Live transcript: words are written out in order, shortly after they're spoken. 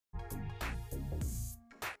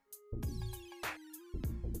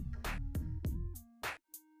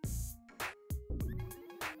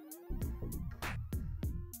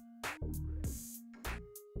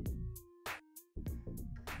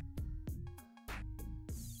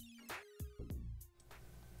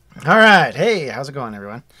All right. Hey, how's it going,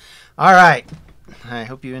 everyone? All right. I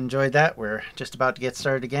hope you enjoyed that. We're just about to get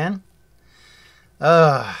started again.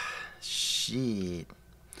 Oh, shit.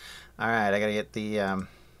 All right. I got to get the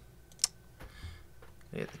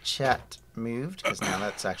chat moved because now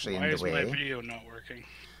that's actually in the way. Why is my video not working?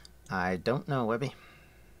 I don't know, Webby.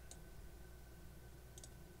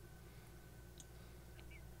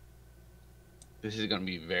 This is going to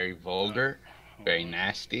be very vulgar, very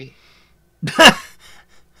nasty.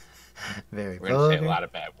 Very We're going to say a lot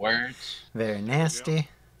of bad words. Very nasty.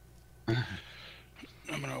 I'm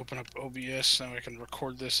going to open up OBS so I can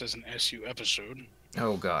record this as an SU episode.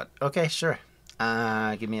 Oh, God. Okay, sure.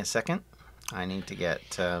 Give me a second. I need to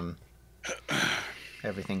get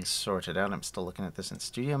everything sorted out. I'm still looking at this in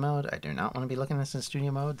studio mode. I do not want to be looking at this in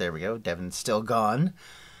studio mode. There we go. Devin's still gone.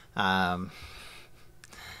 Even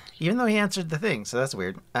though he answered the thing, so that's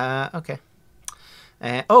weird. Okay.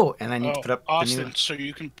 And I need to put up Austin, the new...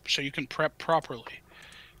 so you can prep properly,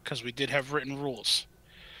 because we did have written rules.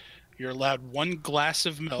 You're allowed 1 glass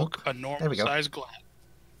of milk, a normal size glass.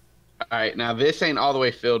 All right, now this ain't all the way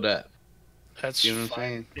filled up. That's you know what I'm fine.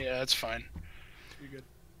 saying? Yeah, that's fine. You're good.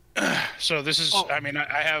 So this is, I mean,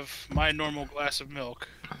 I have my normal glass of milk.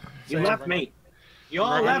 You left me. You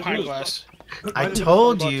all left me. Glass. I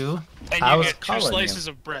told you and I you was get 2 calling slices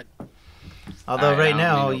you. of bread. Although right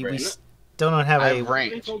now we still don't have a...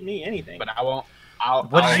 range. They told me anything. But I won't.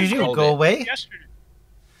 What did you do? Go away? Yesterday.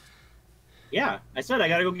 Yeah, I said I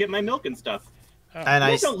gotta go get my milk and stuff. And You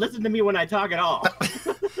guys don't listen to me when I talk at all.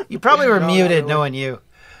 You probably were muted, knowing you.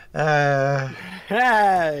 Hey,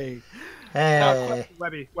 Hey.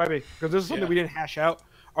 Webby, because this is something we didn't hash out.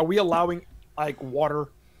 Are we allowing like water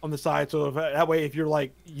on the side so if, that way if you're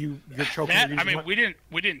like you're choking? I mean, we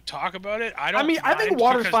didn't talk about it. I think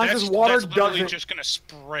water's fine because water doesn't just gonna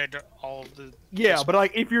spread all of the. Yeah, but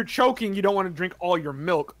like if you're choking, you don't want to drink all your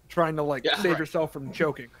milk, trying to like save yourself from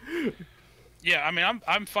choking. Yeah, I mean,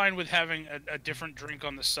 I'm fine with having a different drink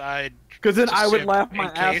on the side. Because then I would laugh my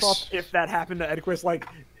ass off if that happened to Edquist. Like,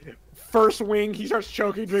 first wing, he starts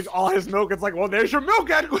choking, drinks all his milk. It's like, well, there's your milk,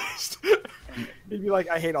 Edquist. He'd be like,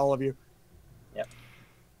 I hate all of you. Yep.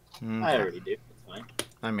 I already do. It's fine.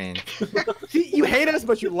 I mean... See, you hate us,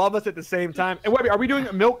 but you love us at the same time. And Webby, are we doing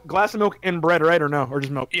a glass of milk and bread, right? Or no? Or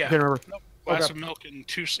just milk? Yeah. I can't remember. Nope. Glass of milk and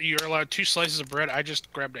you're allowed 2 slices of bread. I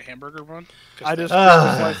just grabbed a hamburger bun. I just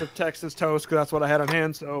grabbed a slice of Texas toast because that's what I had on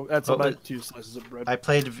hand. So that's about 2 slices of bread.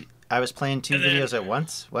 I was playing 2 videos at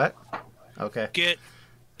once. What? Okay. Get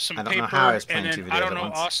some I don't paper, know how I was playing and 2 then videos I don't at know,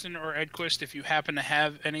 once. Austin or Edquist, if you happen to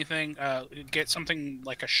have anything, get something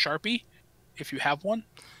like a Sharpie, if you have one.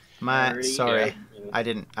 Sorry, I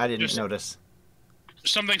didn't just notice.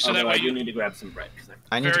 Something so that way you need to grab some bread.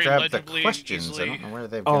 I need to grab the questions. I don't know where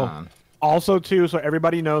they've gone. Also, too, so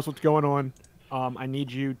everybody knows what's going on, I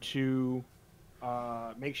need you to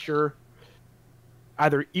make sure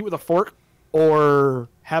either eat with a fork or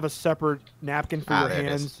have a separate napkin for your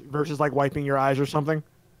hands versus like wiping your eyes or something,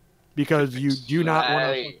 because you do not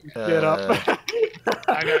want to get up.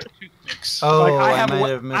 I got toothpicks. Oh, like, I might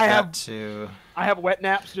have moved that to... I have wet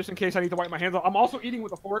naps just in case I need to wipe my hands off. I'm also eating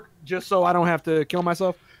with a fork just so I don't have to kill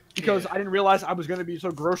myself. Because I didn't realize I was going to be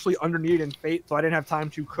so grossly underneated in fate, so I didn't have time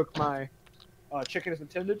to cook my chicken as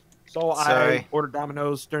intended. So I ordered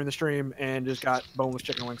Domino's during the stream and just got boneless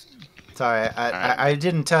chicken wings. Sorry, I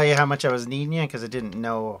didn't tell you how much I was needing you because I didn't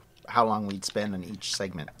know how long we'd spend on each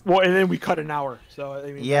segment. Well, and then we cut an hour. So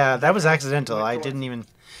I mean, yeah, that was accidental. I didn't even.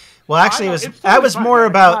 Well, actually, that was more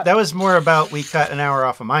about we cut an hour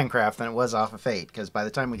off of Minecraft than it was off of Fate, because by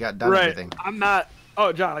the time we got done everything. I'm not.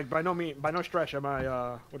 Oh, John, like by no stretch am I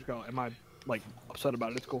am I like upset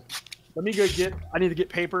about it? It's cool. Let me go I need to get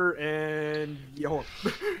paper and hold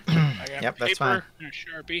on. I got yep, paper that's fine. And a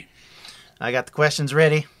Sharpie. I got the questions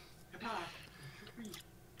ready.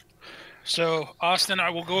 So, Austin, I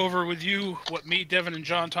will go over with you what me, Devin, and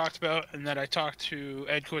John talked about, and that I talked to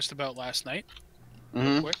Edquist about last night.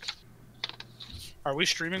 Real quick. Are we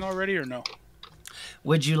streaming already or no?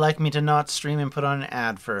 Would you like me to not stream and put on an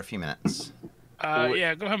ad for a few minutes?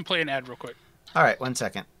 Yeah, go ahead and play an ad real quick. All right, 1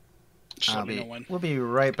 second. We'll be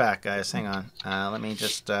right back, guys. Hang on. Let me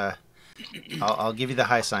just... I'll give you the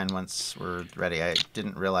high sign once we're ready. I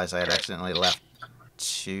didn't realize I had accidentally left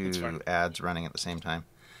 2 ads running at the same time.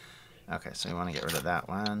 Okay, so we want to get rid of that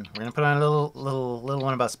one. We're gonna put on a little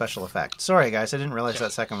one about special effects. Sorry, guys, I didn't realize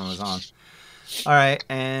that second one was on. All right,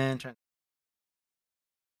 and turn.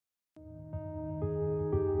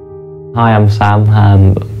 Hi, I'm Sam.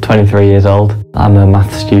 I'm 23 years old. I'm a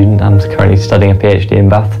maths student. I'm currently studying a PhD in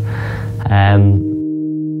Bath.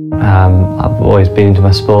 I've always been into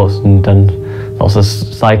my sports and done lots of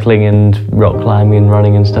cycling and rock climbing and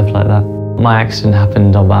running and stuff like that. My accident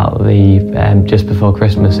happened about just before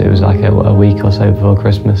Christmas. It was like a week or so before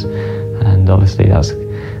Christmas, and obviously that's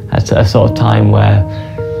a sort of time where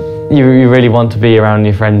you really want to be around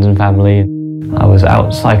your friends and family. I was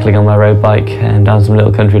out cycling on my road bike and down some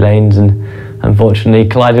little country lanes, and unfortunately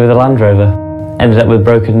collided with a Land Rover. Ended up with a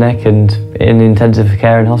broken neck and in intensive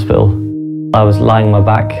care in hospital. I was lying on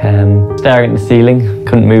my back, staring at the ceiling,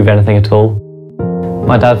 couldn't move anything at all.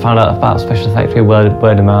 My dad found out about Special Factory word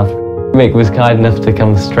of mouth. Mick was kind enough to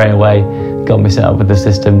come straight away, got me set up with the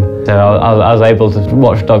system. So I was able to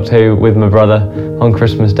watch Doctor Who with my brother on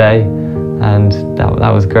Christmas Day, and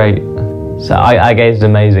that was great. So iGaze is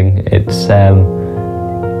amazing. It's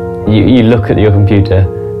you look at your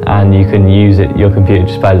computer and you can use your computer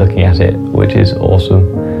just by looking at it, which is awesome.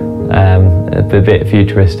 A bit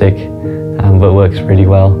futuristic, but works really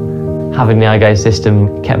well. Having the iGaze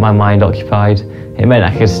system kept my mind occupied. It meant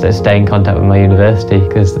I could stay in contact with my university,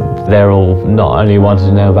 because they're all not only wanted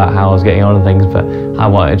to know about how I was getting on and things, but I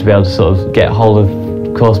wanted to be able to sort of get hold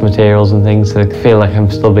of course materials and things so I feel like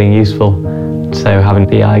I'm still being useful. So having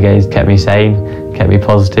the iGaze kept me sane, kept me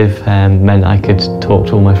positive, and meant I could talk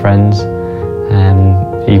to all my friends,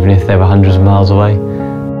 even if they were hundreds of miles away.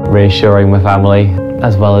 Reassuring my family,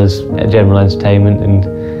 as well as general entertainment, and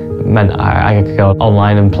meant I could go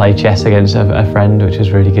online and play chess against a friend, which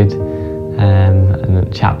was really good.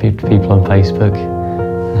 And chat to people on Facebook,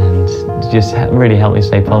 and just really helped me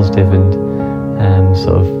stay positive and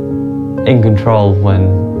sort of in control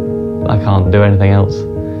when I can't do anything else,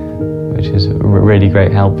 which is a really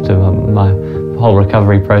great help to my whole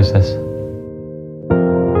recovery process.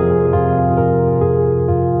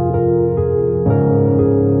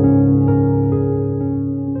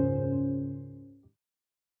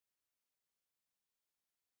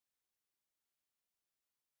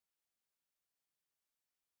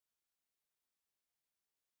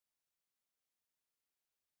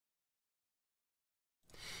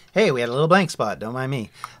 Hey, we had a little blank spot. Don't mind me.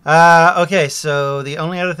 Okay, so the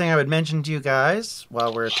only other thing I would mention to you guys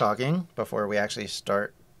while we're talking, before we actually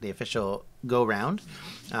start the official go-round,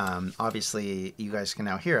 obviously you guys can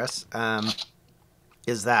now hear us,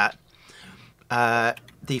 is that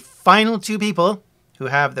the final two people who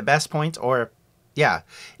have the best points, or, yeah,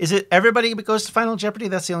 is it everybody goes to Final Jeopardy?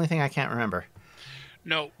 That's the only thing I can't remember.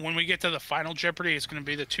 No, when we get to the Final Jeopardy, it's going to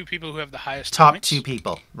be the two people who have the highest Top points. two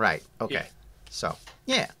people, right, okay. Yeah. So,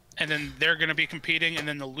 yeah. And then they're going to be competing, and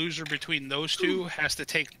then the loser between those two has to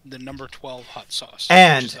take the number 12 hot sauce.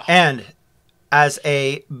 And as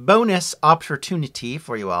a bonus opportunity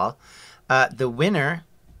for you all, the winner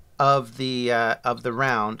of the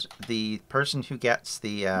round, the person who gets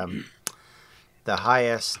the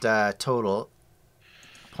highest total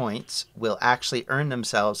points, will actually earn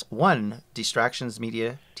themselves one Distractions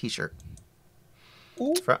Media T-shirt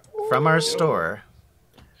from our store,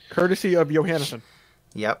 courtesy of Johannesson.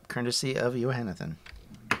 Yep, courtesy of Johannesson.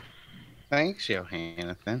 Thanks,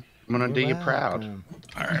 Johannesson. I'm going to do you proud.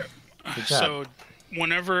 All right. Good job. So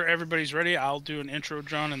whenever everybody's ready, I'll do an intro,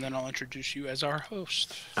 John, and then I'll introduce you as our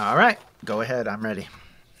host. All right. Go ahead. I'm ready.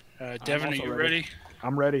 Devin, are you ready?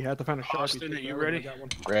 I'm ready. Had to find a shot. Austin, are you ready?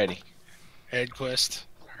 Ready. Edquist,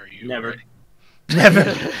 are you Never. ready? Never.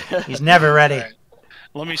 He's never ready. Right.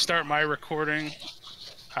 Let me start my recording.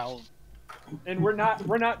 And we're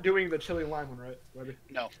not doing the chili lime one, right, Webby?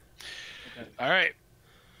 No. Okay. All right.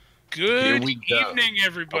 Good evening,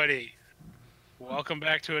 everybody. Welcome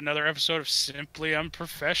back to another episode of Simply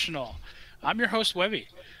Unprofessional. I'm your host, Webby.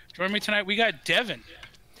 Joining me tonight, we got Devin.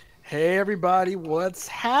 Hey, everybody. What's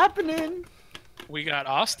happening? We got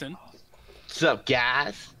Austin. What's up,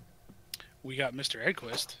 guys? We got Mr.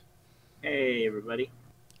 Edquist. Hey, everybody.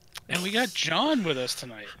 And we got John with us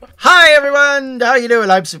tonight. Hi, everyone. How you doing?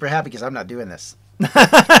 I'm super happy because I'm not doing this.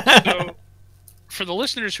 So, for the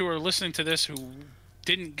listeners who are listening to this who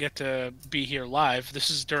didn't get to be here live, this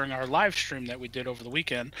is during our live stream that we did over the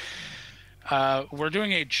weekend. We're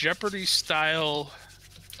doing a Jeopardy-style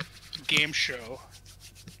game show.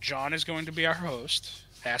 John is going to be our host,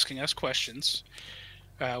 asking us questions.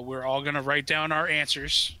 We're all going to write down our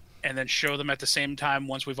answers and then show them at the same time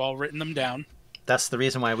once we've all written them down. That's the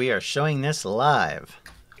reason why we are showing this live.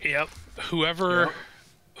 Yep. Whoever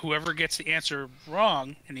gets the answer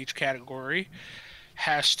wrong in each category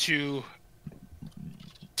has to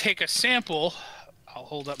take a sample. I'll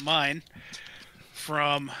hold up mine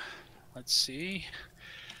from, let's see,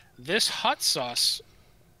 this hot sauce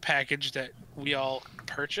package that we all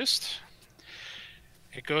purchased.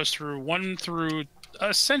 It goes through 1 through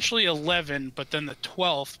essentially 11, but then the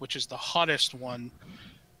 12th, which is the hottest one,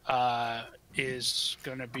 is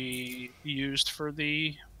going to be used for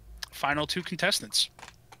the final 2 contestants.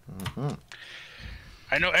 Mm-hmm.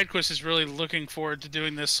 I know Edquist is really looking forward to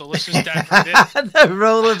doing this, so let's just dive right in. The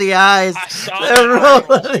roll of the eyes. I saw The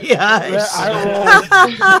roll of the eyes.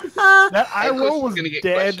 That eye roll was gonna get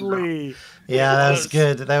questioned wrong. deadly. Yeah, that was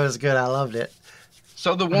good. That was good. I loved it.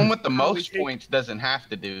 So the one with the most points isn't at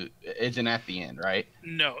the end, right?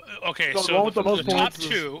 No. Okay, So the so one with the the most top points is-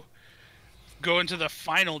 2 go into the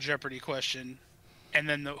final Jeopardy question, and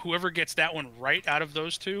then whoever gets that one right out of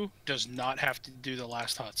those 2 does not have to do the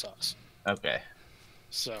last hot sauce. Okay.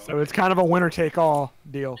 So it's kind of a winner-take-all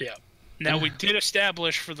deal. yeah. Now, we did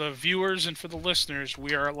establish for the viewers and for the listeners,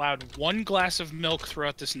 we are allowed 1 glass of milk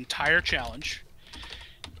throughout this entire challenge,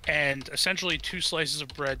 and essentially 2 slices of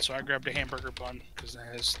bread. So I grabbed a hamburger bun because it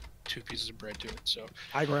has 2 pieces of bread to it. So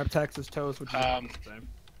I grabbed Texas toast, which is the same.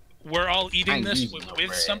 we're all eating I'm this using with no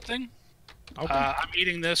bread. something. Okay. I'm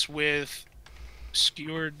eating this with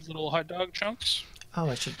skewered little hot dog chunks. Oh,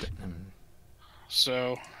 I should.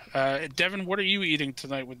 So, Devin, what are you eating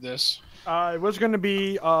tonight with this? It was going to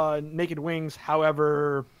be naked wings.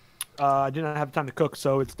 However, I did not have time to cook,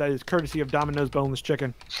 so that is courtesy of Domino's boneless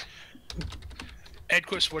chicken.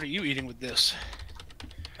 Edquist, what are you eating with this?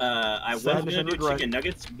 I was Sadness going to and do regret. chicken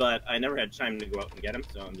nuggets, but I never had time to go out and get them,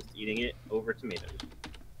 so I'm just eating it over tomatoes.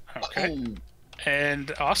 Okay. Oh.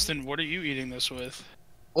 And Austin, what are you eating this with?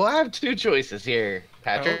 Well, I have 2 choices here,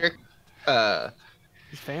 Patrick.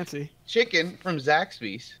 It's fancy. Chicken from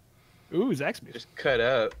Zaxby's, Ooh, Zaxby's. just cut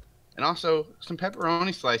up, and also some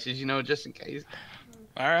pepperoni slices, just in case.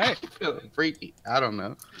 All right. I'm feeling freaky. I don't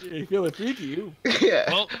know. You feel it freaky, you.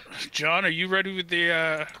 Yeah. Well, John, are you ready with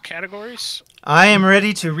the categories? I am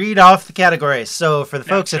ready to read off the categories. So for the Now,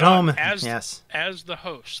 folks at John, home, as yes, the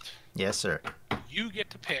host, yes, sir, you get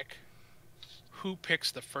to pick who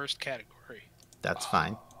picks the first category. that's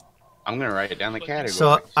fine. I'm gonna write it down the category.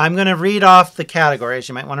 So I'm going to read off the categories.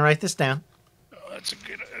 You might want to write this down. Oh, that's a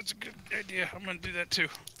good idea. I'm gonna do that too.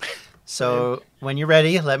 So when you're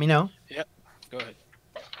ready, let me know. Yep. Go ahead.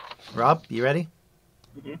 Rob, you ready?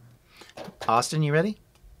 Mhm. Austin, you ready?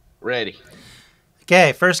 Ready.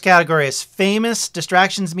 Okay, first category is famous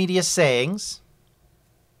distractions media sayings.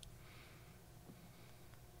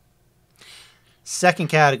 Second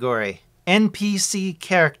category, NPC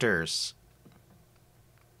characters.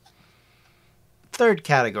 Third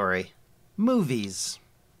category, movies.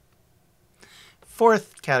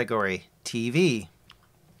 Fourth category, TV.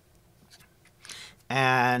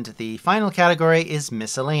 And the final category is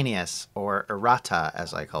miscellaneous, or errata,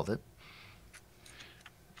 as I called it.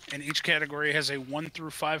 And each category has a 1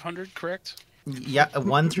 through 500, correct? Yeah,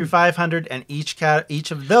 1 through 500, and each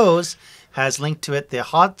of those has linked to it the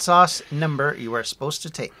hot sauce number you are supposed to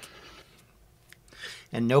take.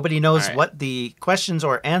 And nobody knows All right. what the questions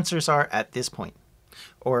or answers are at this point,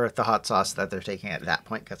 or the hot sauce that they're taking at that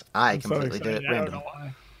point, because I I'm so completely did excited. it I don't random. know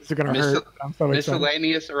why. This is gonna hurt. I'm so excited.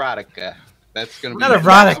 Miscellaneous erotica. That's gonna be Not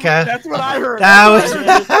erotica. That's what I heard. That That's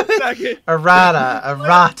was what I heard.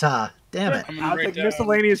 errata. Damn it. I'm gonna I'll write take down-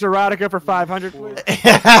 miscellaneous erotica for 500, please.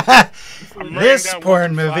 I'm This writing down porn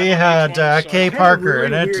 1 through movie 500 had each one, so Kay I'm- Parker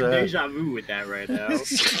in it. Weird deja vu with that right now.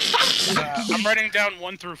 I'm writing down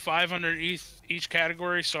 1 through 500 each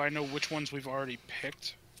category, so I know which ones we've already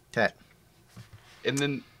picked. Okay. And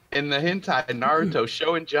then in the hentai Naruto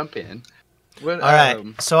show and jump in. What, All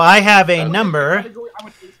right. So I have a number I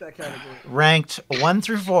would taste that category. ranked 1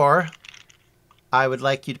 through 4. I would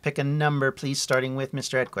like you to pick a number, please, starting with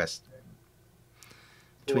Mr. Edquist.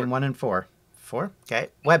 Between 1 and 4. 4? Okay.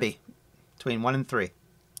 Webby. Between 1 and 3.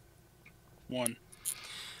 1.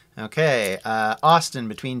 Okay. Austin.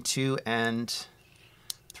 Between 2 and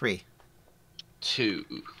 3. 2.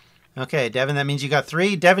 Okay. Devin, that means you got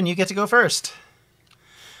 3. Devin, you get to go first.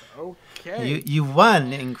 Okay. You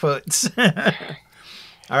won, in quotes. All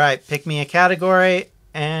right. Pick me a category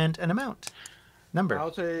and an amount. Number.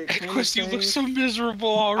 I'll take Edquist, you look famous so miserable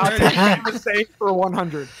I'll already. take famous sayings for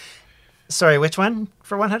 100. Sorry, which one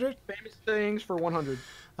for 100? Famous sayings for 100.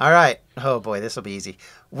 All right. Oh, boy, this will be easy.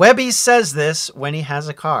 Webby says this when he has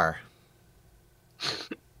a car.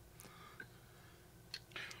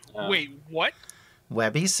 Wait, what?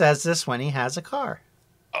 Webby says this when he has a car.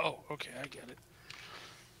 Oh, okay, I get it.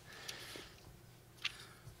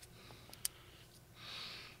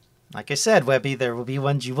 Like I said, Webby, there will be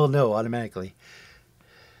ones you will know automatically.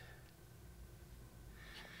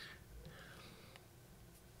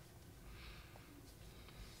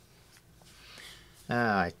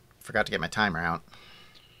 I forgot to get my timer out.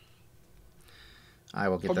 I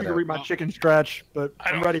will get Hope you that can out. read my chicken scratch, but I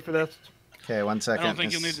I'm don't- ready for this. Okay, 1 I second. don't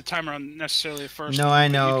think you'll It's- need the timer on necessarily at first. No, I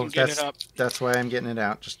but know. You can get it up. That's why I'm getting it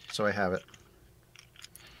out, just so I have it.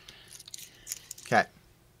 Okay.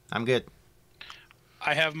 I'm good.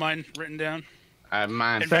 I have mine written down. I have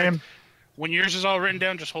mine. In fact, Same. when yours is all written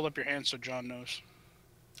down, just hold up your hand so John knows.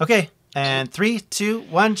 Okay. And 3, 2,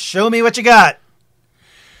 1. Show me what you got.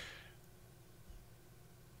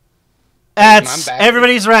 That's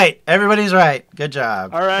everybody's right. Everybody's right. Good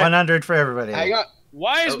job. All right. 100 for everybody. I got.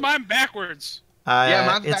 Why is mine backwards? Yeah,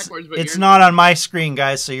 mine's backwards, but it's yours not on my screen,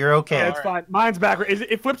 guys, so you're okay. Yeah, it's fine. Mine's backward.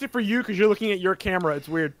 It flips it for you because you're looking at your camera. It's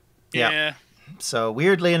weird. Yeah. Yeah. So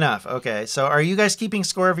weirdly enough, okay. So are you guys keeping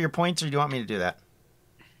score of your points, or do you want me to do that?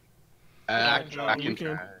 I you can can.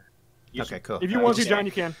 try. Okay, cool. If you want to, John,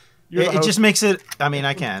 you can. You're the It host. just makes it. I mean,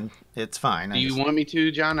 I can. It's fine. Do you want me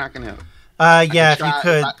to, John? I can help. Yeah, if you Try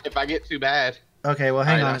could. If I get too bad. Okay, well,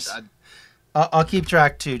 hang on. I'll keep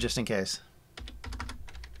track too, just in case.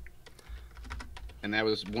 And that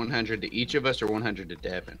was 100 to each of us, or 100 to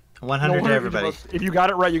Devin? 100 to everybody. If you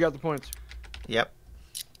got it right, you got the points. Yep.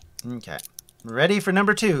 Okay. Ready for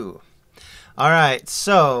number 2. All right.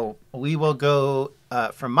 So we will go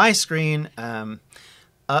from my screen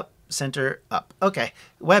up, center, up. Okay.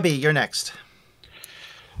 Webby, you're next.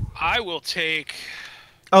 I will take.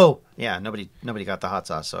 Oh, yeah. Nobody got the hot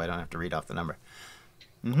sauce, so I don't have to read off the number.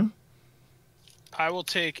 Mm-hmm. I will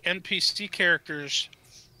take NPC characters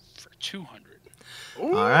for 200.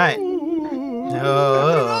 All right.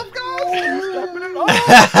 Oh.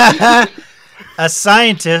 A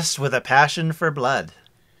scientist with a passion for blood.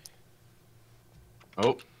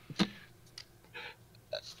 Oh.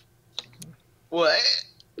 What?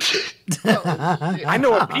 I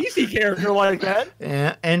know a PC character like that.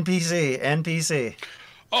 Yeah, NPC.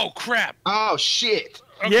 Oh crap! Oh shit!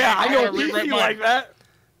 Okay, Yeah, I know a gotta rewrite PC mine. like that.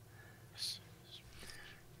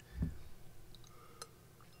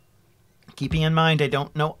 Keeping in mind, I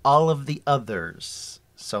don't know all of the others,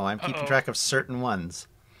 so I'm keeping Uh-oh. track of certain ones.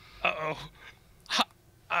 I'm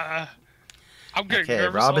getting Okay,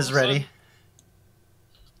 nervous Rob all is of a sudden. ready.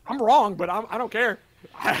 I'm wrong, but I don't care.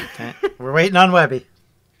 Okay, we're waiting on Webby.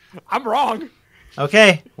 I'm wrong.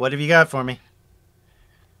 Okay, what have you got for me?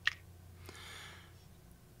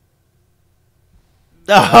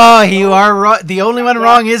 Oh, you are wrong. The only one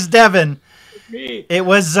wrong is Devin. Me. It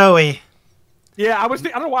was Zoe. Yeah, I was. I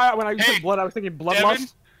don't know why when I Hey, said blood, I was thinking Devin,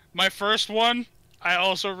 bloodlust. my first one, I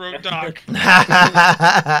also wrote Doc.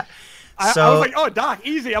 I was So like, oh, Doc,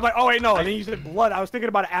 easy. I'm like, oh wait, no. And then you said blood. I was thinking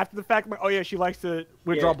about it after the fact. I'm like, oh yeah, she likes to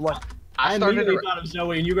withdraw Yeah. blood. I started immediately to- thought of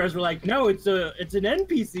Zoe, and you guys were like, "No, it's an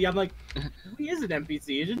NPC." I'm like, "She is an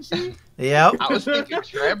NPC, isn't she?" yep. I was thinking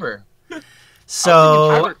Trevor.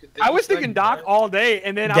 So I was thinking Doc all day,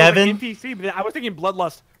 and then Devin? I was like NPC, but then I was thinking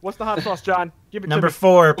bloodlust. What's the hot sauce, John? Give it number to me.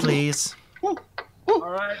 4, please. All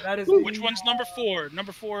right, that is. Which one's number 4?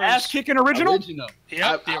 Number 4 is. Ass kicking original? Yep, the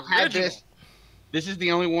I've had original. this. This is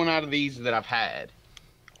the only one out of these that I've had.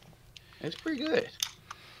 It's pretty good.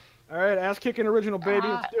 All right, ass kicking original, baby.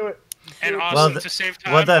 Let's do it. And Well, also, to save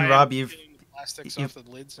time, well done, I am Rob, you've- peeling the plastics you've- off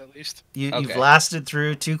the lids at least. You've Okay. lasted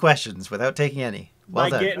through 2 questions without taking any. Well By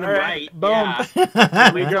done. getting All them right, right. boom.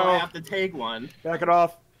 Yeah. we We go. don't have to take one. Back it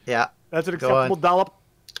off. Yeah. That's an Go on. acceptable dollop.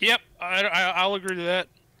 Yep, I'll agree to that.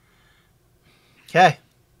 Okay.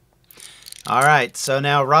 All right. So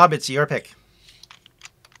now, Rob, it's your pick.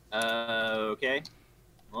 Okay.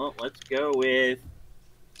 Well, let's go with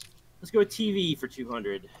TV for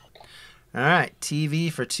 200. All right. TV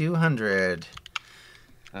for 200.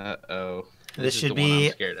 Uh-oh. This is should the one be-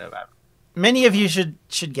 I'm scared of. Many of you should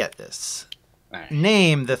get this. Alright.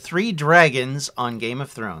 Name the 3 dragons on Game of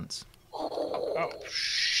Thrones. Oh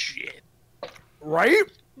shit! Right?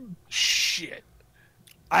 Shit!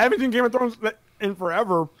 I haven't seen Game of Thrones in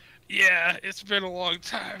forever. Yeah, it's been a long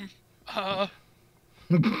time. All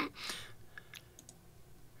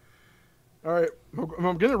right. If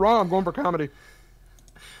I'm getting it wrong, I'm going for comedy.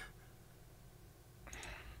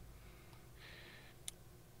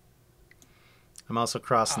 I'm also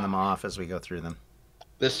crossing them off as we go through them.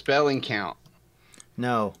 The spelling count.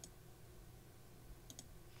 No.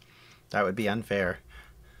 That would be unfair.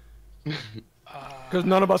 Because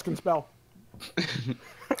none of us can spell.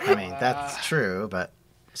 I mean, that's true, but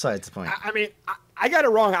besides the point. I mean, I got it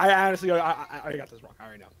wrong. I honestly, I got this wrong. I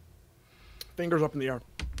already know. Fingers up in the air.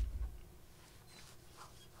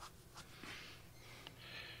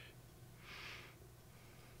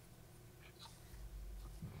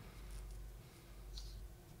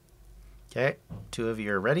 Okay. 2 of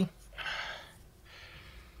you are ready.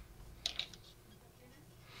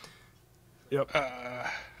 Yep.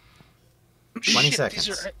 20 shit, seconds.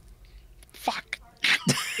 These are... Fuck.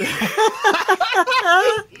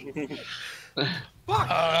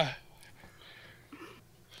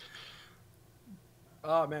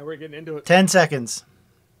 Oh man, we're getting into it. 10 seconds.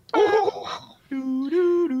 Do,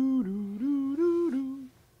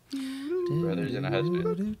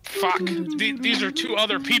 husband. Fuck. These are two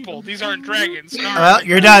other people. These aren't dragons. All Well, right.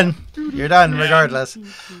 you're done. You're done, regardless.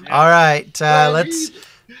 All right, let's.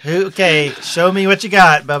 Okay, show me what you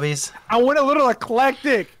got, bubbies. I went a little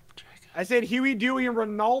eclectic. I said Huey, Dewey, and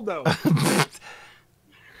Ronaldo.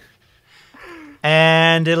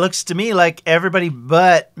 And it looks to me like everybody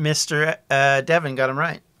but Mr. Devin got him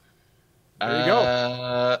right. There you go.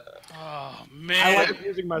 Oh I man. like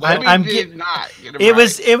using myself. I'm did not get him It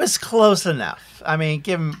right. was close enough. I mean,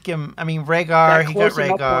 give him. I mean, Rhaegar. That He got close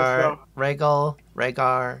enough Rhaegar. was,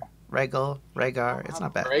 Rhaegar. It's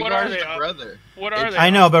not bad. What are Rhaegar's they, the brother. What are they? I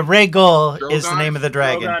know, but Rhaegal is the Drogon? name of the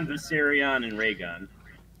dragon. Drogon, Viserion, and Rhaegon.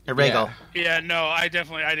 Rhaegal. Yeah, no, I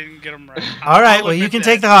didn't get them right. All right, I'll well, you admit can that.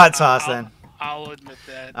 take the hot sauce then. I'll admit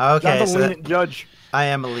that. Okay, John's a so lenient judge. I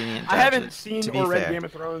am a lenient judge. I haven't seen to be or read fair. Game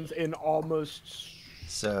of Thrones in almost.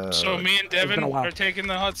 So Me and Devin been a while. are taking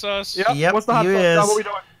the hot sauce. Yep. Yep, What's the hot you sauce? is. John, what we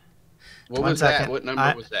doing? What One was second. that? What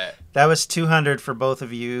number was that? that was 200 for both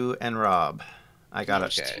of you and Rob. I got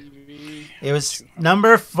it. Okay. TV. It was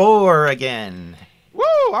number 4 again. Woo!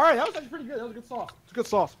 All right, that was actually pretty good. That was a good sauce. It's a good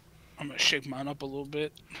sauce. I'm gonna shake mine up a little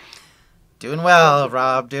bit. Doing well,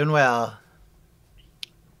 Rob. Doing well.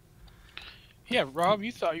 Yeah, Rob,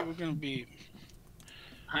 you thought you were gonna be.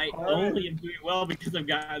 I only am doing well because I've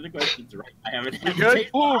got the questions right. I haven't had good? to take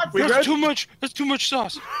Oh, lots. We that's good? too much. That's too much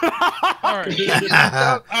sauce. All right.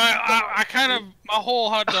 I kind of my whole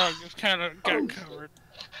hot dog just kind of got covered.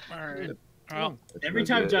 All right. Well, Every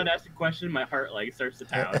time John asks a question, my heart like starts to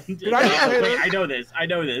pound. I just say Wait, this? I know this. I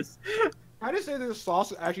know this. I just say that this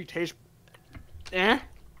sauce actually tastes. It's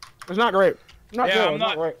not great. Not Yeah, good. I'm It's not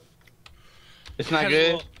not- great. It's not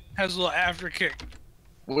good. Has a little after kick.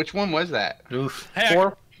 Which one was that? Oof. Heck,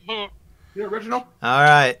 4. oh, The original. All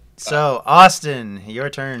right. So, Austin, your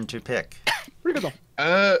turn to pick. Pretty good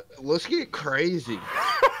though. Let's get crazy.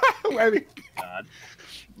 Webby. God.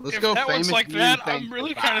 Let's if go that famous one's like DM that, thing I'm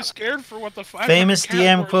really for kind five. of scared for what the 500 Famous DM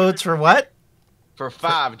categories quotes are. for what? For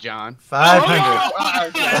 5, John.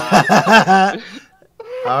 500.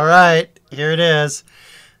 All right. Here it is.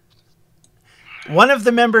 One of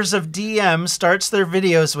the members of DM starts their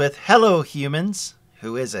videos with, "Hello, humans."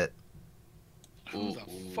 Who is it? Who the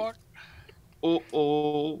fuck?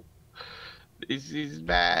 Oh, this is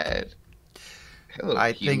bad. Hello,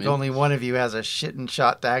 I think humans. only one of you has a shitting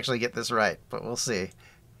shot to actually get this right, but we'll see.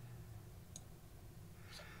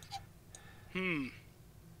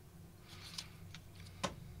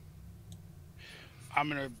 I'm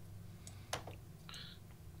gonna.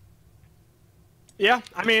 Yeah,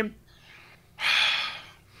 I mean.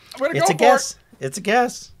 I'm gonna It's go a guess. It's a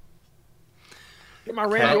guess. For it. Get my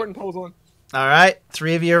Randy Okay. Orton pose on. All right.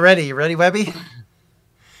 3 of you are ready. You ready, Webby?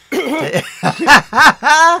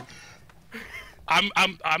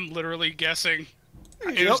 I'm literally guessing.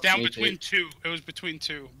 It was down between two. It was between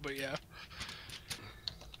two, but yeah.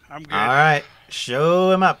 I'm good. All right.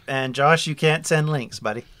 Show him up. And Josh, you can't send links,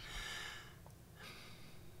 buddy.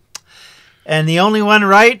 And the only one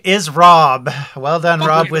right is Rob. Well done,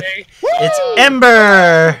 Rob. With Hey, it's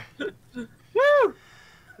Ember. Woo!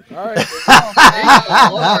 All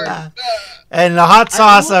right. And the hot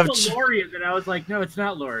sauce I of looked at Lori and I was like, no, it's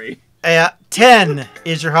not Lori. 10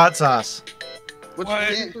 is your hot sauce. What's What?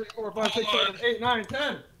 the name? 3, 4, 5, 6, 7, 8, 9,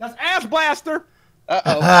 10. That's Ass Blaster.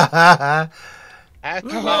 Uh-oh.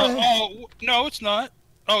 oh, no, it's not.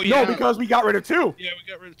 Oh yeah. No, because we got rid of 2. Yeah,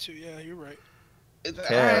 we got rid of 2. Yeah, you're right.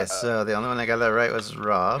 Okay, so the only one that got that right was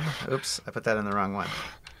Rob. Oops, I put that in the wrong one.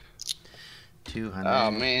 200.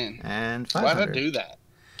 Oh, man. And Why'd I 500. do that?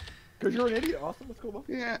 Because you're an idiot, Austin. Let's go.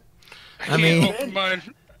 Yeah. I mean- Can't open mine.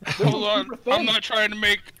 Hold on. I'm not trying to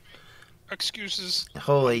make excuses.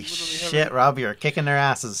 Holy shit, Rob, you're kicking their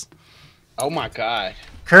asses. Oh, my God.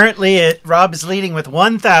 Currently, Rob is leading with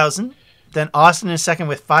 1,000. Then Austin is second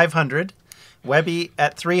with 500. Webby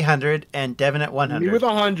at 300. And Devin at Me 100. with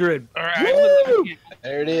 100. All right. I literally can't-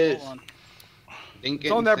 There it is. Hold on. Thinking,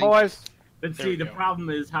 It's on there, boys. But There see, we the go. problem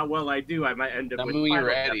is how well I do. I might end up Tell with me when you're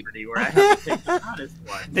Final ready. Jeopardy, where I have to take the hottest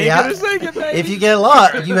one. Yeah. Gonna sing it, baby. If you get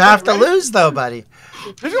lost, you have to lose, though, buddy.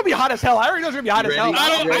 This is gonna be hot as hell. I already know it's gonna be hot as hell.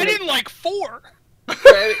 Ready? I didn't like 4.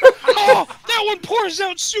 Ready? Oh, that one pours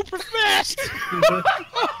out super fast.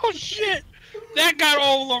 Oh shit. That got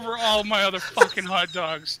all over all my other fucking hot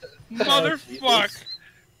dogs. Motherfuck.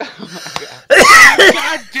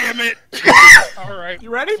 God damn it. All right. You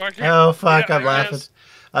ready? Fuck it. Oh, fuck, Yeah, I'm laughing. yes.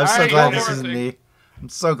 I'm so Alright, glad go this for it. isn't me. I'm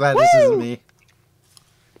so glad this isn't me.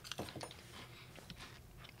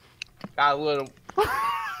 Got a little.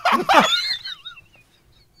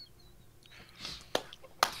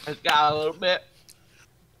 It's got a little bit.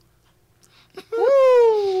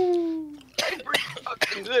 Woo! It's pretty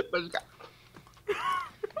fucking good, but it's got.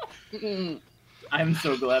 I'm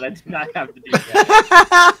so glad I did not have to do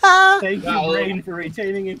that. Thank you, brain, for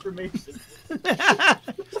retaining information. I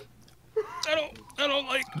don't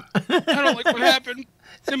like what happened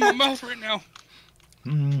in my mouth right now.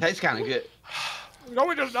 Tastes kind of good. No,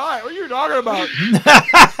 we just died. What are you talking about?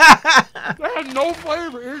 That had no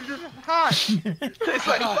flavor. It was just hot. Tastes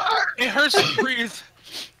like fire. It hurts to breathe.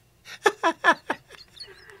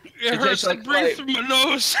 It hurts to like breathe flame. through my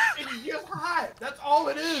nose. It's just hot. That's all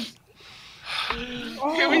it is.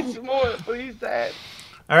 Oh. Give me some more, please, Dad.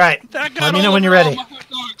 All right. That got Let me know all when you're over ready. all my hot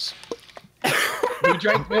dogs. We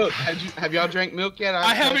drank milk. Have y'all drank milk yet?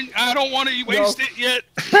 I haven't. I don't want to waste it yet.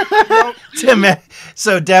 Tim,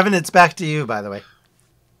 so Devin, it's back to you, by the way.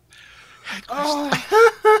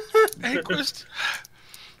 Hey, Quist.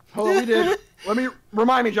 Hold on, we did. Let me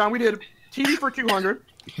remind me, John. We did TV for 200.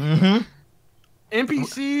 Mm-hmm.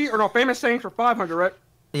 NPC or no, famous sayings for 500, right?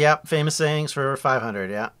 Yep. Famous sayings for 500.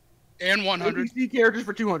 Yeah. And 100. NPC characters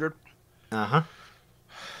for 200. Uh-huh.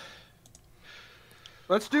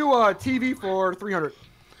 Let's do TV for 300.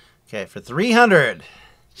 Okay, for 300.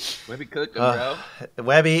 Webby cooking, bro.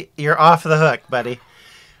 Webby, you're off the hook, buddy.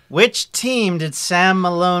 Which team did Sam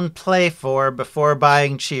Malone play for before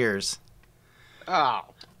buying Cheers? Oh.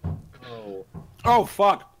 Oh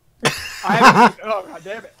fuck! I haven't. Oh god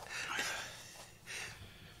damn it!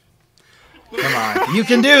 Come on, you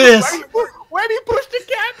can do this. When he pushed the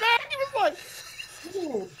cat back, he was like,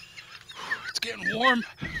 ooh. It's getting warm.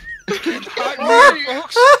 It's getting hot in here,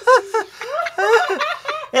 folks.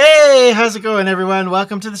 Hey, how's it going, everyone?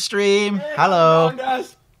 Welcome to the stream. Hey, Hello. how's it going,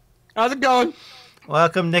 guys? How's it going?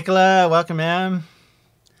 Welcome, Nicola. Welcome, Em.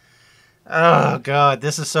 Oh God,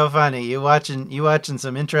 this is so funny. You watching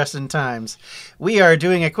some interesting times. We are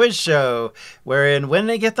doing a quiz show wherein when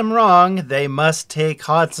they get them wrong, they must take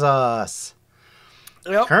hot sauce.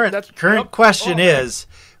 Yep, Current question is,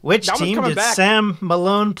 which That one's team coming did back. Sam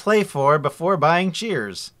Malone play for before buying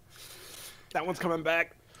Cheers? That one's coming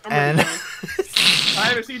back. I'm And ready, man. I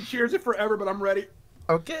haven't seen Cheers in forever, but I'm ready.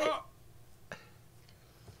 okay.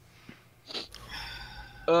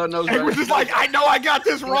 No, It was just like, I know I got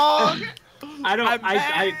this wrong.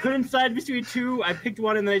 I couldn't decide between two. I picked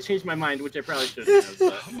one and then I changed my mind, which I probably shouldn't have.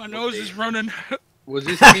 But My nose is running. Was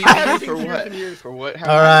this haven't TV seen for Cheers what? in years. For what?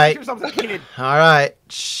 All right. Cheers, I was a kid. All right.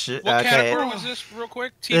 What Okay. category was this, real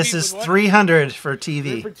quick? TV This is with what? 300 for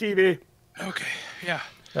Cheers for TV. TV. Okay,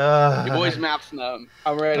 yeah. Your boy's mouth's numb.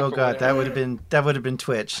 I'm ready. Oh for God, that whatever. would have been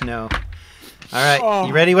Twitch. No. All right, Oh,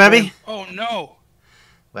 you ready, Webby? man. Oh no.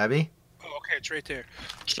 Webby? Oh, okay, it's right there.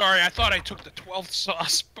 Sorry, I thought I took the 12th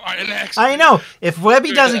sauce by an accident. I know. If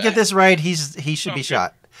Webby doesn't get this right, he should be Okay.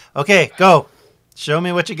 shot. Okay, go. Show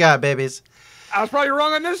me what you got, babies. I was probably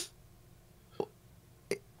wrong on this.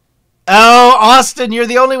 Oh, Austin, you're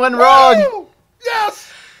the only one wrong. Woo! Yes.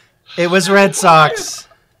 It was Red Sox.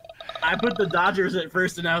 I put the Dodgers at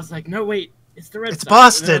first, and I was like, no, wait, it's the Red It's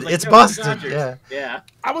Sox. And then I Boston. was like, It's no, Boston. the Dodgers. Yeah. Yeah.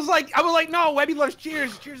 I was like, no, Webby loves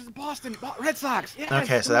Cheers. Cheers is Boston. Red Sox. Yes,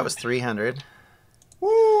 Okay, so come that on. was 300.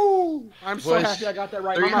 Woo! I'm so Boys, happy I got that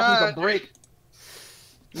right. My mouth needs a 300. break.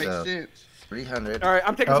 Makes So- sense. 300. All right,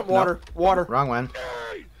 I'm taking Oh, some water. Water. Wrong one.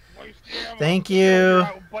 Hey, Thank you.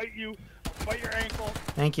 I will bite you. Bite your ankle.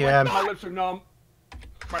 Thank you, Em. My lips are numb.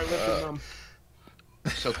 My lips are numb.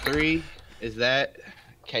 So 3 is that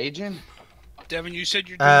Cajun? Devin, you said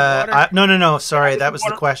you're doing water? No. Sorry, that was the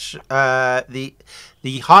Water. question.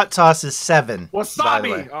 The hot sauce is 7. by the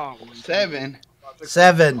Wasabi. way. Oh, 7.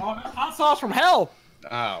 7. oh, that's hot sauce from hell.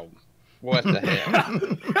 Oh, what the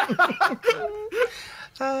hell?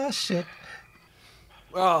 Ah, shit.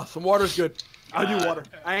 Oh, some water's good. I'll do water.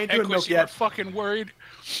 I ain't doing Equus, milk you were yet. fucking worried.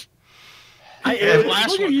 Look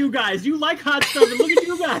last at one. you guys. You like hot stuff. And look at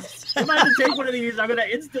you guys. If I have to take one of these, I'm gonna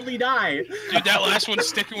instantly die. Dude, that last one's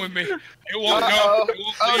sticking with me. It won't Uh-oh. go. It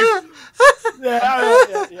won't leave.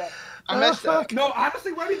 Yeah. I messed up. No,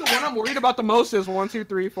 honestly, Webby, the one I'm worried about the most is 1, 2,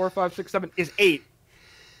 3, 4, 5, 6, 7 is 8.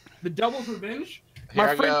 The Devil's Revenge. Here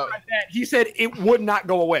My I friend go. tried that. He said it would not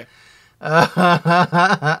go away.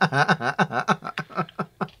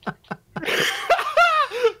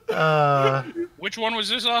 Which one was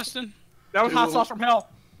this, Austin? That was hot sauce from hell.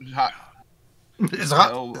 Hot. It's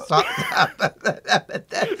hot. Oh. It's hot.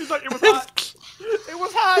 He's like, it was hot. It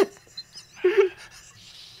was hot.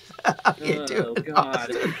 How you Oh doing,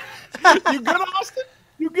 God. Austin? You good, Austin?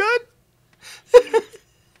 You good?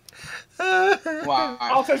 Wow.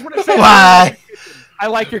 I'll say what it says. Why? I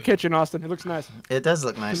like your kitchen, Austin. It looks nice. It does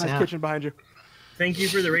look It's nice, a nice yeah. kitchen behind you. Thank you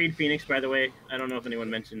for the raid, Phoenix. By the way, I don't know if anyone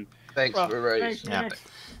mentioned. Thanks Well, for raise. Thanks, Yeah. Phoenix.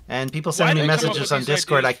 And people Why send me they come up messages with on these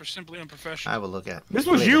Discord. ideas for simply unprofessional. I will look at. This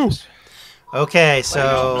was you. Okay,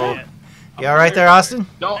 so You all right there, Austin?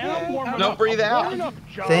 Don't breathe out.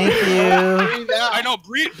 Thank you. Breathe out. I know.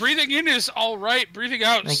 Breathing in is all right. Breathing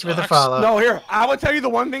out. Thank you for the sucks. follow. No, here. I will tell you the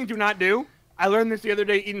one thing do not do. I learned this the other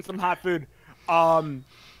day eating some hot food.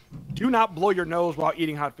 Do not blow your nose while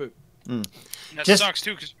eating hot food. That Just- sucks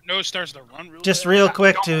too, because your nose starts to run really. Just bad. real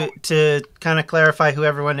quick to kind of clarify who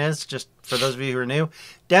everyone is, just for those of you who are new.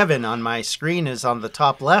 Devin on my screen is on the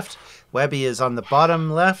top left. Webby is on the bottom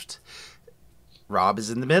left. Rob is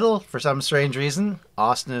in the middle for some strange reason.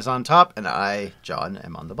 Austin is on top, and I, John,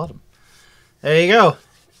 am on the bottom. There you go.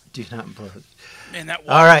 Do not blow. Man, that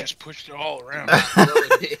All water right. just pushed it all around.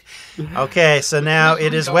 Okay, so now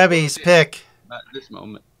it is Webby's pick. Not this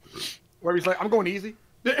moment. Where he's like, I'm going easy.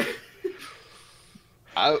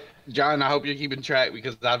 John, I hope you're keeping track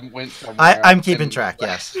because I went somewhere. I'm keeping track,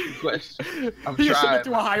 yes. I'm He just took trying. it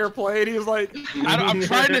to a higher plane. He was like, I'm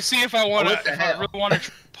trying to see if I want to, What the if I hell? really want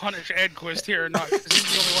to punish Edquist here or not. 'Cause he's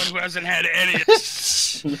the only one who hasn't had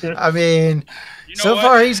any. I mean, You know so what?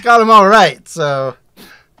 far he's got them all right, so...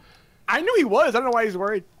 I knew he was. I don't know why he's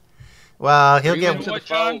worried. Well, he'll Bring him get... to the What,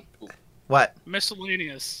 John? phone. What?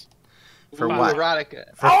 Miscellaneous. For Ooh, what?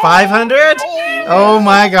 Erotica. For 500? Oh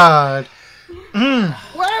my god.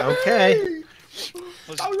 Okay.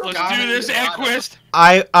 Let's do this, Edquist.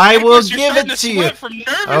 I will give it to you. From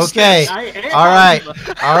nervousness. Okay. I am. All right.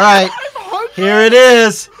 All right. Here it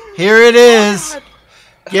is. Here it is.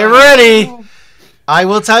 Get ready. I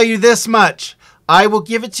will tell you this much. I will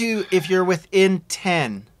give it to you if you're within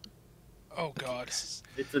 10. Oh God.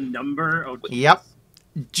 It's a number. Oh, Yep.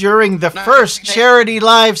 During the first charity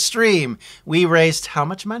live stream, we raised how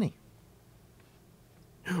much money?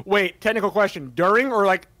 Wait, technical question. During or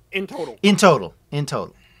like in total? In total. In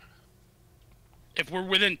total. If we're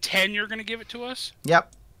within 10, you're gonna give it to us.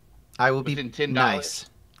 Yep. I will be Within $10. nice.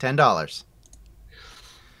 $10.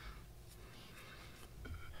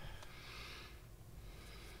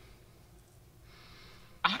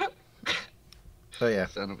 Oh yeah.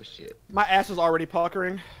 Son of a shit. My ass is already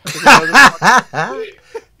puckering.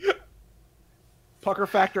 Pucker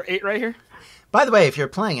factor 8 right here. By the way, if you're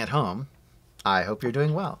playing at home, I hope you're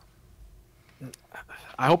doing well.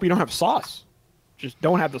 I hope you don't have sauce. Just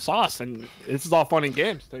don't have the sauce, and this is all fun and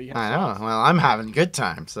games. So you have I know. sauce. Well, I'm having a good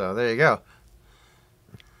time, so there you go.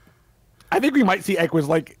 I think we might see Equus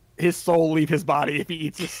like his soul leave his body if he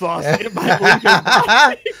eats his sauce. It might leave his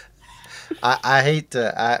body. I hate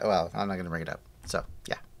to. Well, I'm not going to bring it up. So,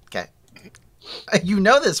 yeah. Okay. You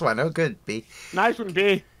know this one. Oh, good, B. Nice one,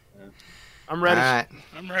 B. I'm All ready. right.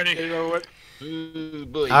 I'm ready. You know what? Ooh,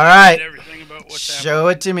 boy. All right. Everything about what's Show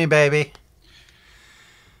it to me, baby.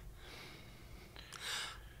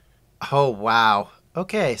 Oh, wow.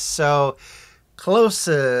 Okay, so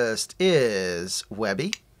closest is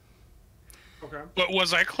Webby. Okay. But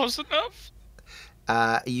was I close enough?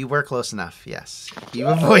 You were close enough, yes. You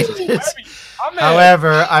avoided it. I'm in.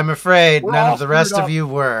 However, I'm afraid We're none all of the rest screwed of up. you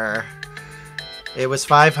were. It was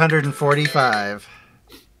 545.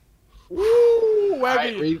 Woo, All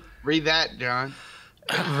right, Webby. read that, John.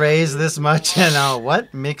 Raise this much and I'll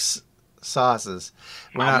what? Mix sauces.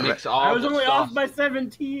 We're I'll not. mix all I was the only sauce. off by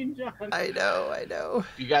 17, John. I know.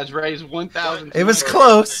 You guys raised 1,000. It was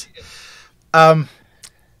close.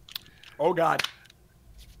 Oh God.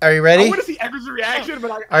 Are you I ready? want to see Equus' reaction,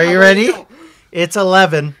 but Are you ready? It's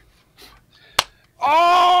 11.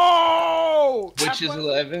 Oh! Which is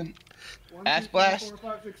 11? Ass blast?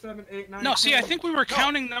 No, see, I think we were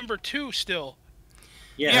counting number 2 still.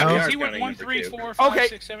 Yeah, Yeah, No. we because are he went counting 1, number 3, two. 4, 5, Okay,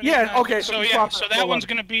 6, 7, yeah, 8, 9. okay, So so yeah, swap so it. that Hold one's on.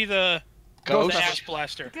 gonna be the Ghost? ass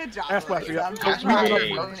blaster. Good job. Ass blaster, yeah. That's That's right.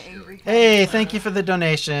 right. An angry Hey, thank you for the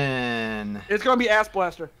donation. It's gonna be ass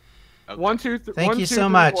blaster. Okay. 1, 2, 3. Thank 1, you 2, so 3,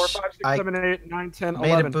 much. 4, 5, 6, I 7, 8, 9, 10, Made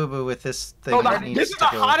 11. a boo boo with this thing. Hold that on. needs This is to the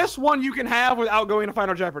go. hottest one you can have without going to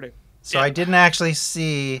Final Jeopardy. So I didn't actually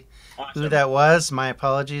see who that was. My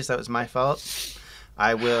apologies. That was my fault.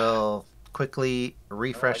 I will quickly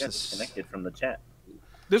refresh I got this. disconnected from the chat.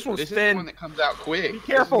 This one's This is the thin. one that comes out quick. Be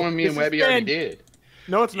careful. This is one me and This is Webby already thin. did.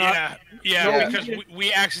 No, it's not. Yeah, No. because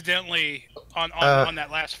we accidentally on that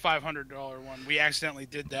last $500 one, we accidentally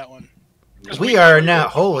did that one. 'Cause We are now.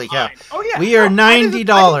 Holy cow. cow! Oh yeah. We are No, I did this- I did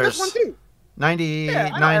this $90. one too. Yeah, I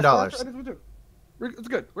know, $99. ass blaster, I did this one too. It's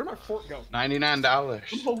good. Where'd my fork go? $99.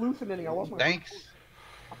 I'm hallucinating. I lost my. Thanks.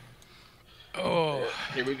 Oh,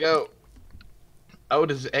 Here we go. Oh,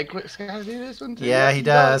 does Equix gotta do this one too? Yeah, he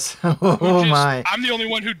does. Oh my. I'm the only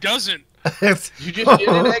one who doesn't. You just did it,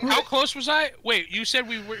 Equix? How close was I? Wait, you said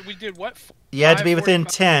we did what? You had to be within 5:45.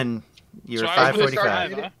 10. You were So I was within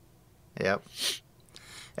 545. 5, huh? Yep.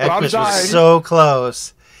 Rob Equus died. was so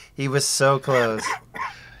close. He was so close.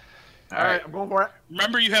 All right, I'm going for it.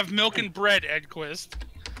 Remember, you have milk and bread, Edquist.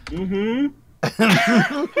 Mm-hmm.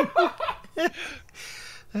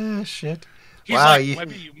 Oh, shit. He's Wow, like, you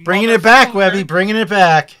 "Webby, you bringing it back, motherfucker." Webby, bringing it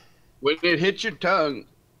back. When it hits your tongue.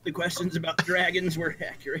 The questions about dragons were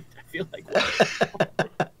accurate. I feel like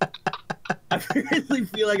I really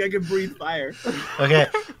feel like I could breathe fire. Okay,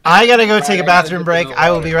 I gotta go take a bathroom break. I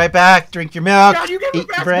will be right back. Drink your milk, God, you gave eat me your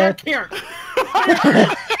back bread. here.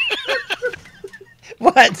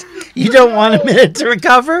 What? You don't want a minute to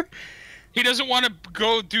recover? He doesn't want to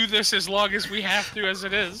go do this as long as we have to, as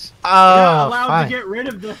it is. Oh, Not allowed fine. to get rid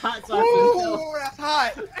of the hot sauce until Ooh, that's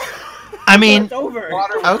hot. I mean, it's over.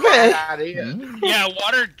 Water was Okay. bad idea. Yeah,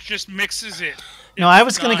 water just mixes it. no, I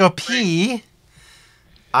was gonna It's go not pee.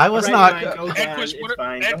 I was Right, not. fine, go great. down, Edquist, it's what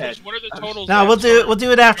fine, are, go ahead. Edquist, what are the totals? No, at we'll do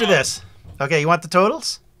for- it after this. Okay, you want the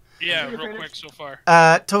totals? Yeah, real quick so far.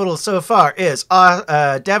 Total so far is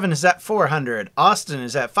Devin is at 400, Austin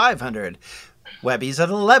is at 500, Webby's at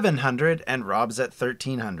 1100, and Rob's at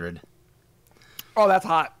 1300. Oh, that's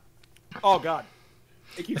hot. Oh God,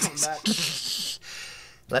 it keeps coming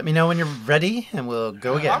back. Let me know when you're ready, and we'll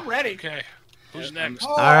go again. I'm ready. Okay, who's next?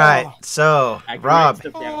 Oh. All right, so I can Rob, write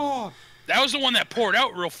stuff down. Oh, That was the one that poured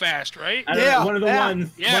out real fast, right? I don't Yeah, know, one of the yeah.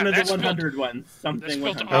 ones. Yeah, one of the that's 100 ones. That's Something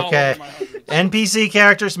built 100. all Okay. over my hundreds. NPC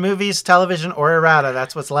characters, movies, television, or errata.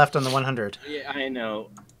 That's what's left on the 100. Yeah, I know.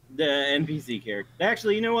 The NPC character.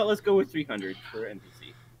 Actually, you know what? Let's go with 300 for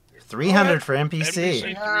NPC. 300 for NPC NPC.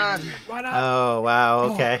 300. why not? Oh wow,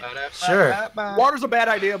 okay, sure. Water's a bad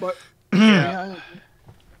idea, but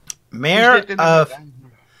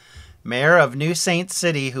Mayor of New Saint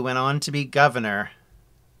City, who went on to be governor.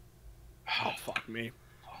 oh fuck me.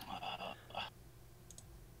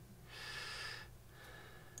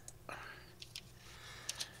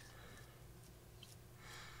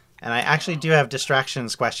 And I actually do have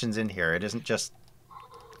distractions questions in here. It isn't just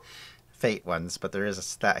fate ones, but there is a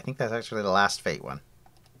stat. I think that's actually the last fate one.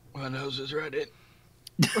 My nose is running.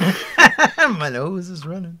 My nose is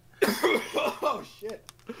running. Oh shit.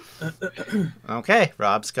 Okay,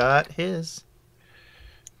 Rob's got his.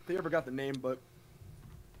 They ever got the name, but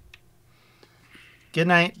Good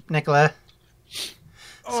night, Nicola. See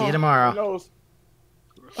you tomorrow. Knows.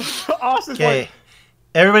 Austin's Okay, like,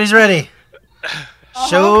 everybody's ready.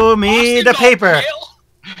 Show me Austin's the all paper.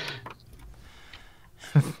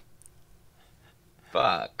 pale.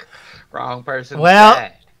 Fuck. Wrong person. Well,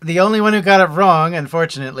 said. the only one who got it wrong,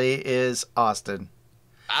 unfortunately, is Austin.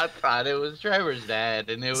 I thought it was Trevor's dad,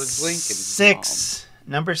 and it was Lincoln's 6.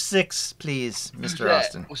 Number 6, please, mom. Mr.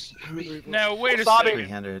 Austin. Now wait a Wasabi. second.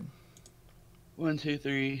 300. 1, 2,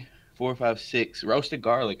 3, 4, 5, 6. Roasted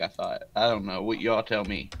garlic, I thought. I don't know. What y'all tell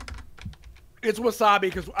me. it's wasabi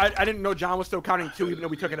because I didn't know John was still counting 2 even though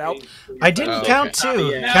we took it out. I didn't Oh, count okay. 2.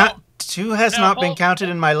 Yeah. Count 2 has Now, not been hold- counted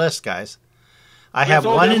in my list, guys. I have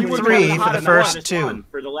so 1 then and you would've 3 gotten for hot the in the first This 2. one,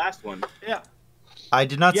 for the last one. Yeah. I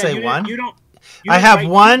did not Yeah, say you 1. You don't. I have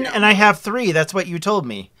 1 and I have 3. That's what you told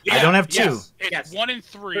me. I Yeah, don't have 2. yes. It's Yes. 1 and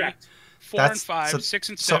 3, Correct. 4 That's- and 5, so- 6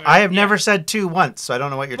 and So 7. I have Yeah. never said 2 once, so I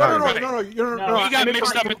don't know what you're No, talking no, about. no, no, no, No, no. you got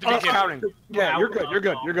mixed up at the beginning. Counting. Yeah, you're good. You're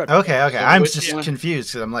good. You're good. Okay, okay. So I'm which- just yeah. confused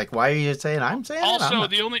because I'm like, why are you saying I'm saying it? I'm Also, not.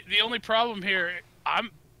 the only problem here,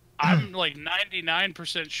 I'm like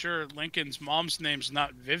 99% sure Lincoln's mom's name's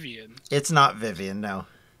not Vivian. It's not Vivian, no.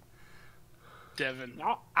 Devin.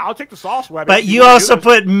 I'll take the sauce, Webby. But if you wanna also do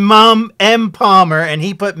this. put Mom M. Palmer and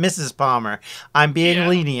he put Mrs. Palmer. I'm being Yeah.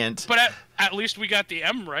 lenient. But at least we got the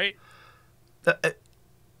M right.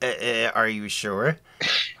 Are you sure?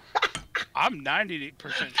 I'm 98%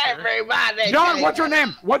 sure. Everybody. John, what's her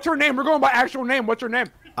name? What's her name? We're going by actual name. What's her name?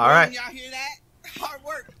 All right. Y'all hear that? Hard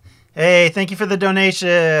work. Hey, thank you for the donation.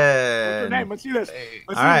 What's her name? Let's see this. Hey.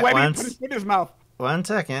 Let's All see right, Webby once- put his foot in his mouth. 1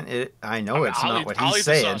 second. I know it's I'll not eat- what I'll he's eat the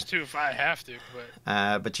saying. sauce too if I have to.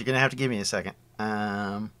 But you're gonna have to give me a second.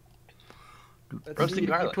 Let's Roasted see if he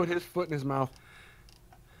garlic. put his foot in his mouth.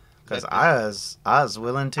 Because I was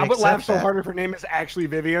willing to I would laugh accept so that. hard if her name is actually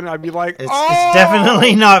Vivian. I'd be like, It's oh!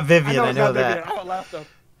 definitely not Vivian. I it's know not that. Vivian. I would laugh though.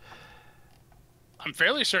 I'm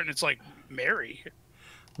fairly certain it's like Mary.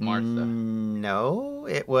 Martha. No,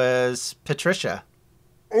 it was Patricia.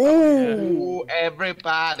 Oh, Ooh,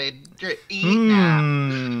 everybody eat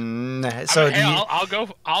now. So do Hey, you, I'll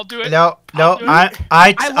do it. no, I'll do it.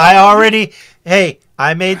 I already. Hey,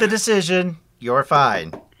 I made the decision. You're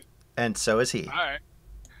fine, and so is he. All right.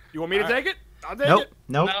 you want me to take it? I'll take Nope, it.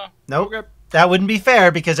 nope, No. nope. Okay. That wouldn't be fair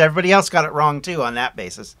because everybody else got it wrong too on that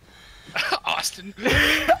basis. Austin. Look,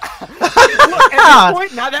 at this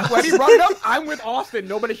point, now that Webby brought it up, I'm with Austin.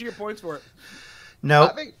 Nobody should get points for it.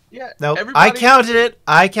 Nope, I think, yeah. nope. I everybody- counted it.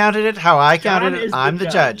 I counted it how I counted John it. is I'm the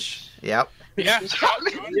the judge. Yep. Yeah.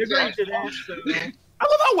 You're going to that. So I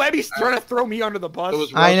love how Webby's trying to throw me under the bus. It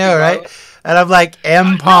was I know, roasted right? garlic. And I'm like,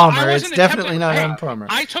 M. No, Palmer. I It's wasn't definitely not attempting- M. Palmer.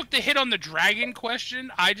 I took the hit on the dragon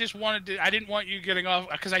question. I just wanted to. I didn't want you getting off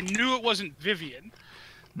because I knew it wasn't Vivian,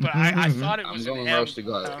 but I thought it I'm was going an M. roasted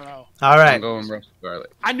garlic. I don't know. All I'm right. going roasted garlic.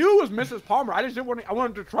 I knew it was Mrs. Palmer. I just didn't want to. I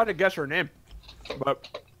wanted to try to guess her name, but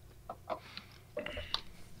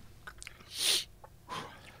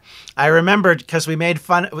I remembered because we made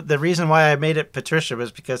fun. The reason why I made it Patricia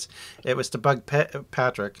was because it was to bug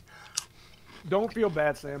Patrick. don't feel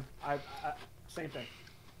bad, Sam. I same thing.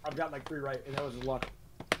 I've got like 3 right, and that was his luck.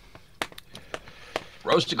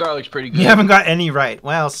 Roasted garlic's pretty good. You haven't got any right.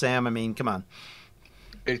 Well, Sam, I mean, come on.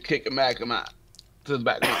 It's kicking back to the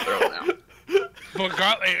back of my throat now. But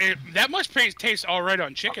that must taste all right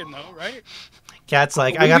on chicken, though, right? Cat's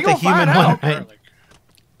like, Well, I got we the gonna human find one out. right. Garlic.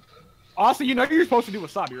 Austin, you know you're supposed to do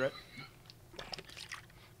wasabi, right?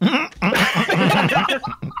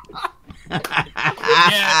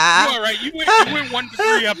 Yeah, you all right. You went 1 to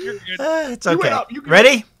 3 up. You're good. It's You went okay. up, you good.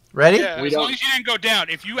 Ready? Ready? Yeah, We as don't- long as you didn't go down.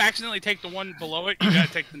 If you accidentally take the one below it, you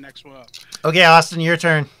gotta take the next one up. Okay, Austin, your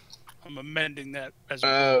turn. I'm amending that as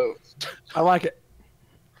I like it.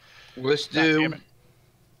 Let's God damn do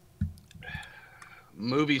it.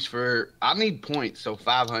 movies for. I need points, so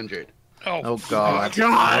 500. Oh, God.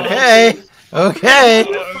 God. Okay. Okay.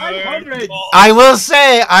 500. I will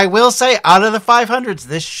say, out of the 500s,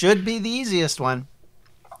 this should be the easiest one.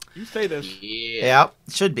 You say this. Yeah. Yep,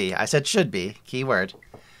 should be. I said should be. Keyword.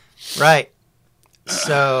 Right.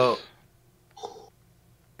 So,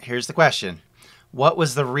 here's the question. What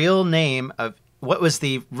was the real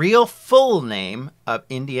full name of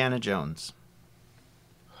Indiana Jones?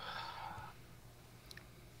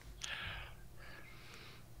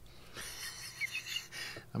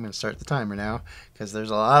 I'm going to start the timer now because there's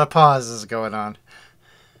a lot of pauses going on.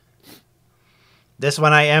 This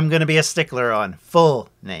one I am going to be a stickler on. Full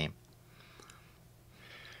name.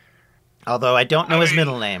 Although I don't know his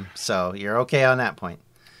middle name, so you're okay on that point.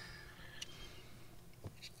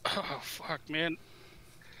 Oh fuck, man.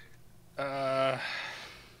 I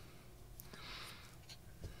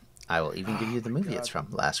will even give you the movie it's from,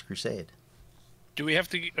 Last Crusade. Do we have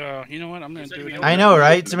to? You know what? I'm gonna do it. I know,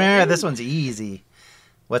 right, Samara? This one's easy.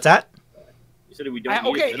 What's that? You said we don't need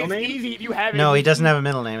Okay, a middle it's name? easy if you have it. No, he doesn't have a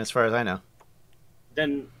middle name, as far as I know.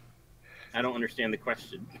 Then I don't understand the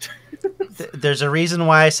question. There's a reason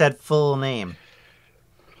why I said full name.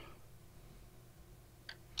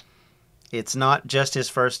 It's not just his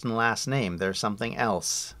first and last name. There's something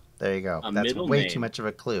else. There you go. A That's middle way name. too much of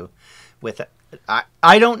a clue.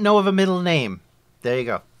 I don't know of a middle name. There you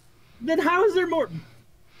go. Then how is there more?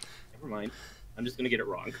 Never mind. I'm just gonna get it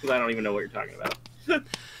wrong because I don't even know what you're talking about.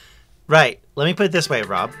 Right. Let me put it this way,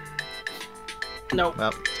 Rob. No.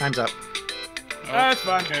 Well, time's up. That's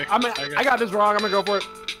fine. Okay. I got this wrong. I'm gonna go for it.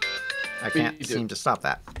 I can't Me too. seem to stop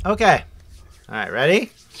that. Okay. All right,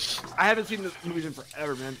 ready? I haven't seen this movie in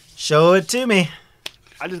forever, man. Show it to me.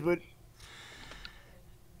 I just put.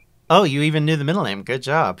 Oh, you even knew the middle name. Good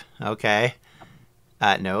job. Okay.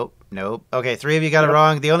 Nope. Okay, 3 of you got it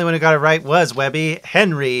wrong. The only one who got it right was Webby.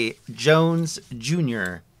 Henry Jones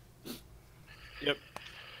Jr. Yep.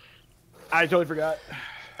 I totally forgot.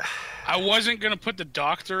 I wasn't gonna put the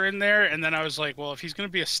doctor in there, and then I was like, well, if he's gonna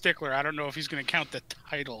be a stickler, I don't know if he's gonna count the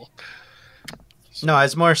title. No, I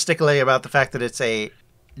was more stickly about the fact that it's a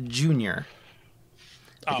junior.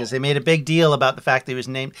 Because they made a big deal about the fact that he was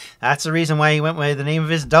named. That's the reason why he went with the name of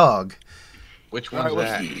his dog. Which All one's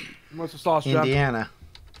right, that? what's the sauce, John? Indiana.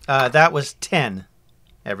 That was 10,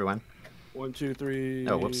 everyone. 1, 2, 3.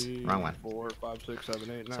 Oh, whoops, wrong one. 4, 5, 6, 7,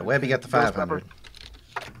 8, 9. So Webby got the 500.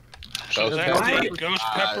 So Ghost that's pepper. the ghost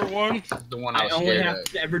pepper one. The one I I was only scared have of.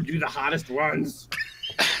 to ever do the hottest ones.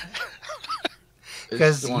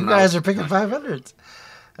 Because you guys are picking 500s.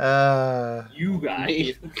 You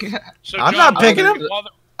guys. So I'm John, not picking while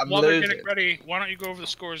them. While they're getting ready, why don't you go over the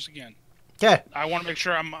scores again? Okay. I want to make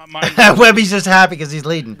sure I'm mine. Webby's just happy because he's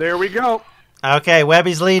leading. There we go. Okay,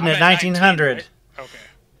 Webby's leading I'm at at 1900. 19, right? Okay.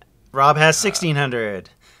 Rob has 1600.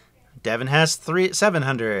 Devin has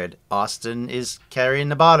 700. Austin is carrying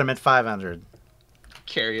the bottom at 500.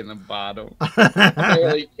 Carrying the bottle. I'm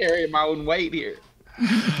barely carrying my own weight here.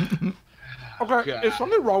 Okay, God. is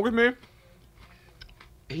something wrong with me?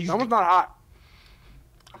 That one's not hot.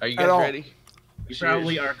 Are you At guys all. ready? You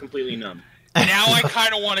probably are completely numb. Now I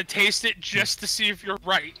kind of want to taste it just to see if you're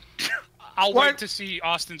right. I'll What? wait to see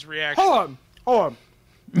Austin's reaction. Hold on.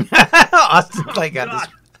 Austin's like, got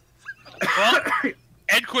this. Well,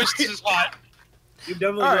 Edquist is hot. You've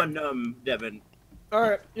definitely All right. gone numb, Devin. All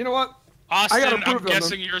right, you know what? Austin, gotta I'm prove them,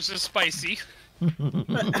 guessing yours is spicy.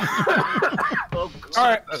 Oh, All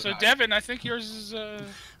right. So Devin, I think yours is.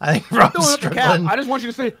 I think I'm Rob's doing up the cap. struggling. I just want you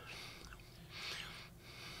to say.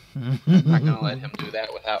 I'm not gonna let him do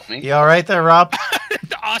that without me. You all right there, Rob?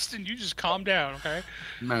 Austin, you just calm down, okay?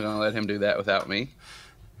 I'm not gonna let him do that without me.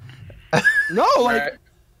 No, like Alright,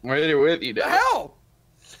 we're there with you, the Devin. hell.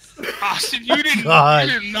 Austin, you did not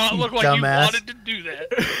look like dumbass. you wanted to do that.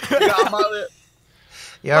 Got my lip.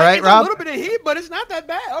 You all right, It's a Rob? little bit of heat, but it's not that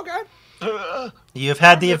bad. Okay. You've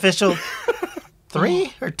had the official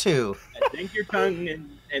 3 or 2? I think your tongue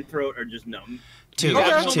and throat are just numb. 2. You've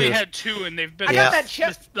actually 2. had 2, and they've been. I Yeah. got that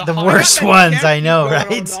chest. The hot- worst I got that ones, chest I heat know, going on,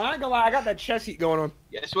 right? though. I ain't gonna lie, I got that chest heat going on.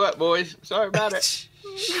 Guess what, boys? Sorry about it.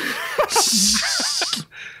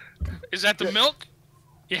 Is that the milk?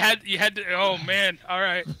 You had to. Oh man! All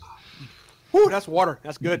right, Whew, that's water.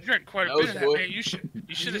 That's you good. drank quite a That bit was of that, good. man. You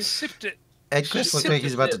should have sipped it. Ed Chris looks like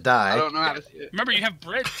he's about to die. I don't know how to sit. Remember, you have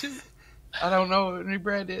bread too. I don't know what any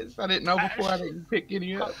bread is. I didn't know before. I didn't pick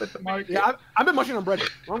any up at the market. Yeah, I've been munching on bread.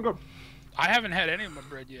 I'm good. I haven't had any of my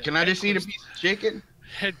bread yet. Can I just eat a piece of chicken?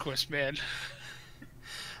 Headquist, man.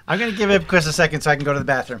 I'm going to give Ed Chris a second so I can go to the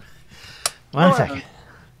bathroom. One second.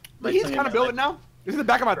 The heat's kind of building now. It's in the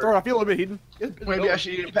back of my throat. I feel a little bit heated. It's Maybe building. I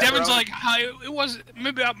should eat a pepperoni. Devin's like, it was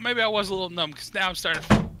maybe I was a little numb because now I'm starting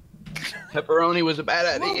to. Pepperoni was a bad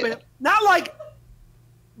A little idea. bit. Not like,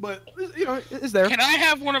 but you know, it's there. Can I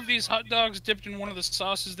have one of these hot dogs dipped in one of the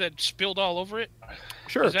sauces that spilled all over it?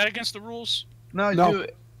 Sure. Is that against the rules? No, No. do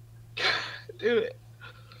it. Do it.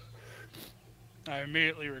 I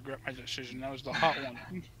immediately regret my decision. That was the hot one.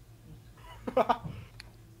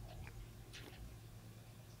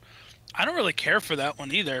 I don't really care for that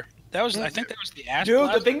one either. That was, I think that was the ass. Dude,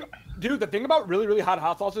 blast. the thing about really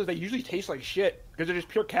hot sauces, they usually taste like shit because they're just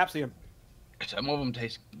pure capsium. Some of them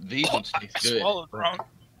taste. These ones I taste good. swallowed wrong.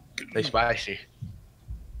 They spicy.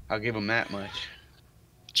 I'll give them that much.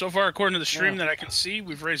 So far, according to the stream that I can see,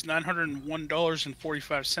 we've raised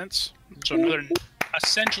 $901.45. So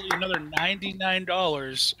essentially another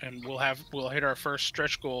 $99, and we'll hit our first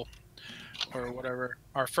stretch goal, or whatever,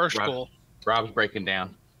 our first goal. Rob's breaking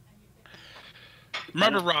down.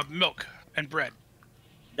 Remember, Rob, milk and bread.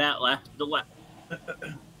 The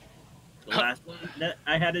last one that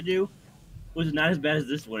I had to do was not as bad as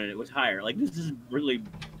this one, and it was higher. Like, this is really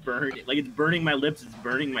burning. Like, it's burning my lips. It's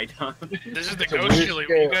burning my tongue. This is the It's a ghost weird chili.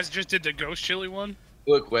 scale. You guys just did the ghost chili one.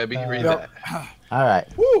 Look, Webby, read that. All right.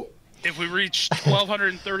 Woo! If we reach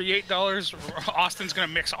 $1,238, Austin's gonna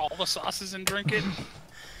mix all the sauces and drink it.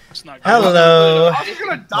 It's not good. Hello. I was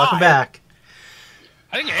gonna die. Welcome back.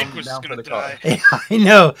 I think Edquist is down for gonna the car. die. I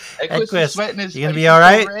know. Equus is Chris, sweating his you gonna face be all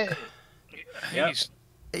right? red. Yep. He's-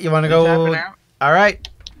 You want to He's go? tapping out. All right.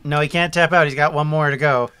 No, he can't tap out. He's got one more to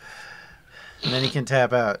go. And then he can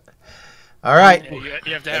tap out. All right. yeah,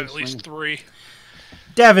 you have to have at least 3.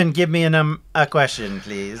 Devin, give me a question,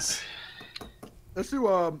 please. Let's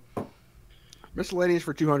do miscellaneous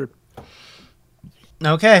for 200.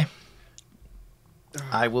 Okay.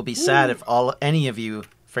 I will be sad if any of you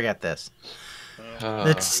forget this.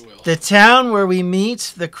 It's we will. the town where we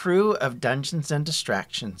meet the crew of Dungeons and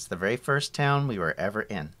Distractions, the very first town we were ever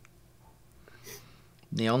in.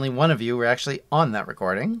 The only one of you were actually on that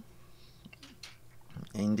recording.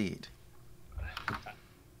 Indeed.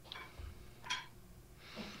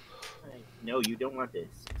 No, you don't want this.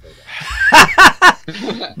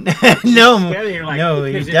 No, You're like, no,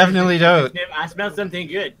 you definitely don't. I smell something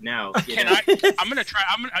good now. Can I? I'm gonna try.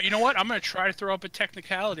 You know what? I'm gonna try to throw up a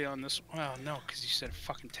technicality on this. Well, no, because you said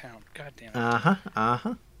fucking town. God damn it.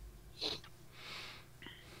 Uh-huh.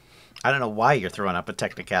 I don't know why you're throwing up a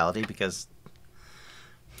technicality, because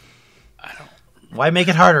I don't. why make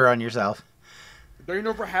it harder on yourself? Don't you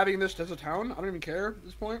know for having this as a town? I don't even care at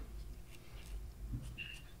this point.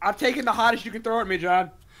 I've taken the hottest you can throw at me, John.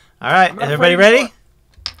 All right, I'm is not everybody afraid ready?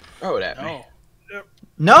 Throw it at me. No,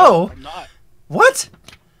 No? I'm not. What?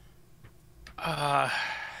 Uh,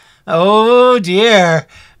 Oh, dear.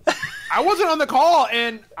 I wasn't on the call,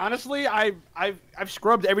 and honestly, I've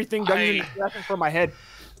scrubbed everything Dungeons and Dragons from my head.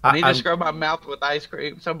 I need I'm- to scrub my mouth with ice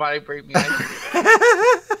cream. Somebody bring me ice cream.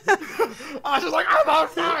 I was just like, I'm on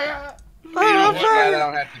fire. You know what? I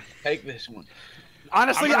don't have to take this one.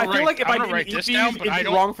 Honestly, I'm I gonna feel write- like if I'm I gonna didn't write eat this these, down, but it'd I be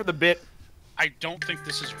don't- wrong for the bit. I don't think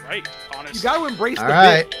this is right, honestly. You got to embrace All the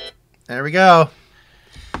right. bit. There we go.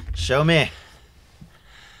 Show me.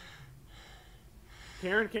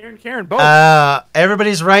 Karen, both.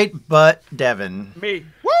 Everybody's right but Devin. Me.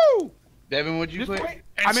 Woo! Devin, would you Just put? wait.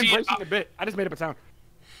 And I'm see, embracing the bit. I just made up a sound.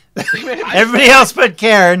 Everybody else but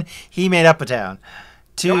Karen, he made up a town.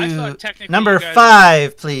 I thought technically Number you guys-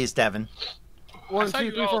 5, please, Devin. 1, thought 2,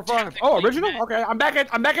 you 3, all 4, 5. technically Oh, original? met. Okay, I'm back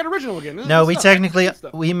at original again. This is No, good we stuff. technically Good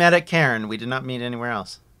stuff. we met at Karen. We did not meet anywhere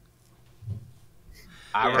else.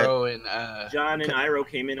 Iro and John and Iro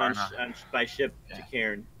came in by ship to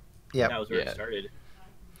Cairn. Yep. That was where Yeah. it started.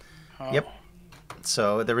 Oh. Yep.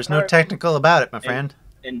 So there was no Alright. technical about it, my friend.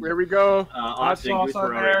 And Here we go. Austin and sauce Goose on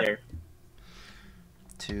were already there.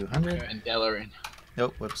 200. and Delarin.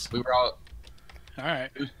 Nope. Whoops. We were all. All right.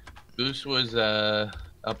 Goose was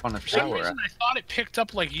up on a For some tower. reason, I thought it picked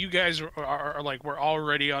up like you guys are like were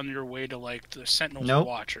already on your way to like the Sentinel's Nope.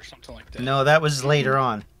 watch or something like that. No, that was later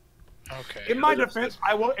on. Okay. In my defense,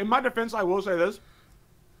 I will say this.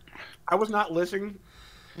 I was not listening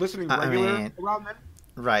I regular mean, around then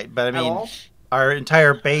Right, but I at mean, all. our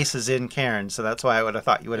entire base is in Karen, so that's why I would have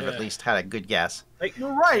thought you would have Yeah. at least had a good guess. Like,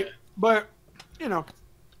 You're right, but you know,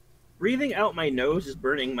 breathing out my nose is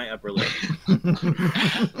burning my upper lip.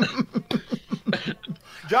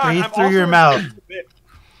 John, Breathe I'm through also your mouth. embracing the bit.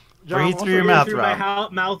 John, Breathe I'm through your also mouth, Through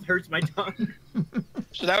Rob. my mouth hurts my tongue.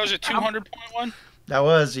 So that was a 200.1. That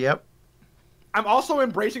was, yep. I'm also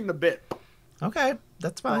embracing the bit. Okay,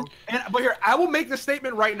 that's fine. But here, I will make the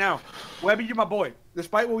statement right now. Webby, you're my boy.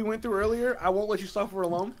 Despite what we went through earlier, I won't let you suffer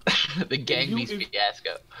alone. The gang beast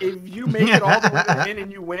fiasco. If you make it all the way to the end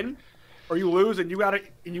and you win, or you lose and you gotta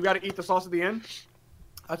eat the sauce at the end,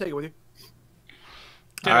 I'll take it with you.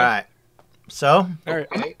 All right. So, All right.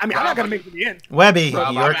 Okay. I mean, I'm not gonna make it to the end. Webby,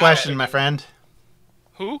 Rob, your I'm question, out. my friend.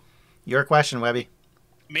 Who? Your question, Webby.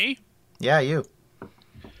 Me? Yeah, you.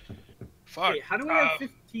 Fuck. Wait, how do we have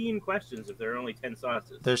 15 questions if there are only 10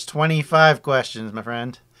 sauces? There's 25 questions, my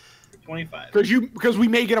friend. 25. Because we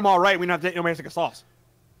may get them all right. We not nobody has to take a sauce.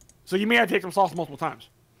 So you may have to take some sauce multiple times.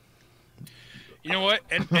 You know what?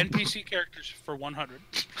 NPC characters for 100.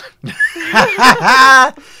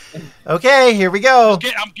 Okay, here we go.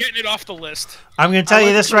 I'm getting it off the list. I'm going to tell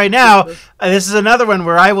you this right now. This is another one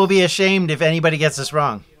where I will be ashamed if anybody gets this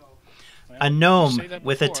wrong. Well, A you gnome say that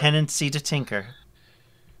with a before. tendency to tinker.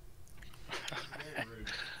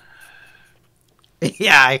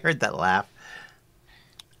 Yeah, I heard that laugh.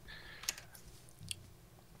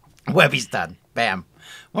 Webby's done. Bam.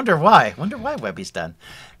 Wonder why Webby's done.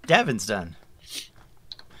 Devin's done.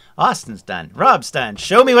 Austin's done. Rob's done.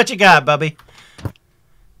 Show me what you got, Bubby.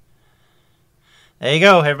 There you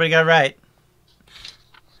go. Everybody got it right.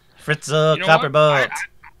 Fritzl, You know Copper what? Bolt.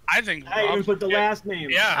 I think I even Rob put the should get- last name.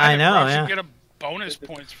 Yeah, I think know, Rob yeah. should get a bonus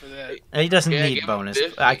points for that. He doesn't Yeah, need give him bonus.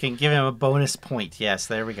 50. I can give him a bonus point. Yes,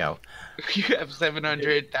 there we go. You have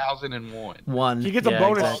 700,001. One. He gets a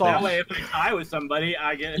bonus exactly. sauce. That way, if I tie with somebody,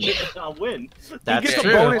 I'll win. That's gets a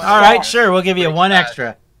true. bonus All right, sauce. sure. We'll give you one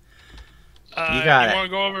extra. You got it. You want to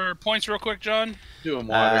go over points real quick, John? Doing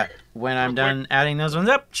water. When I'm Real done adding those ones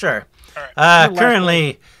up, sure. All right.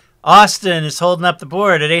 Currently, Austin is holding up the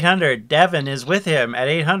board at 800. Devin is with him at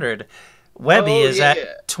 800. Webby Oh, is yeah.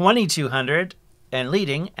 at 2,200 and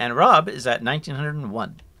leading, and Rob is at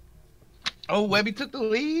 1,901. Oh, Webby took the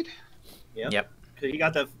lead? Yep. Because he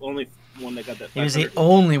got the only one that got that. He was the 500.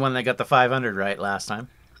 only one that got the 500 right last time.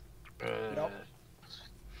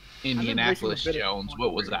 Indianapolis I'm embracing the Jones.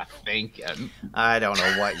 What was I thinking? I don't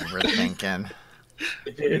know what you were thinking.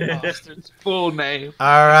 Bastards. Full name.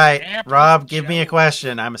 All right, Apple Rob, give me a Jones.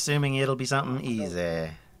 question. I'm assuming it'll be something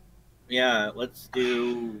easy. Yeah, let's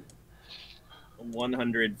do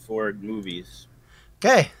 100 for movies.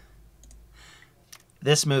 Okay.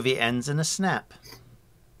 This movie ends in a snap.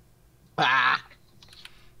 Ah.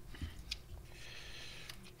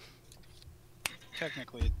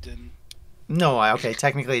 Technically, it didn't. No, okay,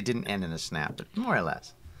 technically it didn't end in a snap, but more or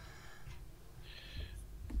less.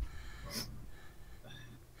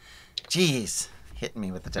 Jeez, hitting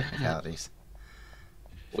me with the technicalities.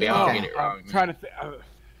 We all Okay. get it wrong. I'm trying to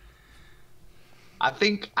I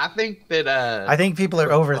think that I think people are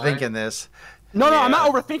overthinking this. No, I'm Yeah.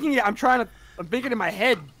 not overthinking it. I'm thinking in my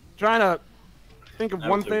head, trying to think of I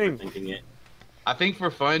one was thing. overthinking it. I think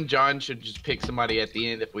for fun, John should just pick somebody at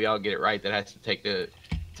the end if we all get it right that has to take a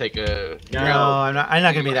No, No. I'm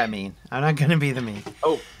not gonna be that mean. I'm not gonna be the mean.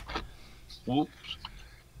 Whoops.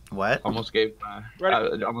 What? Almost gave my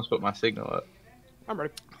Ready? I almost put my signal up. I'm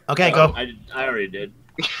ready. Okay, Oh, go. I already did.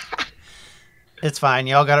 It's fine.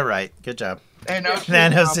 Y'all got it right. Good job.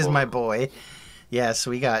 Thanos is my boy. Yes,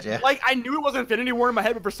 we got you. Like, I knew it was Infinity War in my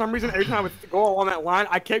head, but for some reason, every time I would go along that line,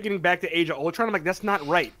 I kept getting back to Age of Ultron. I'm like, that's not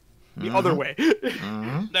right. The other way.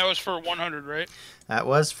 That was for 100, right? That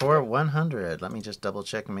was for 100. Let me just double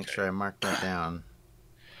check and make sure I marked that down.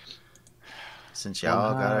 Since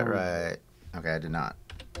y'all got it right. Okay, I did not.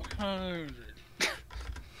 100.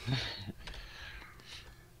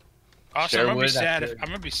 Also, Sure I'm would, gonna I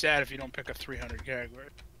could. be sad if you don't pick a 300 category.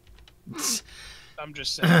 I'm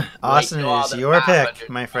just saying. Austin, Wait it till all is the your pick, 500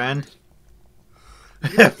 my friend.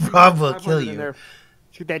 Rob will kill you.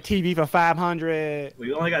 Shoot that TV for 500.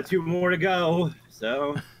 We only got 2 more to go,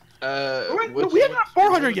 so. Wait, no, we haven't got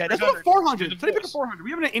 400 yet. That's not 400. Somebody pick a voice. 400. We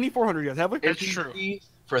haven't had any 400 yet, have we? That's true.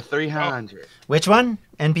 For 300. Which one?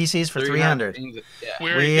 NPCs for 300. Yeah.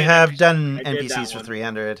 We already We did have NPC. done I did that NPCs for one.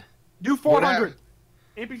 300. Do 400.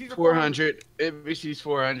 NPCs are 400. NBC's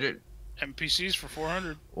 400. NPCs for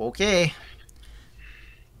 400. Okay.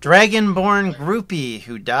 Dragonborn groupie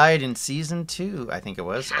who died in season 2, I think it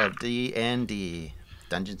was, of D&D,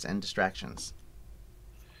 Dungeons and Distractions.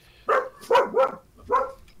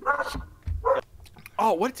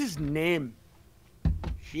 Oh, what's his name?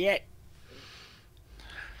 Shit.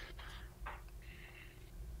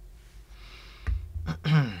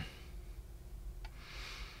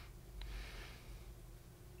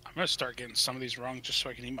 I'm gonna start getting some of these wrong just so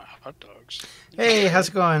I can eat my hot dogs. Hey, how's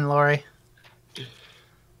it going, Lori?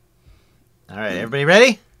 All right, everybody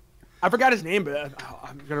ready? I forgot his name, but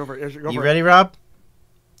I'm going over it. You ready, Rob?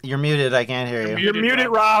 You're muted. I can't hear you. You're muted,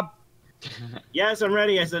 Rob. Yes, I'm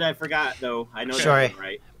ready. I said I forgot, though. I know Sorry. that's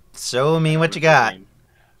right. Show me what you got.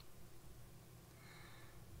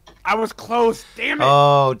 I was close. Damn it.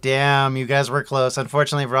 Oh, damn. You guys were close.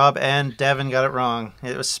 Unfortunately, Rob and Devin got it wrong.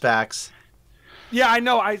 It was Spax. Yeah, I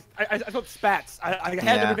know. I thought Spats. I had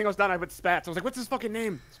Yeah. everything else done. I put Spats. I was like, what's his fucking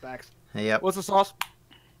name? Spax. Yep. What's the sauce?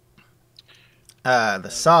 The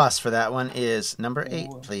sauce for that one is number 8,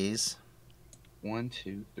 please. 1,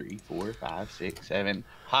 2, 3, 4, 5, 6, 7.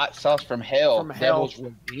 Hot sauce from hell. From hell. Devil's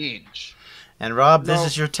Revenge. And Rob, this No,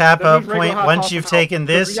 is your tap that out means regular point. hot Once sauce you've from hell. taken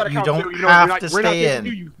Because this, we gotta you count don't two. You know, have we're to not- we're not stay getting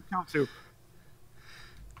in. two, you count 2.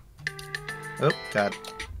 Oh, God.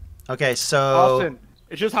 Okay, so... Austin,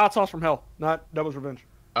 it's just hot sauce from hell, not Devil's Revenge.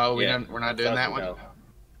 Oh, Yeah. we're not doing that one?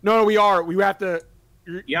 No, we are. We have to.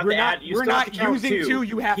 You have we're to not, add. You we're still have not to count using 2. 2.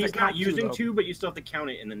 You have He's to count not using though. 2, but you still have to count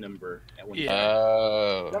it in the number at one Yeah. time.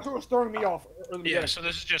 Oh. That's what was throwing me off. Yeah, so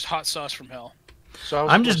this is just hot sauce from hell. So I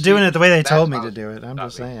was I'm just supposed to doing it the way they that's told me how to it's do it. I'm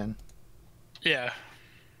just copy. saying. Yeah.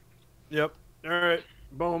 Yep. All right.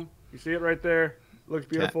 Boom. You see it right there. Looks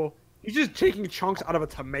beautiful. He's just taking chunks out of a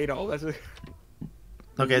tomato. That's it.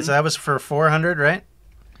 Okay, so that was for 400, right?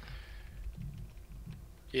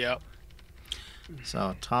 Yep.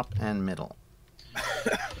 So top and middle.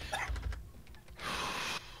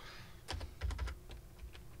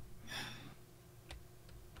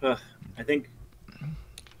 I think.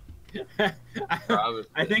 Probably.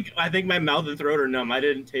 I think my mouth and throat are numb. I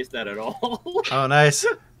didn't taste that at all. Oh, nice.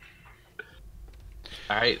 All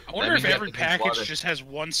right. I wonder let if me get every the package water. just has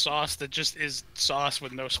one sauce that just is sauce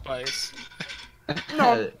with no spice.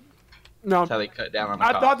 No. No. That's how they cut down on the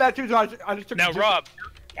I cost. thought that too. So I just took. Now, just- Rob,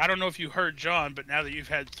 I don't know if you heard John, but now that you've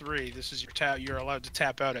had 3, this is your tap. You're allowed to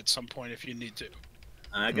tap out at some point if you need to.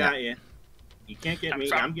 I got you. You can't get me.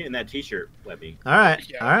 I'm getting that T-shirt, Webby. All right.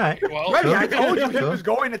 Yeah. All right. Well, Webby, I told you he Cool. was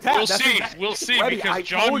going to tap. we'll That's see. exactly- We'll see Webby, because I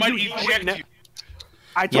John told might you he eject wouldn't- you.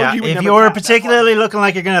 I told Yeah, you he would if never you're tap, that's why. particularly looking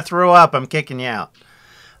like you're going to throw up, I'm kicking you out.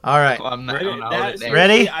 All right. Well, I'm not, I'm not That- holding it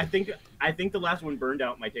Ready? I think the last one burned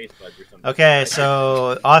out my taste buds or something. Okay,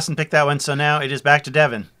 so Austin picked that one, so now it is back to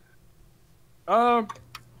Devin.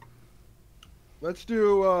 Let's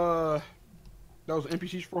do. That was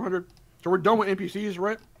NPCs 400. So we're done with NPCs,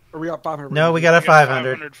 right? Or we got 500? No, we got a We got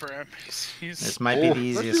 500. for NPCs. This might be the Let's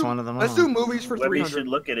easiest do- one of them all. Let's do movies for Webby 300. should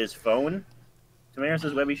look at his phone. Tamara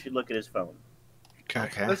says Webby should look at his phone.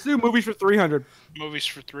 Okay. Let's do movies for 300. Movies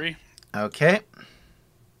for 3. Okay.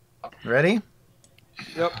 Ready?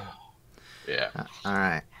 Yep. Yeah. All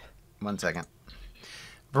right. 1 second.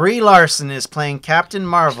 Brie Larson is playing Captain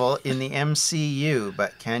Marvel in the MCU,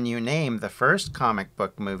 but can you name the first comic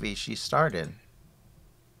book movie she starred in?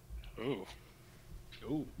 Ooh.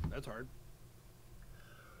 Ooh, that's hard.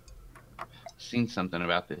 Seen something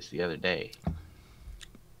about this the other day.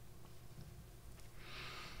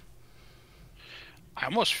 I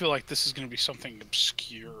almost feel like this is going to be something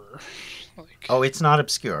obscure. Like, Oh, it's not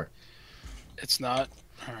obscure. it's not.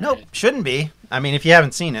 All Nope, right. shouldn't be. I mean, if you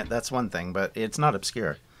haven't seen it, that's one thing, but it's not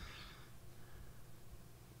obscure.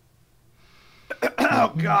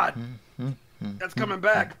 Oh God, that's coming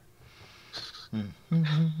back.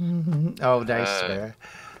 Oh, nice there.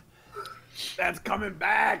 That's coming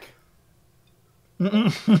back.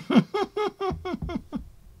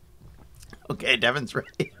 Okay, Devin's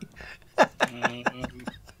ready. Um,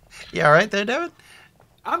 You all right there, Devin?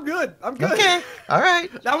 I'm good. I'm good. Okay, all right.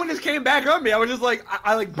 That one just came back on me. I was just like,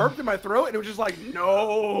 I like burped in my throat, and it was just like,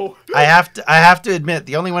 no. I have to admit,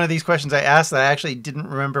 the only one of these questions I asked that I actually didn't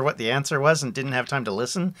remember what the answer was and didn't have time to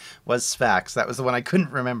listen was Sfax. That was the one I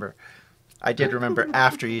couldn't remember. I did remember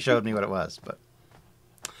after you showed me what it was, but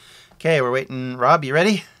Okay, we're waiting. Rob, you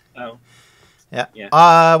ready? Oh. Yeah.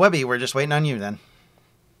 Yeah. Webby, we're just waiting on you then.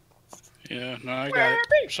 Yeah, no, I got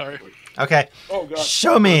it. Sorry. Okay. Oh god.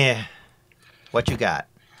 Show me what you got.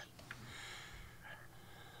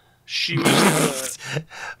 She was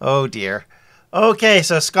Oh dear. Okay,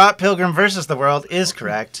 so Scott Pilgrim versus the World is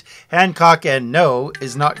correct. Hancock and no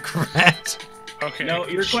is not correct. okay. No,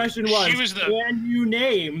 your question was, she was the can you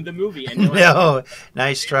name the movie? And No,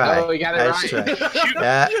 nice try. Oh, you got it nice right.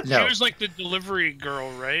 try. she No, was like the delivery girl,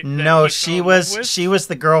 right? that no, he she fell in was love with? she was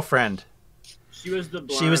the girlfriend. She was the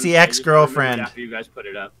blonde. She was the I just ex-girlfriend. remembered After you guys put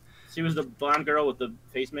it up, she was the blonde girl with the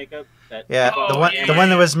face makeup. That Yeah, Oh, the one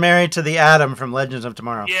that was married to the Atom from Legends of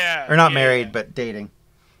Tomorrow. Yeah. Or not yeah. married, but dating.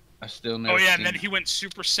 I still never. Oh yeah, and seen then it. he went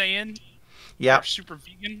Super Saiyan. Yep, Or Super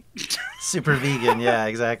Vegan. super vegan. Yeah,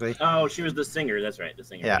 exactly. Oh, she was the singer. That's right, the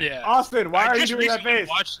singer. Yeah. Yeah. Austin, why I are you just doing that recently face?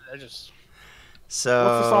 watched it. I just. So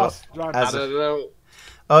What's the sauce, John? as I a- don't know.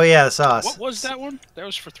 oh yeah, the sauce. What was that one? That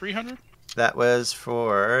was for 300. That was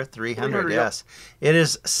for 300. 300, Yes, it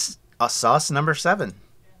is sauce number 7.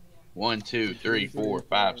 1, 2, 3, 4,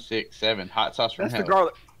 5, 6, 7. Hot sauce from That's the hell.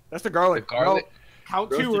 garlic. That's the garlic. The garlic? No,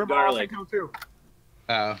 count Roasted two. Remember, garlic. Austin, count two.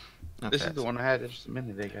 This Okay. is the one I had just a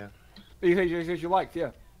minute ago. You liked,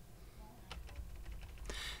 yeah.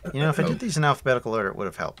 You know, if I did these in alphabetical order, it would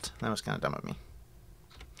have helped. That was kind of dumb of me.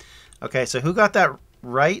 Okay, so who got that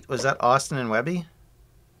right? Was that Austin and Webby?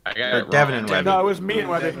 I got Or it Devin wrong. and Webby. No, it was me and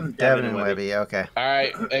Webby. Devin and Webby. Okay. All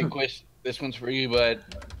right, hey, Quish, this one's for you, bud.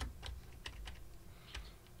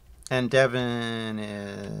 And Devin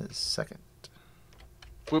is second.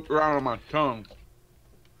 Whip around on my tongue.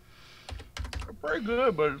 Pretty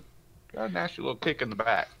good, but got a nasty little kick in the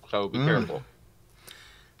back, so be careful.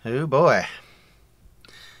 Oh boy.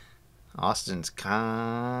 Austin's No,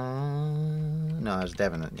 that was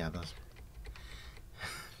Devin that got those.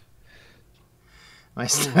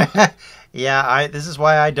 Yeah, this is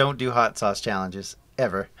why I don't do hot sauce challenges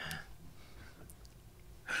ever.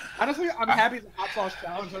 Honestly, I'm happy it's a hot sauce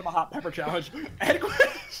challenge instead of a hot pepper challenge.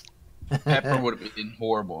 Pepper would have been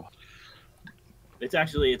horrible.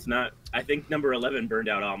 It's not. I think number 11 burned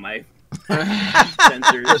out all my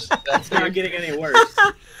sensors. It's not getting any worse.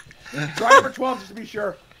 Try number 12 just to be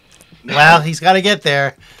sure. Well, he's got to get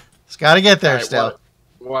there. He's got to get there All right, still.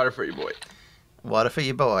 Water for you, boy. Water for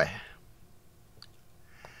you, boy.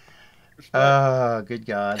 Oh, good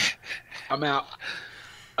God. I'm out.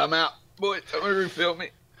 Boy, somebody refill me.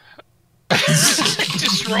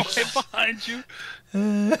 Just roll it behind you.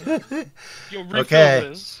 You'll refill Okay.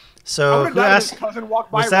 this. So, who His asked? cousin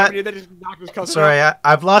walked by was that- Webby and then just knocked his cousin Sorry, out.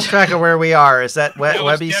 I've lost track of where we are. Is that That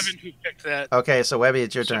was Webby's? Devin who picked that. Okay, so Webby,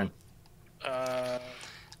 it's your turn. Uh,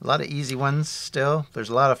 A lot of easy ones still. There's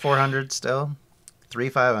a lot of 400 still. 3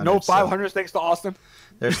 500. No 500s thanks to Austin.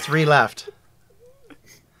 There's 3 left.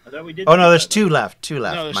 I thought we did. Oh no, there's 500. 2 left. 2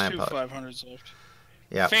 left. no, there's My two apologies. 500s left.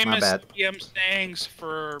 Yeah, my Famous bad. PM sayings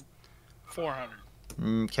for 400.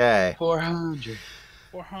 Okay. 400.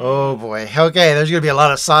 400. Oh boy. Okay, there's gonna be a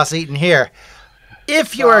lot of sauce eaten here.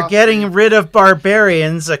 If you are Sauce. getting rid of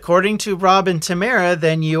barbarians, according to Rob and Tamara,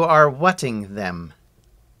 then you are whatting them.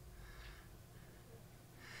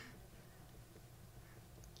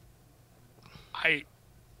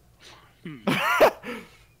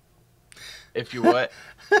 If you what?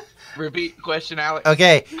 Repeat the question, Alex.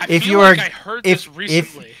 Okay, I if feel you like are I heard if- this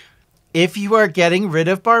recently. if you are getting rid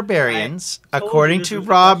of barbarians, Told you according this to was the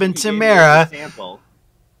Rob question and he gave me as a Tamara, sample.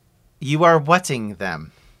 you are whatting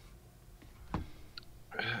them.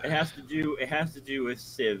 It has to do with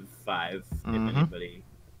Civ 5. Mhm. If anybody,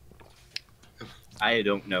 I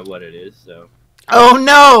don't know what it is. So Oh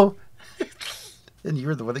no! And you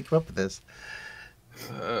were the one that came up with this.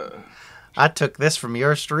 I took this from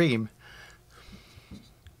your stream.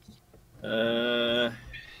 I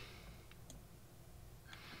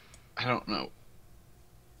don't know.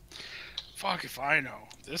 Fuck if I know.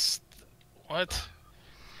 This. What?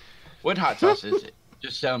 What hot sauce is it?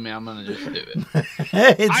 Just tell me. I'm gonna just do it.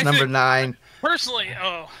 It's I number think- 9. Personally,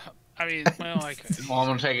 I mean, well, I could. Well, I'm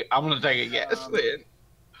gonna take it. I'm gonna take a guess then.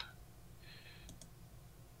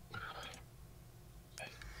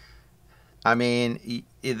 I mean,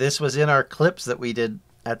 this was in our clips that we did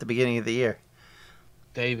at the beginning of the year.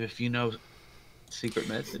 Dave, if you know secret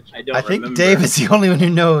message. I don't. I think remember. Dave is the only one who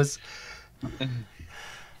knows.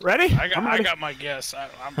 Ready? I I'm ready. got my guess.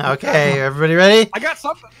 I'm Okay, everybody ready? I got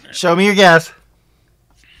something. Show me your guess.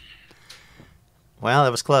 Well, it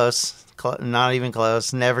was close. Not even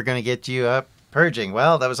close. Never going to get you up. Purging.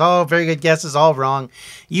 Well, that was all very good guesses, all wrong.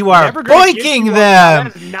 You are Never gonna get boinking you up. them.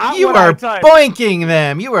 That is not You what I are typed. boinking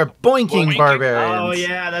them. You are boinking Boinking? barbarians. Oh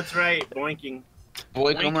yeah, that's right. Boinking.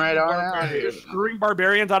 Boy, come right on out here. You're screwing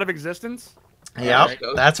barbarians out of existence. Yep,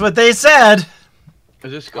 that's what they said.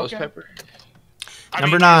 Is this ghost pepper?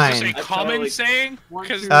 Number Is 9. this a common saying?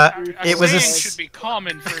 Because it was a should be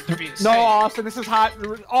common for it to be a No, saying. Austin, this is hot.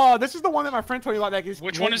 Oh, this is the one that my friend told you about. That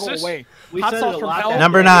Which one is this? Away. We Hot said sauce it a from lot. Hell.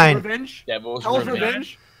 Number 9. Revenge. Devil's Hell's Revenge.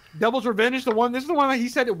 Revenge. Devil's Revenge. The one. This is the one that he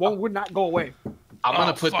said it would not go away. I'm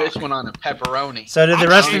gonna put this one on a pepperoni. So did the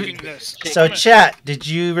rest of saving this. So chat, did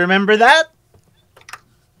you remember that?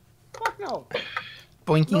 Fuck no.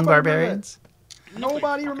 Boinking Nobody barbarians?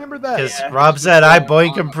 Nobody remembered that. Because Rob said I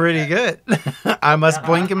boink them pretty good. I must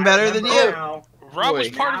boink them better than you. Now. Rob was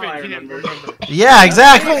part of Now I it. He didn't remember. Yeah,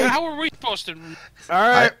 exactly. How are we supposed to? All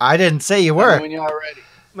right. I didn't say you were. When y'all ready.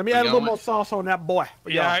 Let me add a little more sauce on that boy.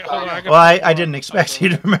 Yeah. Hold on, I Well, I didn't expect you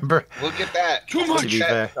to remember. Look at that. Too much. To be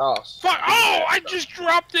fair. Sauce. Fuck! Oh, I just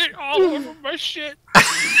dropped it all over my shit.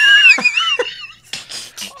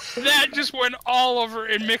 That just went all over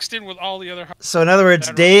and mixed in with all the other. So in other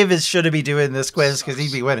words, Dave should be doing this quiz because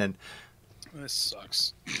he'd be winning. This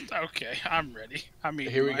sucks. Okay, I'm ready. I mean,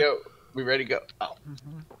 Here we go. We ready to go. Oh.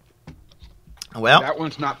 Well, That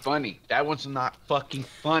one's not funny. That one's not fucking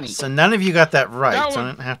funny. so none of you got that right, That so I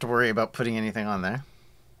one- don't have to worry about putting anything on there.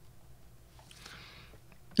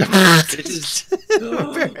 This is.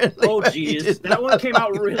 Apparently, Oh, Webby jeez. did That one not came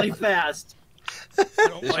out really fast. I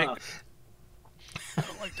don't This like. one- I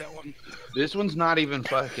don't like that one. This one's not even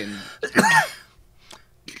fucking.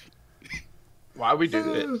 Why we do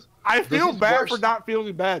this? I feel is bad worse. for not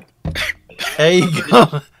feeling bad. There you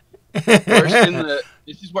go.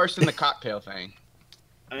 This is worse than the cocktail thing.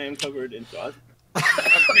 I am covered in sauce. I'm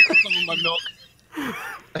taking some of my milk.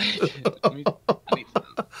 I need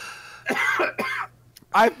some.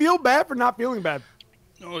 I feel bad for not feeling bad.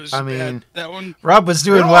 No, it's I bad. mean, That one. Rob was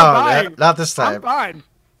doing No, well. I'm fine. Not this I'm time. fine.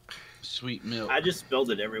 Sweet milk. I just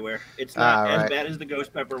spilled it everywhere. It's not as Alright. bad as the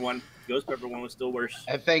ghost pepper one. Ghost pepper one was still worse.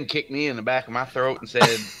 That thing kicked me in the back of my throat and said,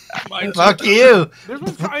 Fuck you. This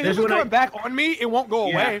one's coming This one coming back on me. It won't go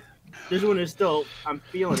Yeah. away. This one is still. I'm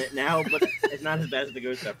feeling it now, but it's not as bad as the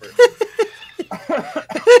ghost pepper.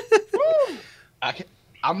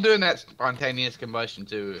 I'm doing that spontaneous combustion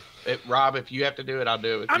too. Rob, if you have to do it, I'll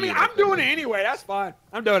do it with I you. mean, I'm doing it anyway. That's fine.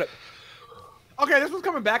 I'm doing it. Okay, this one's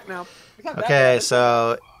coming back now. It's not that Okay, bad.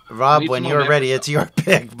 so Rob, Need when some you're more ready, pepper. it's your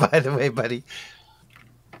pick. By the way, buddy.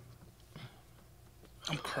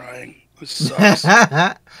 I'm crying. This sucks.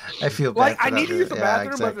 I feel bad. Like, for I that need to use the dude.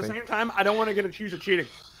 bathroom, but at exactly. the same time, I don't want to get accused of cheating.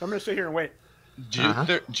 So I'm going to sit here and wait.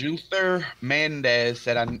 Juther Mendez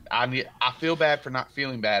said, I feel bad for not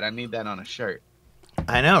feeling bad. I need that on a shirt.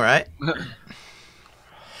 I know, right?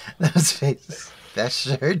 Those faces. That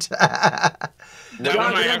shirt. That John,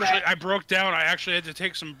 one remember I broke down. I actually had to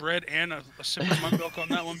take some bread and a sip of my milk on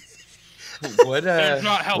that one. What It's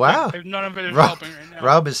not helping. wow. None of it is Rob, helping right now.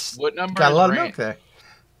 Rob has what number got a is lot of ranch? milk there.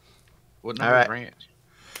 What number All is right. ranch?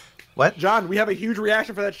 What? John, we have a huge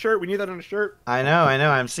reaction for that shirt. We need that on a shirt. I know.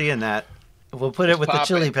 I'm seeing that. We'll put it with the Pop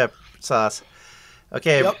chili it. pepper sauce.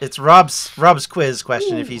 Okay, Yep. it's Rob's quiz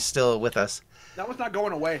question if he's still with us. That one's not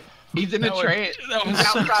going away. He's in a That was- trance. that was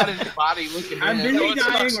He's so- outside his body looking I'm in. busy That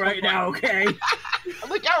dying sucks. right now. Okay.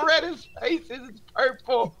 Look how red his face is. It's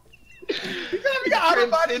purple. He's out of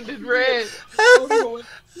body. Transcended red. Oh,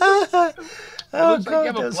 It looks like God, you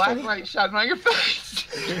have a that's black funny. light shining on your face.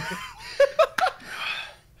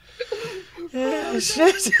 Yeah,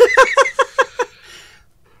 shit.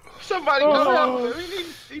 Somebody come help me. We need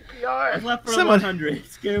CPR. What's left for Someone- 100?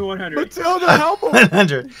 Give me 100. Matilda, help him.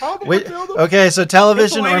 100. Help him, Wait, Matilda. okay, so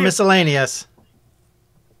television or Miscellaneous.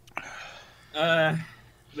 miscellaneous?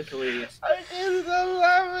 Miscellaneous.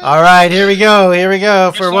 All right, here we go. For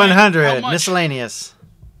Miscellaneous. 100. How much? Miscellaneous.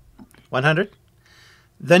 100.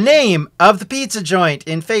 The name of the pizza joint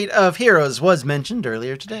in Fate of Heroes was mentioned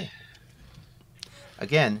earlier today.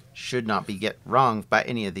 Again, should not be get wrong by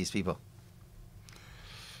any of these people.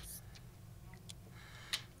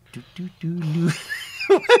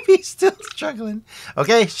 He's still struggling.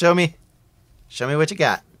 Okay, show me. Show me what you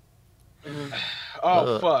got.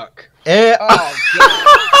 Oh, fuck. Eh, Oh,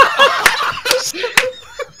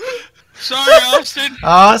 Sorry, Austin.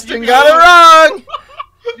 Austin got it wrong.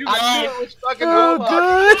 You I got knew it. it was fucking Oh,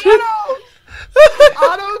 Hellllll. good.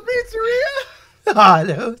 Otto's Pizzeria.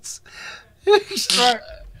 Autos.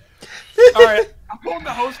 All right. I'm pulling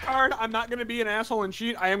the host card. I'm not going to be an asshole and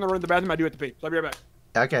cheat. I am going to run to the bathroom. I do have to pee. So I'll be right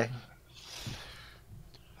back. Okay.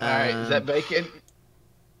 All right, is that bacon?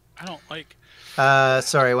 I don't like.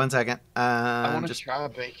 Sorry, 1 second. I want to Just try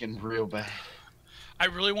bacon real bad. I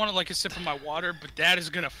really wanted like a sip of my water, but that is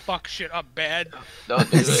gonna fuck shit up bad. Don't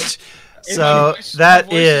do it. so My voice that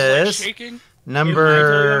like, is shaking. If I tell you I'm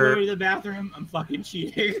Number. going to the bathroom, I'm fucking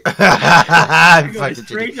cheating. I'm I'm going fucking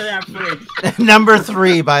straight cheating. to that fridge. Number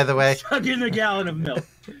 3, by the way. Chuck in a gallon of milk.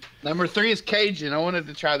 Number 3 is Cajun. I wanted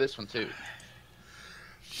to try this one too.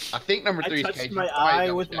 I think number 3 I is touched Cajun. my Somebody eye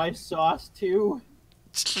double with check. my sauce too.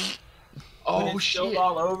 When Oh it spilled shit!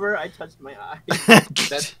 all over, I touched my eye.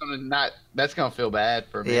 That's gonna feel bad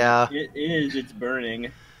for me. Yeah. It is. It's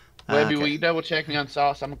burning. Webby, Okay. will you double check me on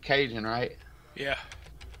sauce? I'm a Cajun, right? Yeah.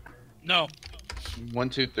 No. 1,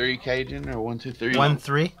 2, 3 Cajun or 1, 2, 3. 1,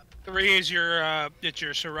 3. 3 is your it's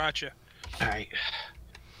your sriracha. All right.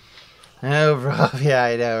 Oh, rough. Yeah,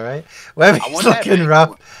 I know, right? Webby's want that looking big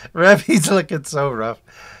rough. Webby's looking so rough.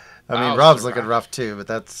 I mean, Oh, Rob's sriracha. looking rough too, but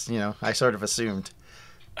that's, I sort of assumed.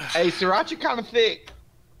 Hey, sriracha kind of thick.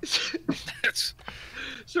 That's,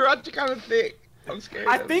 Sriracha kind of thick. I'm scared.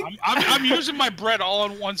 I of it. think I'm using my bread all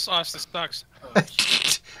in one sauce. This sucks.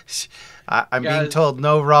 I'm being Guys. told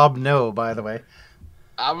no, Rob, no, by the way.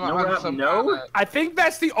 I'm No, on Rob, some no? kind of- I think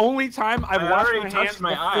that's the only time I've I washed already my touched hands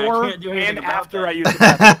my eye. I before can't do anything and about after that. I used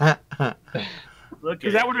the bathroom. Look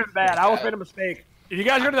Because at that would have been bad. I almost made a mistake. If you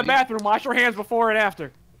guys go to the bathroom, wash your hands before and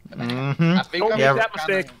after. hmm I think Don't I'm make Yeah. that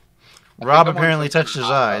kinda- mistake. Rob I'm on apparently some touched his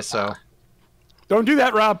hot eye, sauce. so Don't do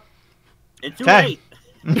that, Rob. It's too Okay.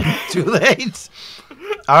 late. too late.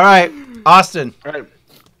 All right, Austin. All right.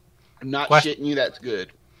 I'm not Question. shitting you. That's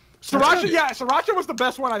good. Sriracha, yeah, sriracha was the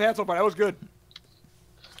best one I've had so far. That was good.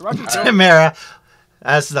 Sriracha's good. Tamara,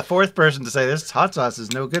 as the 4th person to say this, hot sauce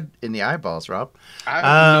is no good in the eyeballs, Rob. I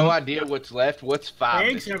have no Um, idea what's left. What's 5?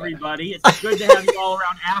 Thanks, that's left? everybody. It's good to have you all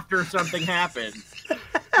around after something happens.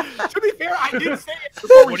 To be fair, I did say it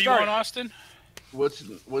before we What do you want, started. Austin?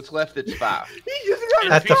 What's left? That's 5. He just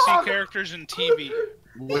got At it the- NPC wrong. characters and TV.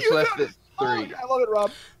 What's left? That's 3. I love it,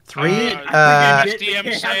 Rob. 3.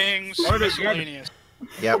 SDM sayings, Or the- miscellaneous.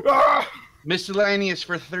 Yep. Ah! Miscellaneous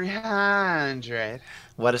for 300.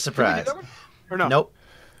 What a surprise. Or no? Nope.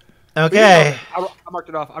 Okay. I marked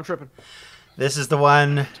it off. I'm tripping. This is the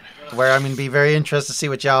one where I'm going to be very interested to see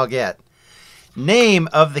what y'all get. Name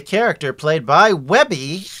of the character played by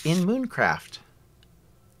Webby in Mooncraft.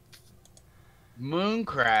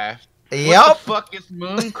 Mooncraft. Yep. What the fuck is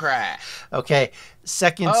Mooncraft? Okay.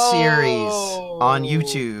 Second series on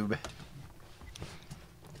YouTube.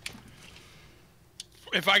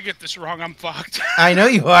 If I get this wrong, I'm fucked. I know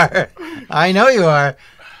you are. I know you are.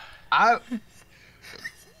 All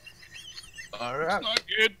right. Not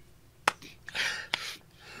good.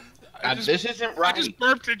 This isn't I right. just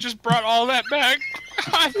burped. It just brought all that back.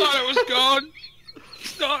 I thought it was gone.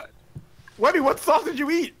 It's not. Webby, what sauce did you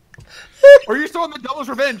eat? Or are you still on the Devil's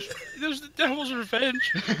Revenge? It was the Devil's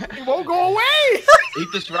Revenge. It won't go away! Eat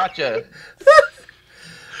the sriracha.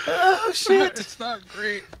 Oh, shit. It's not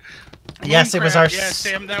great. Yes, it was our Yeah,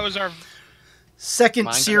 Sam, that was our. second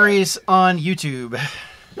Minecraft. series on YouTube.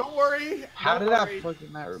 Don't worry. How don't did I worry.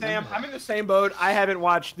 fucking not remember? Sam, I'm in the same boat. I haven't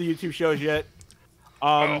watched the YouTube shows yet.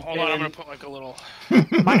 Oh, hold on. I'm and gonna put like a little.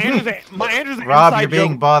 my Andrew's an Rob, inside you're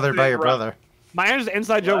being joke. bothered by your brother. My Andrew's an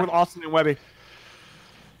inside joke with Austin and Webby.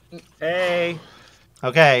 Hey,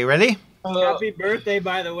 Okay, you ready? Happy birthday,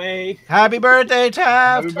 by the way. Happy birthday,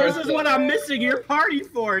 Taft! This is what I'm missing your party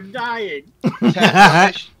for, dying. All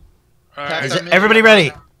right. Is it, everybody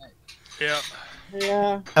ready? Yeah.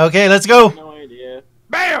 yeah, Okay, let's go. no idea.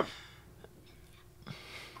 Bam!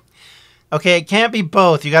 Okay, it can't be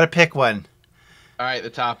both. You got to pick one. All right, the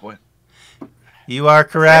top one. You are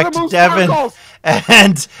correct, Sailor Moon Devin Sparkles!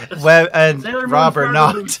 and Sailor Moon Rob are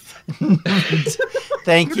Sparkles. not.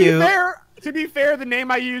 Thank you. To be fair, the name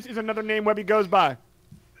I use is another name Webby goes by.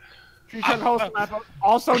 Tree Trunk Host Map,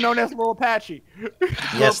 also known as Little Apache.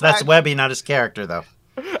 Yes, that's Webby, not his character, though.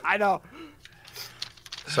 I know.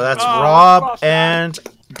 So that's Oh, Rob gosh, and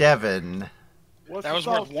Devin. What's That the was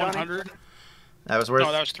sauce, worth Johnny? 100. That was worth.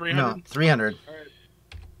 No, that was 300. No, 300. Alright.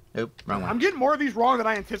 Oop, wrong I'm one. getting more of these wrong than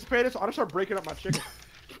I anticipated, so I'll just start breaking up my chicken.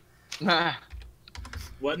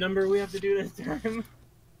 What number we have to do this time?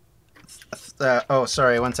 Oh,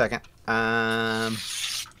 sorry, 1 second. No,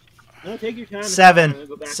 take your time. 7. I'm gonna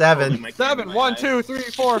go back to 7. holding my camera in 7, my 1, eye. 2, 3,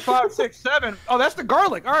 4, 5, 6, 7. Oh, that's the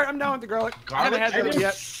garlic. All right, I'm down with the garlic. I haven't had Garlic? that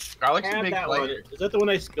yet. Garlic's a Have big that one. flavor. Is that the one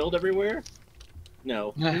I spilled everywhere?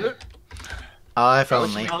 No. Oh, if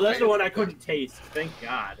only. No, that's the one I couldn't taste. Thank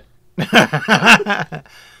God.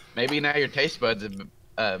 Maybe now your taste buds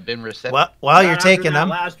have been receptive. Well, while you're Not taking after that them,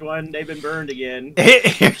 last one, they've been burned again.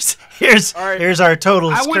 here's All right. here's our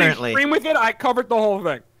totals I went currently. extreme with it. I covered the whole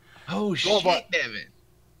thing. Oh shit, Devin.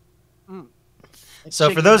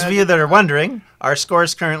 So for those of you that are wondering, our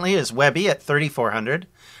scores currently is Webby at 3,400,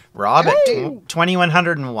 Rob at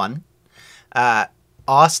 2,101,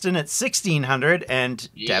 Austin at 1,600, and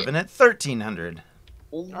Devin at 1,300.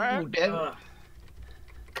 Ooh, right. Devin.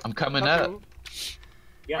 I'm coming up.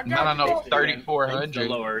 Yeah, I don't know, Thanks, 3,400.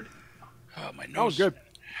 Lord. Oh, my nose. That was good.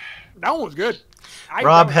 That one was good.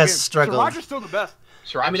 Rob has struggled. Roger's still the best.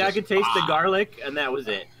 I mean, I could taste the garlic, and that was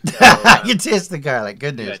it. So, I can taste the garlic.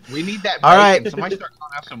 Good news. good. We need that bacon. All right. Somebody start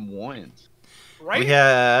calling out some ones. Right? We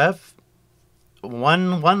have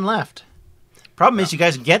one left. Problem is, you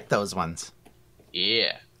guys get those ones.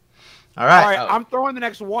 Yeah. All right. All right, I'm throwing the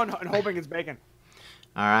next one and hoping it's bacon.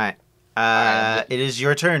 All right. It is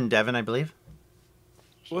your turn, Devin, I believe.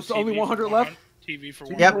 So it's only 100 left? TV for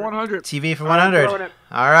TV 100. Yep. for 100. TV for All right, I'm 100. throwing it.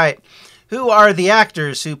 All right. Who are the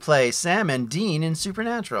actors who play Sam and Dean in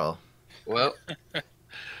Supernatural? Well,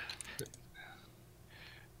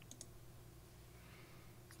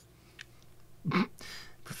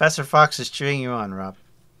 Professor Fox is cheering you on, Rob.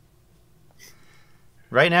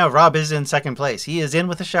 Right now, Rob is in second place. He is in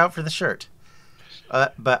with a shout for the shirt.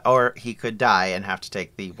 Or he could die and have to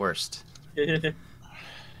take the worst.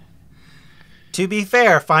 To be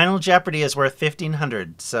fair, Final Jeopardy is worth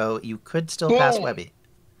 1,500, so you could still pass Boom. Webby.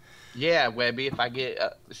 yeah, Webby, if I get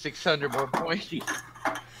 600 more points.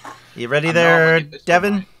 You ready I know I'm there, gonna get this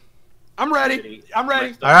Devin? one I'm ready. I'm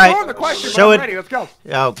ready. All right. Throwing the question, but Show I'm it. ready. Let's go.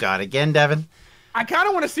 Oh, God. Again, Devin? I kind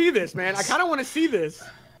of want to see this, man. I kind of want to see this.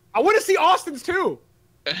 I want to see Austin's too.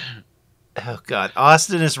 Oh, God.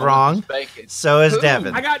 Austin is wrong. Bacon. So is Who?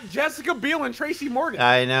 Devin. I got Jessica Biel and Tracy Morgan.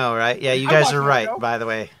 I know, right? Yeah, you I guys watched are that right, show. by the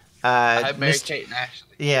way. I have Mary Mr. Kate and Ashley.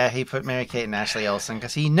 Yeah, he put Mary Kate and Ashley Olsen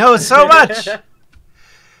because he knows so much.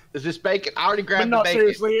 Is this bacon? I already But grabbed no, the bacon.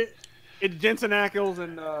 seriously, it's Jensen Ackles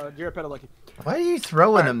and Jared Padalecki. Why are you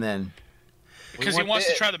throwing them then? Because he wants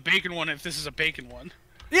to try the bacon one if this is a bacon one.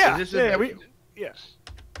 Yeah, Is this a yeah, bacon? yeah.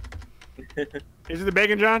 Is it the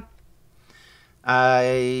bacon, John?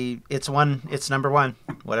 It's number one.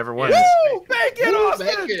 Whatever one is. Woo! Bacon, Ooh,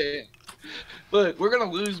 Austin! bacon. Look, we're gonna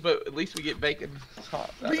lose, but at least we get bacon.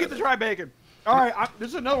 We get to try bacon. All right, this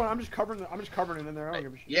is another one. I'm just covering it in there. I don't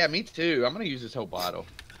give a shit. Yeah, me too. I'm gonna use this whole bottle.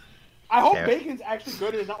 I hope Okay. bacon's actually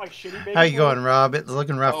good. It's not like shitty bacon. How you going, Rob? It's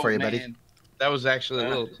looking rough Oh, for you, man. buddy. That was actually a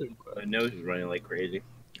little too. My nose is running like crazy.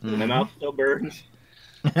 Mhm. My mouth still burns.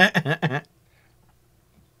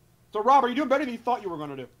 So, Rob, are you doing better than you thought you were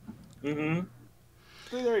going to do? Mm-hmm.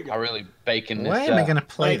 See, there you go. I really bacon this Why am I up. gonna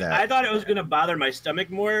play Like, that? I thought it was gonna bother my stomach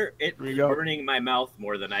more. It There was you go. burning my mouth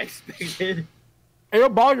more than I expected. It'll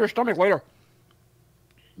bother your stomach later.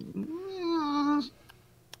 Mm,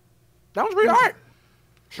 That was pretty alright.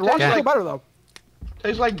 Sriracha's Okay. still better though.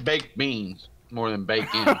 tastes like baked beans more than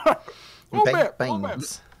bacon. Baked little bit.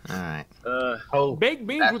 beans. All right. Oh, Baked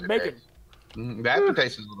beans with bacon. the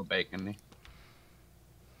aftertaste is a little bacony.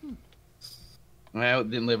 Well, it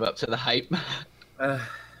didn't live up to the hype.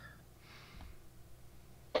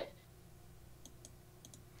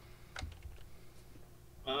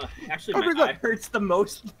 Actually, That'd be my good. eye hurts the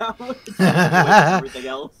most now. It's everything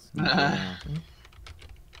else.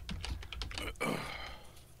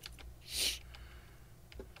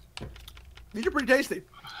 These are pretty tasty.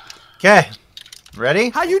 Okay. Ready?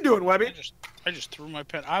 How you doing, Webby? I just threw my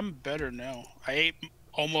pen. I'm better now. I ate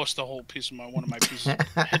almost the whole piece of one of my pieces.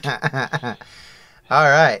 All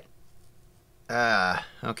right.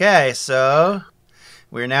 Okay, so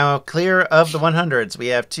we're now clear of the 100s. We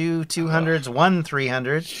have two 200s, one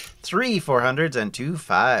 300, three 400s, and two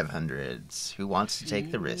 500s. Who wants to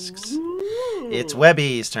take the risks? It's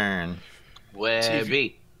Webby's turn. Webby.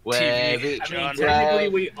 TV. Webby. I mean, John. technically,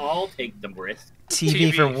 we all take the risk.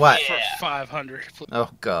 TV for what? For 500. Oh,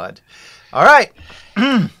 God. All right.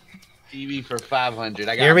 TV for 500.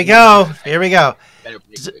 I got Here we go. Here we go. Better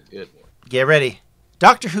pick a good one. Get ready.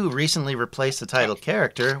 Doctor Who recently replaced the title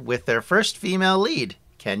character with their first female lead.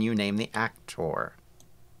 Can you name the actor?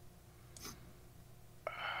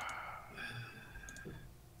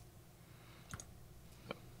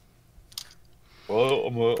 Well,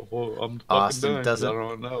 I'm fucking Austin done. doesn't- I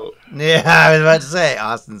don't know. Yeah, I was about to say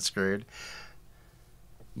Austin's screwed.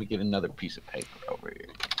 Let me get another piece of paper over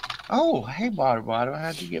here. Oh, hey, Water Bottle.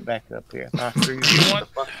 How'd you get back up here? I thought I threw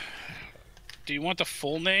you. Do you want the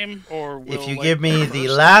full name or will, If you like, give me the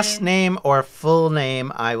first last name or full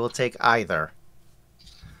name, I will take either.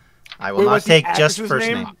 I will Wait, not what's the take just actress's first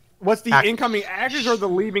name? name. What's the Act- incoming actress or the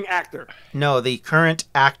leaving actor? No, the current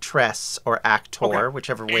actress or actor, Okay.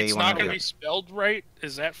 whichever way It's you not want to going do to be it. spelled right.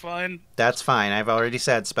 Is that fine? That's fine. I've already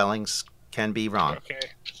said spellings can be wrong. Okay.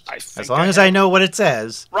 As long as I know what it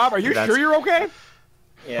says. Rob, are you That's- sure you're okay?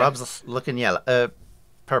 Yeah. Rob's looking yellow,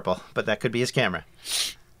 purple, but that could be his camera.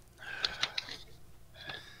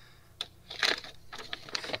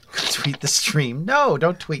 Tweet the stream. No,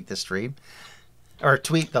 don't tweet the stream. Or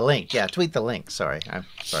tweet the link. Yeah, tweet the link. Sorry. I'm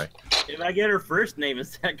sorry. If I get her first name,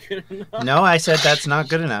 is that good enough? No, I said that's not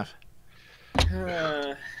good enough.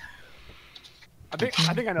 I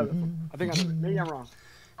think I know this one. I think I know this. Maybe I'm wrong.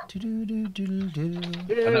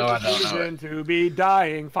 know, I don't know it. To be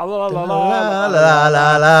dying. Fa la la La la la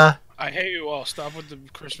la la. I hate you all. Stop with the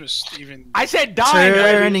Christmas Steven. I said dying.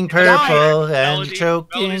 Turning Webby. Dying. purple and Melody's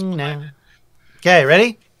choking behind. now. Okay,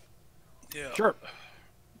 ready? Yeah. Sure.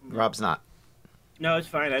 Rob's not. No, it's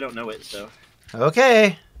fine. I don't know it, so.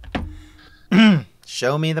 Okay.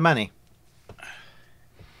 Show me the money.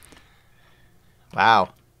 Wow.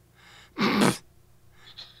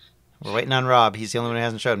 We're waiting on Rob. He's the only one who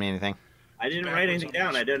hasn't showed me anything. I didn't write anything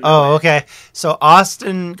down. I didn't. Oh, okay. So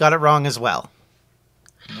Austin got it wrong as well.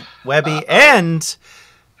 Webby and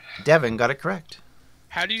Devin got it correct.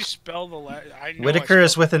 How do you spell the last? Whitaker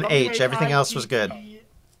is with an H. Everything else was good.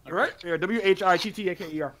 You're right. Yeah,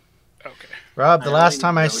 Whittitaker. Okay. Rob, the I last only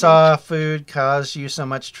time I noted- saw food cause you so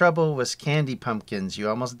much trouble was candy pumpkins. You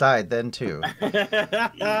almost died then, too.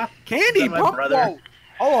 Candy my pump. brother. Whoa.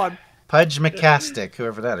 Hold on. Pudge McCastic,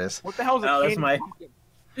 whoever that is. What the hell is a Oh, that's candy my- pumpkin?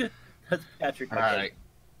 That's Patrick. All right.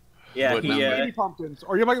 Yeah, What he. number? Candy pumpkins.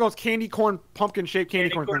 Or you like those candy corn pumpkin shaped candy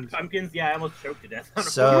corn things. pumpkins. Yeah, I almost choked to death. On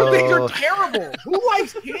So- You think they're terrible. Who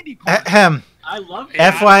likes candy corn? Ahem. I love.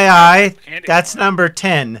 Yeah, FYI, candy that's corn. number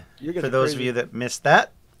 10. You guys For are those of crazy. you that missed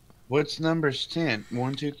that, What's numbers 10?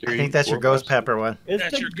 1, 2, 3. I think that's your 4, ghost 5, 6. pepper one. It's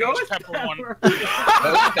That's the your ghost pepper one. Ghost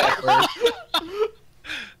pepper.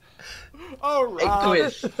 Oh, Hey, Rob.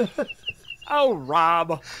 quiz. Oh,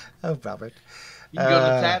 Rob. Oh, Robert. You go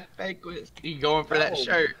to Tap Fake Quiz. You going for that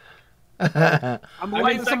shirt? I'm I'm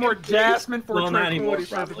lighting in some more second place. jasmine for Well, not anymore,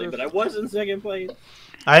 tranquility probably, purposes. but I was in second place.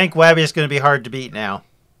 I think Webby is going to be hard to beat now.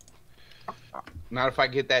 Not if I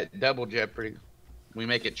get that double Jeopardy. We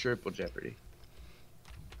make it triple Jeopardy.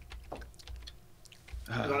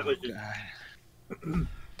 I thought it was just- God.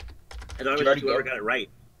 I thought it was Already just whoever go. got it right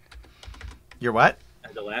You're what?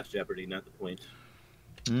 at the last Jeopardy, not the points.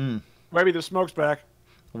 Maybe the smoke's back.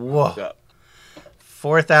 Whoa. Up.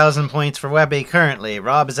 4,000 points for Webby currently.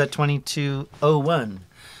 Rob is at 2201.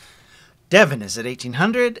 Devin is at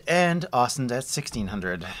 1,800, and Austin's at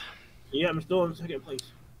 1,600. Yeah, I'm still in second place.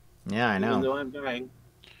 Yeah, I Even know. though I'm dying.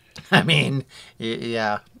 I mean,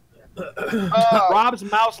 yeah. Rob's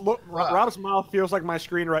mouth feels like my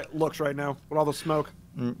screen looks right now with all the smoke.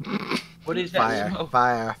 What is that Fire, smoke?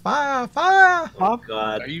 fire, fire, fire. Oh,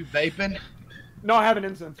 God. Are you vaping? No, I have an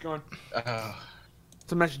incense going. Oh,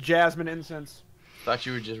 It's a nice jasmine incense. thought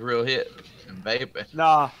you were just real hip and vaping.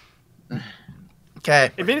 Nah.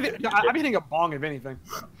 Okay, If anything, I'd be thinking of bong. If anything,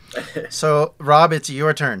 so Rob, it's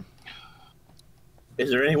your turn. Is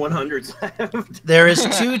there any 100s left? There is 2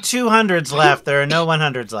 200s left. There are no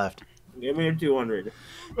 100s left. Give me a 200.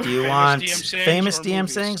 Do you Famous want DM sayings famous or DM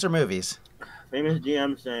movies? sayings or movies? Famous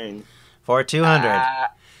GM saying. For 200.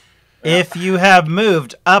 Ah, If you have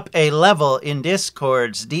moved up a level in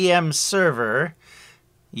Discord's DM server,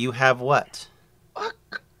 you have what?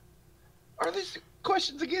 fuck. Are these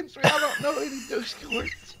questions against me? I don't know any of those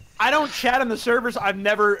words. I don't chat on the servers. I've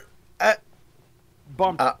never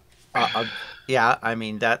bumped. Yeah, I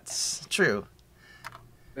mean, that's true.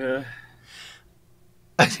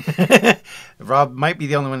 Rob might be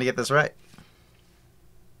the only one to get this right.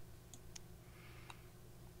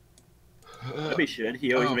 Webby should.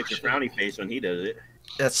 He always Oh, makes a shit. frowny face when he does it.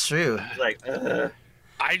 That's true. He's like,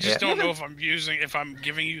 I just Yeah. don't know if I'm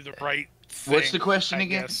giving you the right thing. What's the question I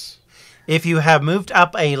again? guess. If you have moved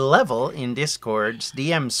up a level in Discord's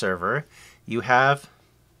DM server, you have...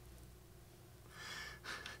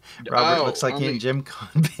 Robert looks like in Jim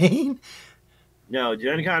Conbane. No,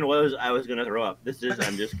 Gen Con was I was gonna throw up. This is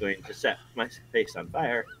I'm just going to set my face on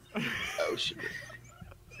fire. Oh shit.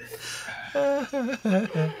 Oh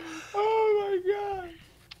my god.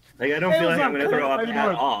 Like I don't Hey, feel what's like up, I'm gonna Kurt? throw How up you at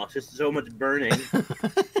doing? all. It's just so much burning.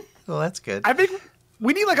 Well, that's good. I think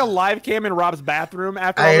we need like a live cam in Rob's bathroom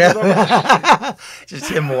after all I this is over. know.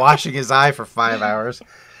 Just him washing his eye for 5 hours.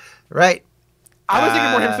 Right. I was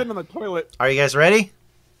thinking more him Uh, sitting on the toilet. Are you guys ready?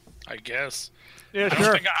 I guess. Yeah, I don't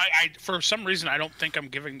sure. think I for some reason I don't think I'm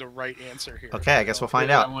giving the right answer here. Okay, I guess we'll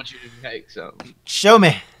find I out. want you to take something. Show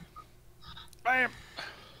me. Bam.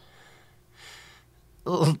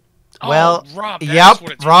 Well, Rob, that's yep,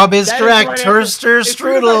 what it's Rob is That is correct. what it- Toaster As soon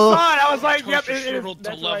as I strudel. saw it, I was like, yep, Toaster it is. strudel to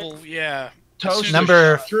That's level, right. yeah. Toaster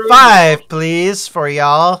Number strudel. 5, please, for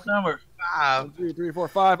y'all. Number 5. 1, 2, 3, 4,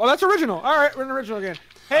 5. Oh, that's original. All right, we're in original again.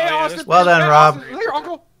 Hey, yeah, Austin. that's- Well done, Hey, Rob. Austin, is that your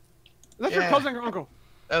uncle? Is that your Yeah. cousin or uncle?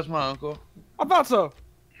 That's my uncle. I thought so.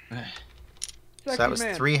 So that was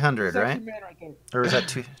 300, Sexy right? man right there. Or was that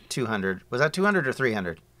 200? Was that 200 or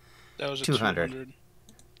 300? That was a 200. 200.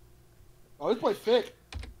 Oh, this boy's thick.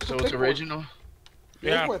 So it's original?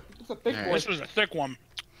 Yeah. It's a thick boy. This was a thick one.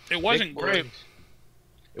 It wasn't great.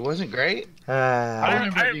 It wasn't great? I didn't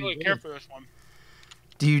remember it really being care good. for this one.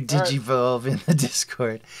 Do you digivolve in the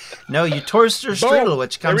Discord? No, you Torster Strudel,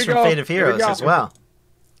 which There comes we from go. Fate of There we Heroes go. as well.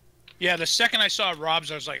 Yeah, the second I saw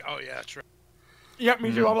Rob's, I was like, oh yeah, that's right. Yep,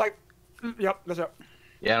 me too. I'm like, yep, that's it.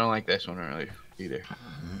 Yeah, I don't like this one really either.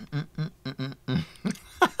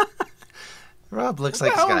 Rob looks What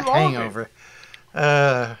like the he's got a hell is wrong with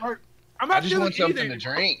hangover. I'm not I just feeling want something anything. to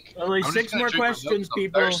drink. Only I'm just 6 gonna more drink my questions, milk, I'm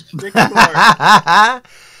people. thirsty. 6 more.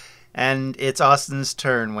 And it's Austin's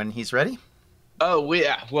turn when he's ready. Oh,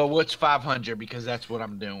 yeah. Well, what's 500? Because that's what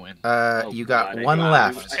I'm doing. You got God, one I-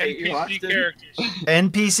 left. I hate you, NPC Austin. characters.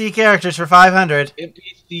 NPC characters for 500.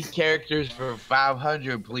 NPC characters for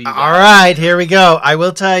 500, please. All right, here we go. I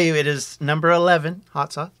will tell you, it is number 11.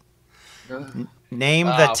 Hot sauce. Name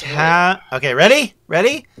the Oh, town. Okay, ready?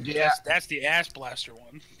 Ready? Yeah. That's the ass blaster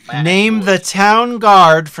one. Name the town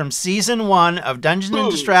guard from season 1 of Dungeons and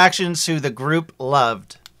Ooh. Distractions who the group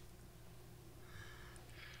loved.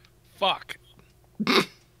 Fuck.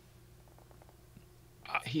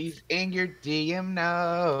 He's in your DM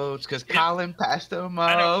notes because Yeah. Colin passed him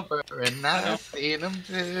I know. over and I seen him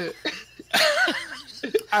too.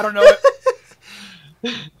 I don't know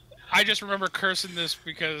it. I just remember cursing this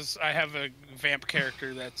because I have a vamp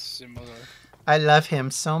character that's similar. I love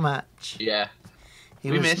him so much. Yeah.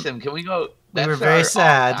 He we was- miss him. Can we go? we were That's very our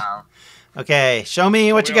sad. all-time. Okay, show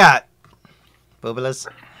me what you Well- got. Boobalas.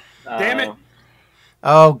 Damn it.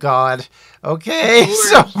 Oh, God. Okay, Who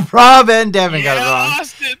so Rob and Devin got it Yeah, wrong.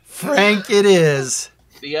 Austin. Frank it is.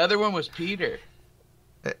 The other one was Peter.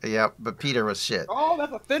 Yep, but Peter was shit. Oh,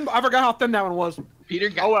 that's a thin. I forgot how thin that one was. Peter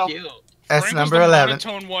got Oh, well. killed. That's Frank number was the 11.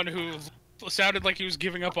 monotone one who sounded like he was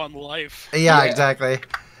giving up on life. Yeah, Yeah. exactly.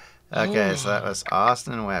 Okay, so that was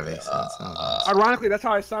Austin and Webby. So that's not Ironically, that's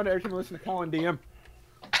how I sounded every time I listen to Colin DM.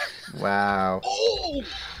 bad. Wow. Oh!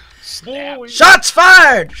 Snap. Shots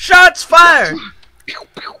fired! Shots fired! Pew,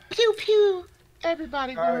 pew, pew, pew.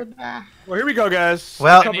 Everybody All right. go die. Well, here we go, guys.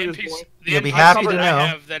 Well- Cover And this boy. the You'll be NPC happy that to I know.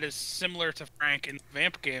 have that is similar to Frank in the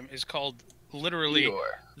Vamp game is called literally Sure.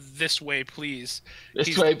 This Way Please. This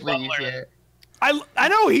He's way, the please. butler. Yeah. I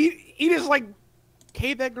know he just like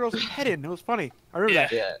caved that girl's head in. It was funny. I remember Yeah.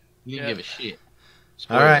 that. Yeah. You didn't Yeah. give a shit.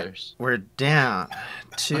 All right, Spoilers. we're down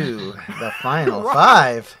to the final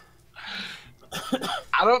 5.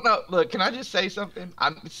 I don't know. Look, can I just say something?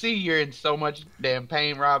 I see you're in so much damn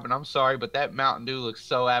pain, Rob, and I'm sorry, but that Mountain Dew looks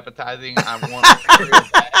so appetizing. I want it real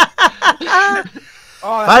bad.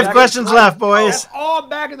 Oh, that 5 back questions of- left, Oh, boys. that's all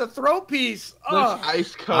back in the throat piece. Looks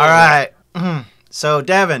ice cold. All right. So,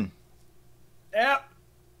 Devin, Yep.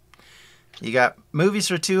 you got movies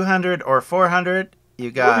for 200 or 400. You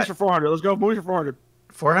Movies got for 400. Let's go. Movies for 400.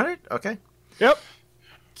 400? Okay. Yep.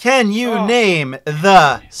 Can you Oh. name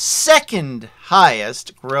the second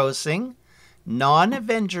highest grossing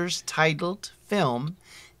non-Avengers titled film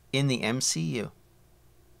in the MCU?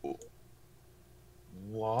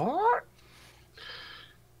 What?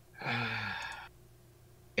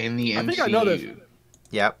 In the I MCU. think I know this.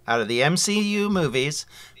 Yep. Out of the MCU movies,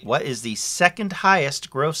 what is the second highest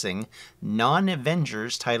grossing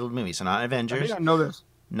non-Avengers titled movie? So not I Avengers, think I know this.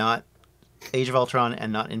 not Age of Ultron,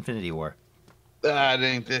 and not Infinity War. It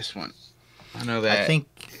ain't this one. I know that. I think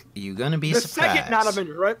you're gonna be The surprised. second not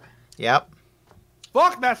Avengers, right? Yep.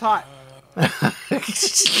 Fuck, that's hot.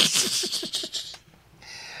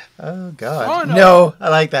 Oh God. Oh, no. No, I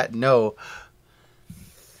like that. No.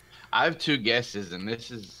 I have 2 guesses, and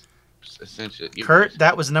this is essentially. Kurt,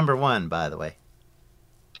 that was number 1, by the way.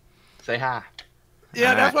 Say hi.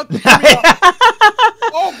 Yeah, that's Alright. what.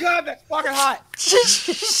 Oh God, that's fucking hot.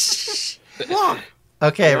 Fuck.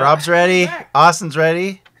 Okay, Yeah. Rob's ready. Back. Austin's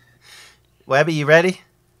ready. Webby, you ready?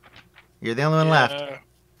 You're the only one left.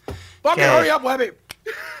 Fucking Okay. hurry up, Webby.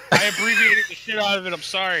 I abbreviated the shit out of it. I'm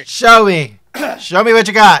sorry. Show me. Show me what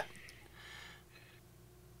you got.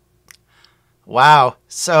 Wow.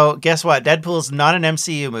 So, guess what? Deadpool's not an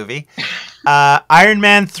MCU movie. Iron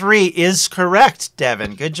Man 3 is correct,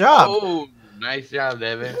 Devin. Good job. Oh, nice job,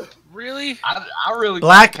 Devin. Really? I really.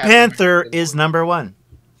 Black thought Captain Panther America is number 1.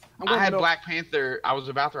 I'm I going had to Black Panther. I was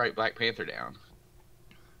about to write Black Panther down.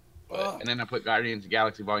 And then I put Guardians of the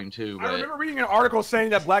Galaxy Volume 2. I But remember reading an article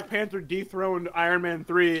saying that Black Panther dethroned Iron Man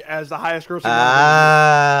 3 as the highest grossing.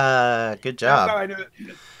 Good That's how job. I knew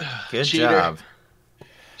it. Good Cheater. job.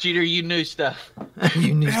 Cheater, you knew stuff.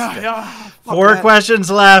 You knew Yeah, stuff. yeah. Fuck 4 that. questions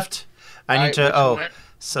left. I need Alright, to. which Oh, one?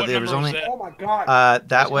 so What there was number only. was Oh my God.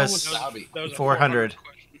 That Which one was. Bobby? That was a 400.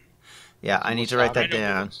 question. Yeah, I need to write that I know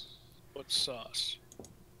down. What's sauce?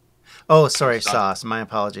 Oh, sorry, sauce. My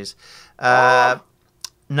apologies.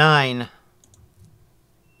 9.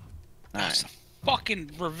 That's the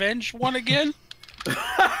fucking revenge one again.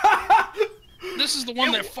 This is the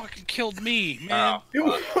one that fucking killed me, man.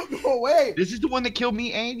 Go away. This is the one that killed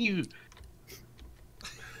me and you.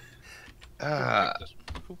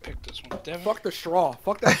 Who picked this one? Devin? Fuck the straw.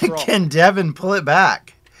 Fuck that straw. Can Devin pull it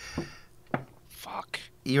back? Fuck.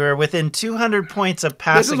 You are within 200 points of This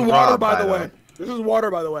passing is water, Rob, by the way. This is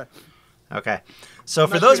water, by the way. Okay. So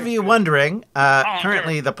for those of you wondering,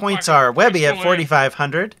 currently the points are Webby at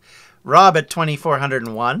 4,500, Rob at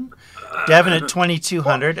 2,401, Devin at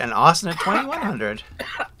 2,200, and Austin at 2,100.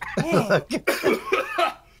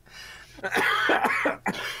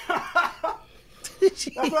 That's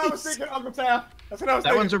what I was thinking, Uncle Taff. That's what I was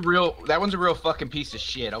thinking. That one's a real fucking piece of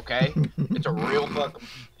shit, okay? It's a real fucking piece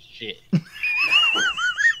of shit.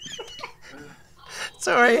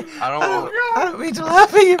 Sorry. I don't mean to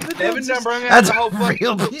laugh at you, but Devin done brung out that's the whole a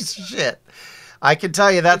real piece of shit. I can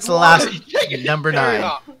tell you that's the last number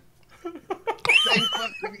 9.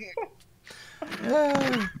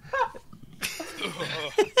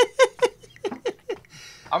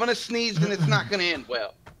 I'm gonna sneeze and it's not gonna end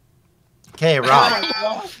well. Okay, Rob.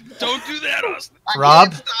 Don't do that, Austin.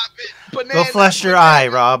 Rob, Stop it. Banana, go flush your eye,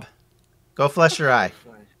 Rob. Go flush your eye.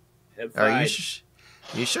 Are you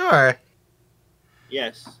you sure?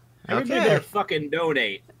 Yes. Everybody Okay. better fucking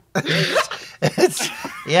donate.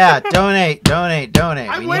 Yeah, donate.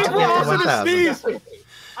 I'm We waiting need to for get to Austin to 1,000. sneeze.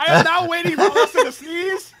 I am now waiting for Austin to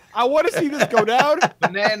sneeze. I want to see this go down.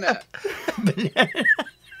 banana. Banana.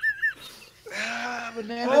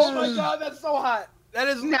 Oh my god, that's so hot. That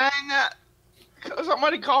is Banana.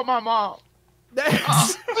 Somebody call my mom.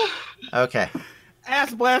 Okay.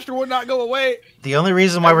 Ass blaster would not go away. The only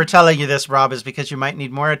reason why we're telling you this, Rob, is because you might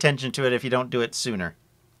need more attention to it if you don't do it sooner.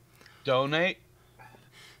 Donate.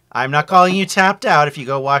 I'm not calling you tapped out if you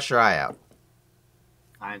go wash your eye out.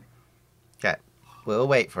 Fine. Okay. We'll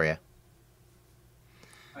wait for you.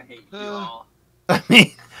 I hate you all. I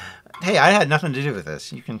mean, hey, I had nothing to do with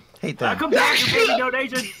this. You can hate them. Come back, you baby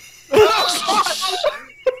donation.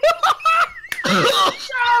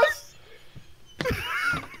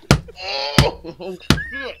 Oh,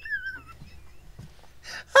 shit.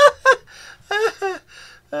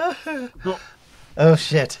 Oh,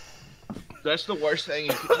 shit. That's the worst thing.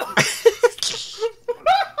 You could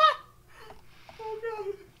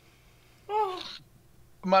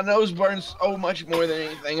My nose burns so much more than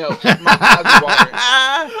anything else. My eyes water.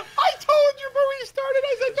 I told you before we started.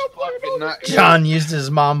 I said don't plug Fucking it not- John used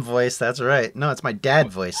his mom voice. That's right. No, it's my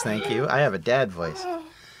dad voice. Thank you. I have a dad voice.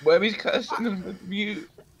 Webby's cussing him with mute.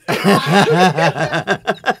 I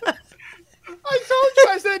told you.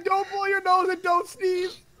 I said don't blow your nose and don't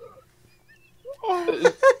sneeze.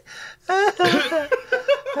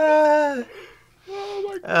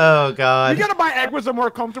 Oh, God. You gotta buy Egg with a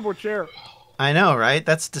more comfortable chair. I know, right?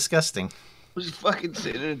 That's disgusting. Was fucking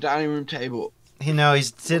sitting at a dining room table. You know,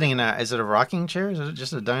 he's sitting in a... Is it a rocking chair? Is it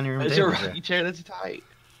just a dining room It's a table rocking chair that's tight.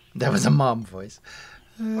 That was a mom voice.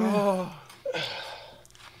 Oh.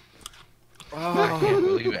 I can't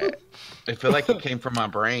believe it. I feel like it came from my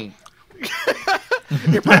brain.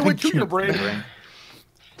 It probably went to your brain.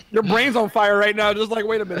 Your brain's on fire right now. Just like,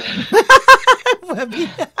 wait a minute. Webby.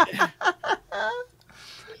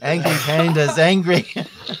 Angry pandas, angry.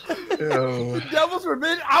 Devil's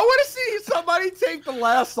revenge. I want to see somebody take the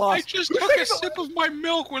last sauce. I just took a sip of my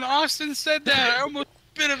milk when Austin said that. I almost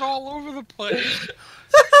spit it all over the place.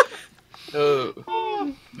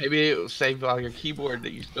 Maybe it will save on your keyboard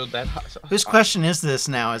that you spilled that hot sauce. Whose question is this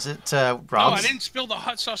now? Is it Rob's? No, I didn't spill the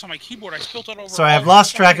hot sauce on my keyboard. I spilled it over. So I have all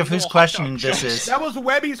lost the track of fucking whose little hot question dog this chunks. is. That was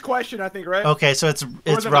Webby's question, I think, right? Okay, so it's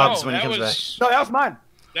was it Rob's No, when he that comes was, No, that was mine.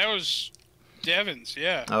 That was Devin's,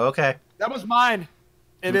 yeah. back. Oh, okay. That was mine.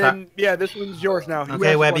 And Okay. then, yeah, this one's yours now. You Okay,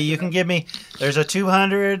 asked the Webby, question. you can give me. There's a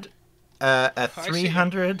 200, a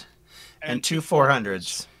 300, and two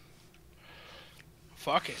 400s.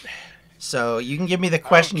 Fuck it. So you can give me the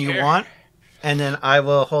question you care. want, and then I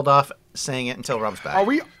will hold off saying it until Rob's back. Are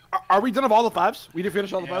we done with all the fives? We did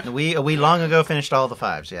finish all the fives? We long ago finished all the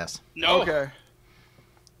 5s. Yes. No. Okay.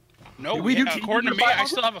 No, Did we do according to TV me, I 500?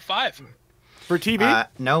 still have a 5. For TV?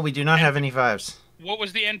 No, we do not have any 5s. What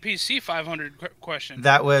was the NPC 500 question?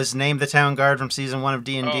 That was name the town guard from season 1 of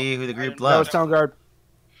D&D Oh, who the I group didn't- that was loved. Town Guard.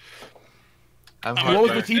 I'm Oh, What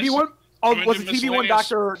was the okay. TV one? Oh, I'm gonna was do the TV one miscellaneous.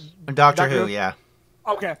 Doctor? Doctor Doctor Who, Who? yeah.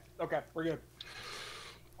 Okay, we're good.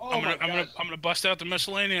 Oh I'm gonna bust out the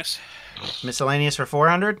miscellaneous. Miscellaneous for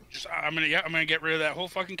 400. I'm gonna get rid of that whole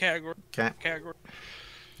fucking category. Okay. Category.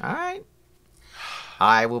 All right.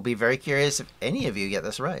 I will be very curious if any of you get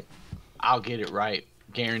this right. I'll get it right.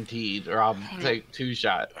 guaranteed, or I'll take 2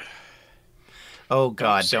 shots. Oh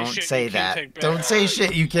God! say Don't shit say you can't that. take back. Don't say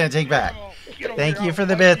shit you can't take back. Get over Thank here, you for I'll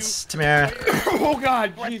the fight bits, Tamara. Oh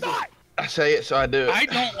God, Jesus! I say it, so I do it. I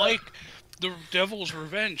don't like the Devil's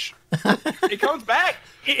Revenge. It comes back.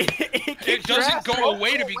 It doesn't go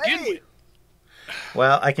away to begin with.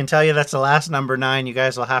 Well, I can tell you that's the last number 9 you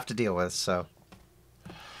guys will have to deal with. So.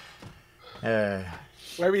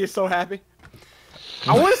 Webby is so happy.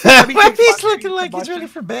 I want to say Webby takes Webby's spontaneous looking like he's combustion. ready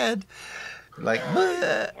for bed. Like,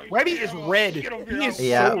 bleh. Webby is red. He is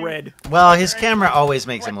Yeah. so red. Well, his camera always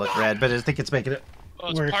makes him look red, but I think it's making it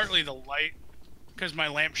Well, it's worse. partly the light, because my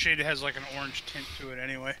lampshade has like an orange tint to it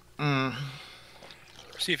anyway. Mm.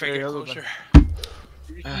 See if I get closer.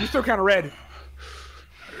 You're still kind of red.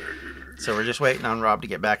 So we're just waiting on Rob to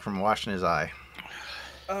get back from washing his eye.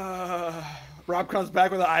 Rob comes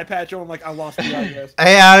back with an eye patch on, like, I lost the eye, guys.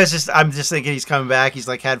 Hey, I'm just thinking he's coming back. He's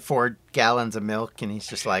like had 4 gallons of milk, and he's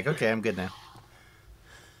just like, okay, I'm good now.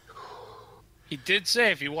 He did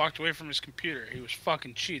say if he walked away from his computer, he was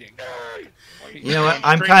fucking cheating. You know what?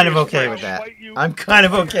 I'm kind of okay with that. I'm kind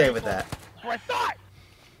of okay with that.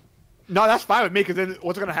 No, that's fine with me, because then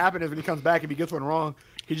what's going to happen is when he comes back, if he gets one wrong,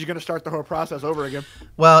 he's just going to start the whole process over again.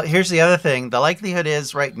 Well, here's the other thing. The likelihood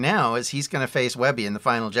is right now is he's going to face Webby in the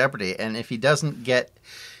final Jeopardy, and if he doesn't get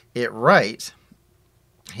it right,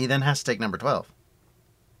 he then has to take number 12.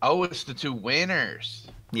 Oh, it's the 2 winners.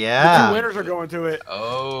 The Yeah. 2 winners are going to it.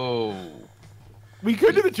 Oh. We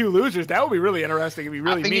could do the 2 losers. That would be really interesting if we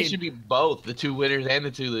really I think mean. it should be both, the 2 winners and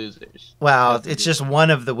the 2 losers. Well, it's just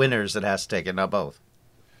one of the winners that has to take it, not both.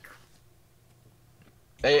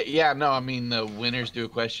 Yeah, no, I mean the winners do a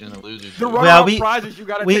question and the losers The do. Well, runner-up prizes, you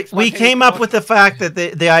got to We take we spontaneous came up with combustion. the fact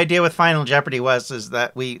that the idea with Final Jeopardy is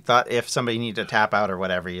that we thought if somebody needed to tap out or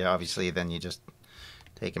whatever, you obviously then you just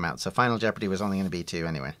take him out. So Final Jeopardy was only going to be 2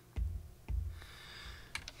 anyway.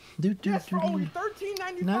 Yes, for only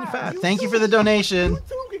 $13.95. 95. Thank you for the donation You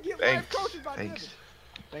too can get live coaches by Thanks.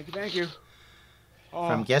 Devin. Thank you. Oh,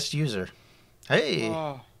 from guest user. Hey,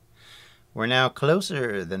 oh. we're now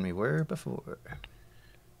closer than we were before.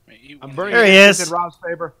 I'm burning There he it is. in Rob's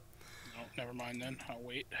favor. No, never mind then. I'll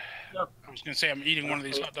wait. I was gonna say I'm eating one of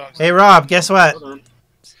these hot dogs. Hey Rob, guess what?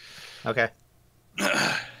 Okay.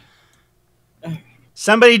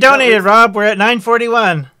 Somebody donated, Rob. We're at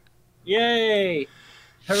 941. Yay!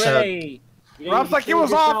 Hooray! Rob's like, it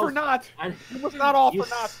was all for naught. I- It was not all you, for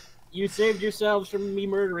naught. You saved yourselves from me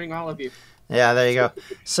murdering all of you. Yeah, there you go.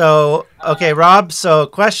 So, okay, Rob. So,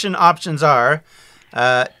 question options are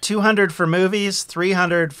 200 for movies,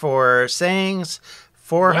 300 for sayings,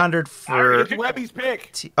 400 for. It's Webby's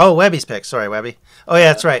pick. Oh, Webby's pick. Sorry, Webby. Oh,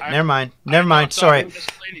 yeah, that's right. Never mind. Never mind. Sorry.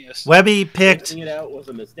 Webby picked. Figuring it out was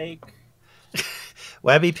a mistake.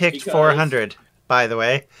 Webby picked Because- 400. By the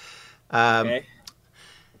way. Okay.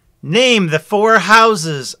 Name the 4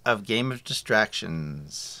 houses of Game of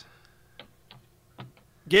Distractions.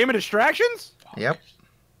 Game of Distractions? Yep.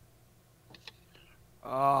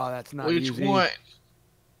 Oh, that's not Which easy. one?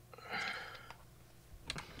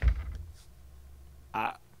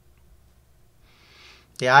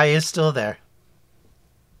 The eye is still there.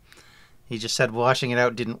 He just said washing it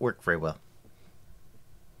out didn't work very well.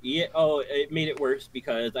 Yeah. Oh, it made it worse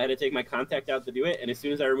because I had to take my contact out to do it, and as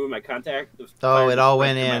soon as I removed my contact, the Oh, fire it all just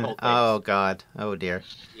went through my in. whole face. Oh, God. Oh, dear.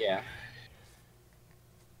 Yeah.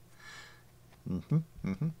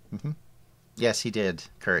 Yes, he did,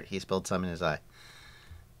 Kurt. He spilled some in his eye.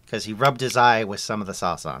 Because he rubbed his eye with some of the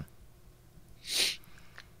sauce on.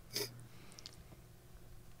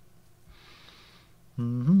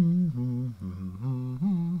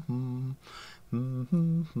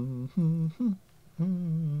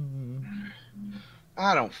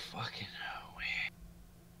 I don't fucking know.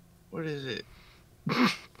 What is it?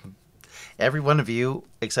 Every one of you,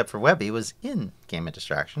 except for Webby, was in Game of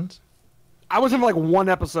Distractions. I was in like 1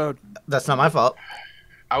 episode. That's not my fault.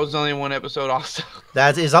 I was only in 1 episode also.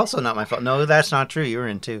 That is also not my fault. No, that's not true. You were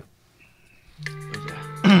in 2.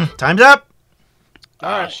 Time's up. All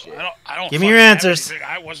right. Shit. I don't Give me your fucking have answers. anything.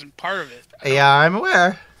 I wasn't part of it. Yeah, I'm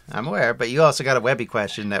aware. I'm aware. But you also got a Webby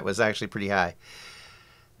question that was actually pretty high.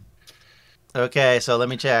 Okay, so let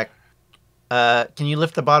me check. Can you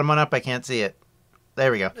lift the bottom one up? I can't see it.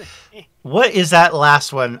 There we go. What is that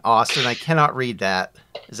last one, Austin? I cannot read that.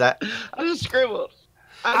 Is that... I just scribbled.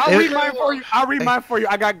 I'll read mine for you. I'll read mine for you.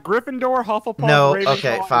 I got Gryffindor, Hufflepuff, No, Ravenclaw,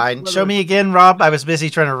 okay, and fine. Show Slytherin. me again, Rob. I was busy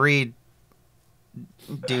trying to read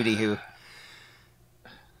Duty Who.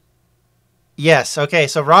 Yes, okay,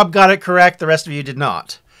 so Rob got it correct. The rest of you did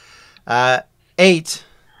not. 8.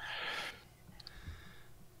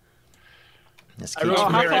 This I keeps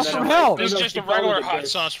wrote hot me- sauce from hell. It's just a regular hot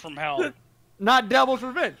sauce from hell. not Devil's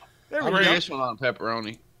Revenge. There I'm we doing go. this one on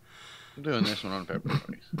pepperoni. I'm doing this one on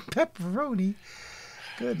pepperoni. Pepperoni.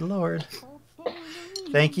 Good lord.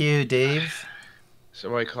 Thank you, Dave.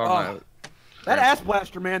 Somebody call my... That ass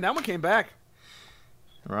blaster, man. That one came back.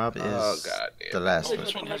 Rob is Oh, God damn. the last Oh, one.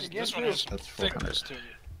 This one has That's thickness to it.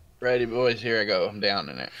 Ready, boys? Here I go. I'm down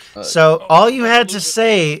in it. Look. So all you had to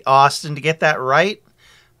say, Austin, to get that right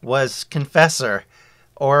was Confessor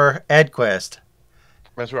or Edquist.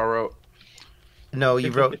 That's what I wrote. No,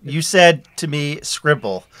 you said to me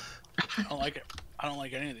Scribble. I don't like it. I don't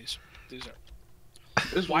like any of these. These are.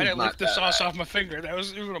 This Why did I one's lift the not sauce that off my finger? That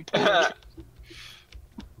was even a pull. bad.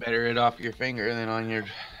 Better it off your finger than on your...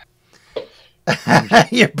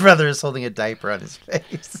 Your brother is holding a diaper on his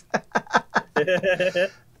face.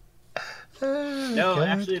 No, God.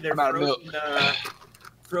 actually, they're I'm out of frozen.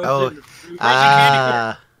 Frozen. Oh, fruit.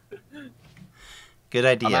 Good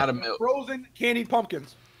I'm idea. out of milk. Frozen candied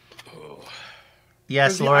pumpkins.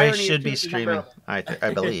 Yes, Because the Lori irony should is be just streaming. I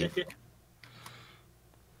believe.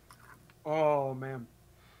 Oh, man.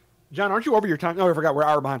 John, aren't you over your time? Oh, I forgot. We're an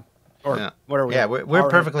hour behind. Or Yeah. whatever. Yeah, we're Hour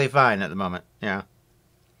perfectly fine at the moment. Yeah.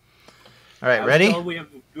 All right, I was ready? told we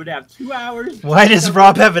would have 2 hours. Why does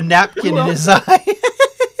Rob have a napkin in his eye?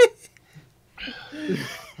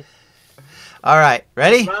 All right,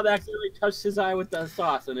 ready? Rob accidentally touched his eye with the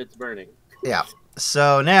sauce and it's burning. Yeah.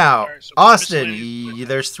 So now, All right, so Austin, miscellaneous-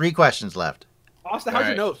 there's 3 questions left. Austin, how's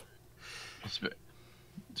your Alright. nose? It's been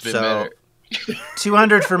So- better.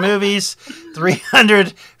 200 for movies,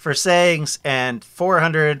 300 for sayings, and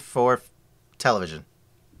 400 for television.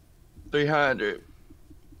 300.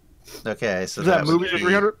 Okay, so Is that that movies for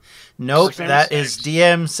 300? Nope, Sayings? that is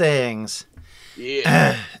DM sayings.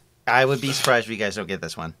 Yeah. I would be surprised if you guys don't get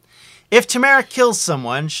this one. If Tamara kills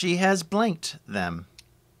someone, she has blanked them.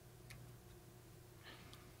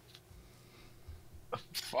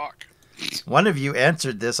 Fuck. One of you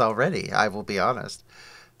answered this already, I will be honest.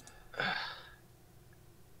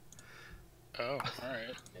 Oh, all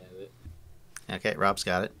right. Okay, Rob's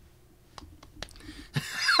got it.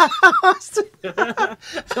 Austin's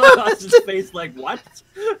face like, what?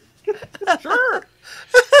 Sure.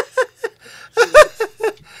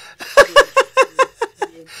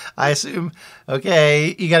 I assume.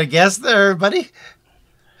 Okay, you got a guess there, buddy?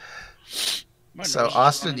 My So, nose is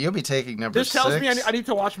Austin, running. you'll be taking number This tells 6. me I need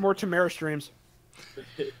to watch more Tamara streams.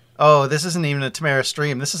 Oh, this isn't even a Tamara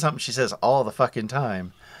stream. This is something she says all the fucking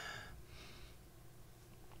time.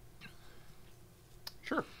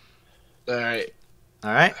 Sure. All right.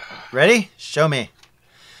 All right, ready? Show me.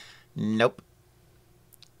 Nope.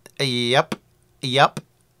 Yep.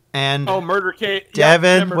 And Oh, Murder Kate.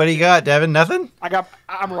 Devin, what do you got? Devin, nothing?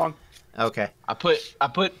 I'm wrong. Okay. I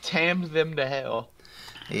put Tam's them to hell.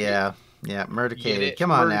 Yeah. Murder Get Kate. it? Come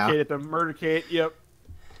on Murder now. Kate at the Murder Kate. Yep.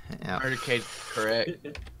 Yeah. Murder Kate's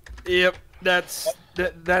correct. Yep. That's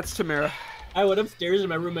Tamara. I went upstairs and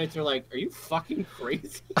my roommates are like, are you fucking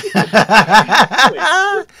crazy?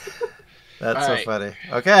 That's All so right. funny.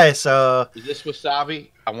 Okay, so Is this wasabi?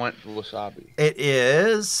 I want wasabi. it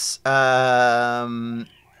is Edquist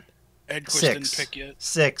didn't 6. pick yet.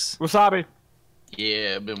 6. Wasabi.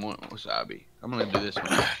 Yeah, I've been wanting wasabi. I'm gonna do this one.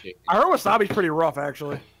 I heard wasabi's pretty rough,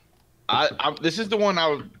 actually. This is the one I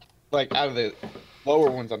would like out of the lower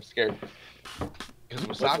ones. I'm scared because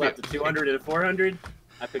What's wasabi. left, the 200 and 400?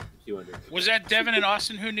 I picked the 200. Was that Devin and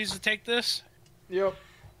Austin who needs to take this? Yep.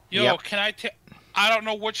 Yo, Yep. can I take? I don't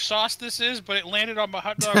know which sauce this is, but it landed on my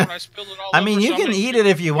hot dog when I spilled it all I over. mean, you so I'm can gonna- eat it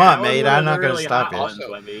if you Yeah, want, that was mate. one of I'm the not going to really stop hot you.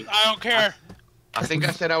 ones, Webby. I don't care. I think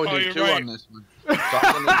I said I would Oh, do you're 2 right. on this one.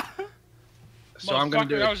 So I'm gonna Motherfucker,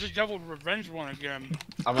 do. that was a double revenge one again.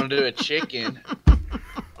 I'm gonna do a chicken.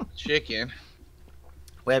 Chicken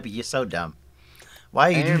Webby, you're so dumb. Why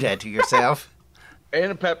you do And- that to yourself?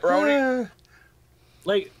 and a pepperoni.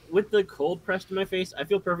 Like, with the cold pressed to my face, I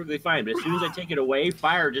feel perfectly fine. But as soon as I take it away,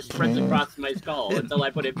 fire just spreads across my skull until I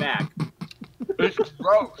put it back. It's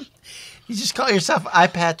gross. You just call yourself Eye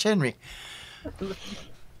Patch Henry.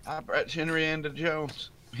 I brought Henrietta Jones.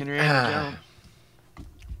 Ah. Henrietta Jones.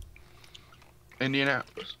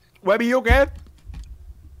 Indianapolis. Webby, you okay?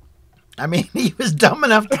 I mean, he was dumb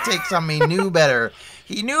enough to take something he knew better.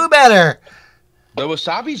 He knew better. The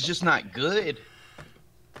wasabi's just not good.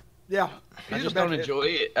 Yeah. I just don't enjoy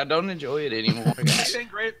it. I don't enjoy it anymore. It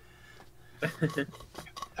ain't great.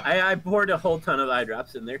 I poured a whole ton of eye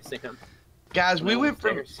drops in there, Sam. Guys, we went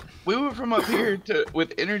from up here to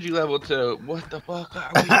with energy level to what the fuck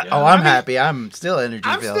are we doing? Oh, I'm happy. I'm still energy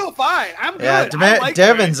I'm filled. still fine. I'm good. Yeah, I like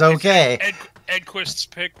Devin's okay. Edquist's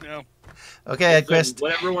pick now. Okay, So Edquist.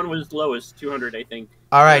 whatever one was lowest, 200, I think.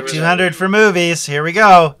 All right, Whatever 200 that for movies. Here we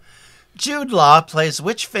go. Jude Law plays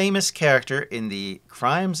which famous character in the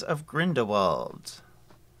Crimes of Grindelwald?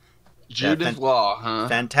 Judith Law, huh?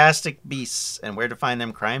 Fantastic Beasts and Where to Find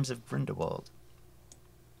Them. Crimes of Grindelwald.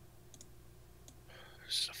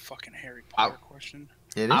 This is a fucking Harry Potter question.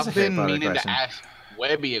 It is I've a Harry been Potter meaning question. to ask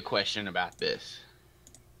Webby a question about this.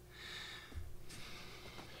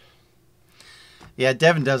 Yeah,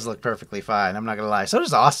 Devin does look perfectly fine. I'm not gonna lie. So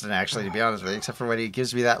does Austin, actually, to be honest with you. Except for when he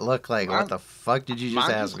gives me that look, like, what the fuck did you just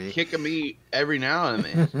ask me? Kicking me every now and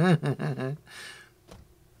then.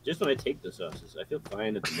 Just when I take the sauces, I feel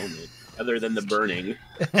fine at the moment, other than the burning.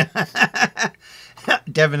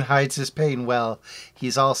 Devin hides his pain well.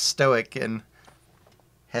 He's all stoic and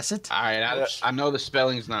Hesed. All right, I know the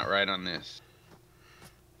spelling's not right on this.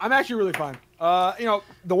 I'm actually really fine. You know,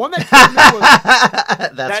 the one that killed me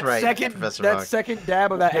was That's right, Professor Hawk. second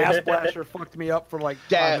dab of that ass splasher fucked me up for like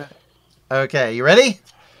 5 minutes. Okay, you ready?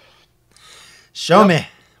 Show me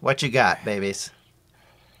what you got, babies.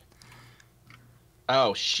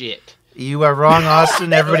 Oh, shit. You are wrong,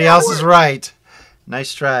 Austin. Everybody else is right.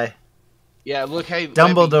 Nice try. Yeah, look, hey.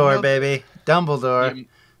 Dumbledore, Webby, baby. Dumbledore.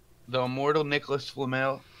 The immortal Nicholas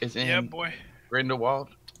Flamel is in boy. Grindelwald.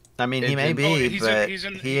 I mean, he may Oh, be, but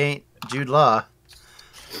he ain't Jude Law.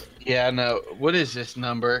 Yeah, no. What is this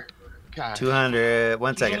number? God. 200.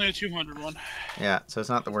 One There's only second. a 200 one. Yeah, so it's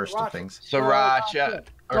not the worst of things. Sriracha.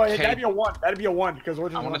 Oh, Or yeah, that'd be Cajun. a 1. That'd be a 1 because I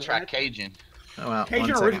original. want to try Cajun. Oh, well, Cajun one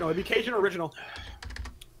second. original. It'd be Cajun original.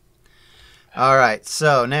 All right,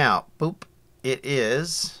 so now, boop, it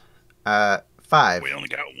is 5. We only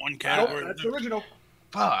got one Nope, category. that's original.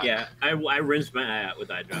 Fuck. Yeah, I rinsed my eye out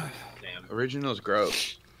with eye drops. Damn. Original's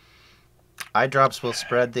gross. Eye drops will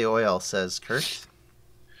spread the oil, says Kurt.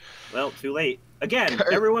 Well, too late. Again,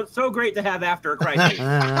 everyone's so great to have after a crisis.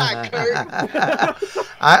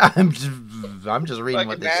 I'm just reading Like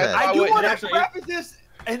what they that. said. I do wait, want to actually- preface this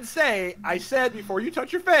and say, I said before you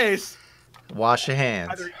touch your face. Wash your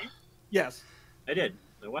hands Either yes, I did.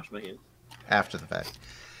 I washed my hands. after the fact.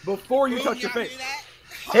 before you Ooh, touch your y'all face. do that?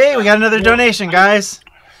 Hey, we got another donation, guys.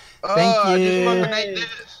 Thank I you. just fucking ate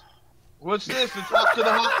this. What's this? It's up to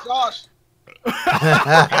the hot sauce.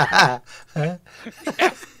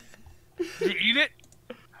 Did you eat it?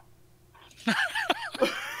 God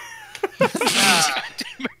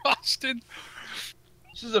damn it, Austin.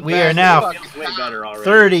 This is a We bad are now fucking It's way time. better already.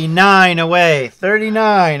 39 away.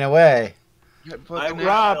 39 away. Fucking I will.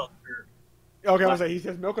 Rob. Okay, I was like, he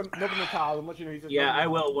says milk in the towel. And let you know he says. Yeah, milk in I the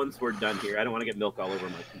will once we're done here. I don't want to get milk all over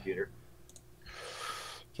my computer.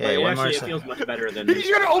 Okay, But one more actually, it second. feels much better than. towel.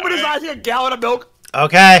 He's gonna open his eyes and get a gallon of milk.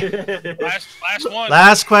 Okay, Last one.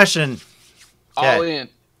 last question. All Okay. in.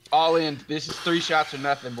 All in. This is 3 shots or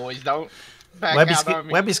nothing, boys. Don't back Webby's, out on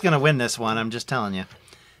me. Webby's gonna win this one. I'm just telling you.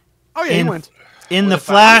 Oh yeah, he In- wins. In the What if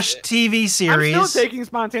I Flash lose it? TV I'm series, still taking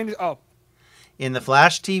spontaneous. Oh, in the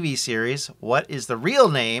Flash TV series, what is the real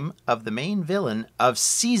name of the main villain of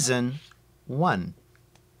season 1?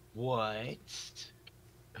 What?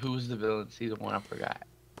 Who was the villain season 1? I forgot.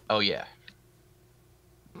 Oh, yeah.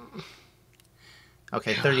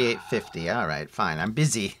 Okay, 3850. All right, fine. I'm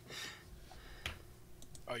busy.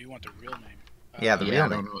 Oh, you want the real name? Yeah, the Yeah, real I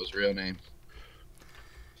don't name. know his real name.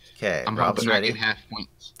 Okay, I'm Rob's hoping I ready. get half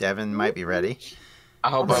points. Devin might be ready. I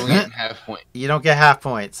hope I'm getting half points. You don't get half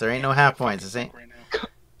points. There ain't no half points. This ain't. Right now.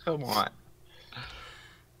 Come on.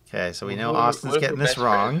 Okay, so we know What if- Austin's what if getting we're this best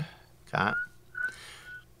wrong. Come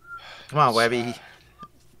on, Webby.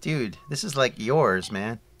 Dude, this is like yours,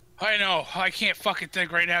 man. I know. I can't fucking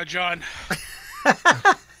think right now, John.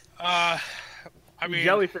 I mean,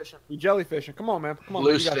 jellyfishing. You jellyfishing. Come on, man. Come on.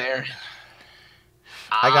 Loose you got it. there.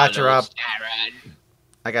 I got you, Rob.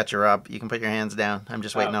 I got you, Rob. You can put your hands down. I'm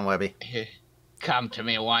just waiting on Webby. Come to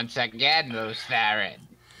me once again, Moose Theron.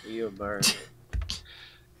 You burn.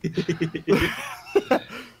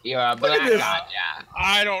 You're a Look at this. black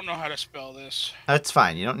I don't know how to spell this. That's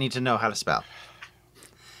fine. You don't need to know how to spell.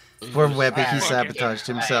 Poor Webby, he Fuck it. sabotaged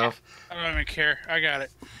himself. I don't even care. I got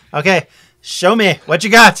it. Okay, show me what you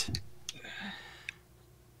got.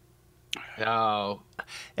 No.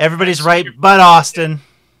 Everybody's right but Austin.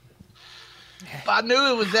 I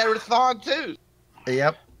knew it was Erathon, too.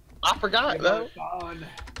 Yep. I forgot, though. Fun.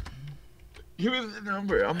 Give me the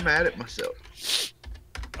number. I'm mad at myself.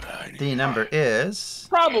 The number is...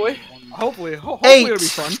 Probably. Hopefully it'll be 8.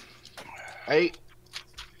 fun. 8.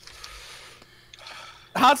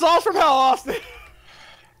 Hot sauce from hell, Austin.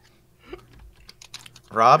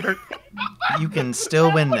 Robert, you can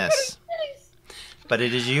still win this. But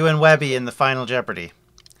it is you and Webby in the final Jeopardy.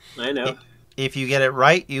 I know. If you get it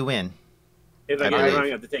right, you win. If I I get it believe. wrong, I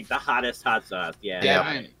have to take the hottest hot sauce. Yeah. Yeah.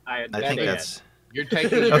 Devin. I I think Devin. that's... You're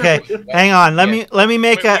taking. Okay, hang on. Let me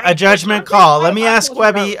make a judgment call. Let me ask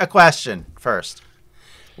Webby a question first.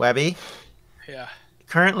 Webby, Yeah.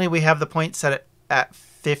 currently we have the point set at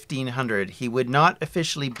 1,500. He would not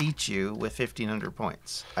officially beat you with 1,500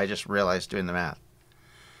 points. I just realized doing the math.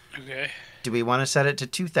 Okay. Do we want to set it to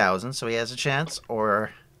 2,000 so he has a chance,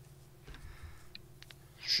 or?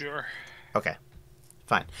 Sure. Okay,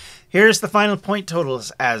 fine. Here's the final point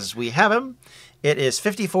totals as we have them. It is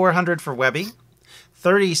 5,400 for Webby,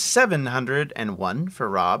 3,701 for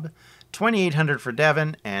Rob, 2,800 for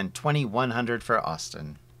Devin, and 2,100 for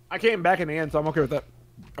Austin. I came back in the end, so I'm okay with that.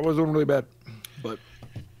 I was doing really bad, but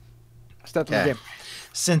I stepped in the game.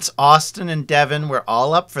 Since Austin and Devin were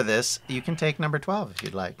all up for this, you can take number 12 if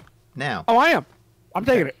you'd like. Now. Oh, I am. I'm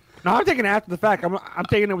taking it. No, I'm taking it after the fact. I'm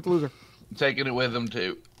taking it with the loser. I'm taking it with them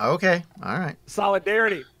too. Okay. All right.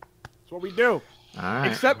 Solidarity. That's what we do. All right.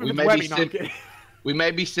 Except We with may Webby. be No, I'm kidding. We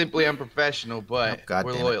may be simply unprofessional, but God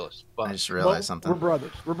we're damn it. loyalists. I Fuck. just realized something. We're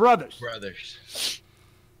brothers. We're brothers. Brothers.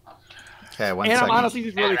 Okay, one And second. I'm honestly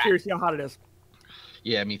just really curious to see how hot it is.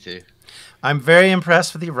 Yeah, me too. I'm very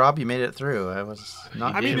impressed with you, Rob. You made it through. I was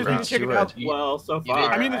not I mean, this convinced piece of you chicken would. now. Well, so You far.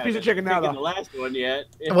 did. I mean, this piece of chicken now, taken though. the last one yet.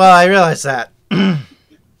 Well, I realize that.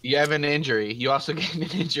 You have an injury. You also gained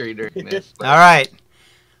an injury during this. All right.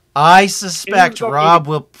 I suspect go Rob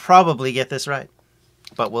will probably get this right,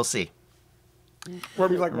 but we'll see.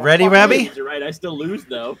 Webby's like, well, Ready, fuck Webby? you. You're right. I still lose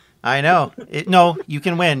though. I know. No, you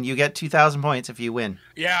can win. You get 2,000 points if you win.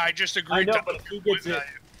 Yeah, I just I agreed know, to. but if he gets it,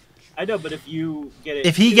 I know, but if you get it,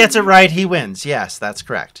 If he gets it right, he wins. Yes, that's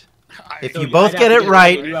correct. If So you I'd both have get to it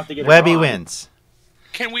right, you have to get it Webby wrong. wins.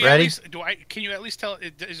 Can we Ready? at least do I? Can you at least tell?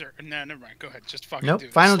 Is there? No, never mind. Go ahead. Just fucking Nope. do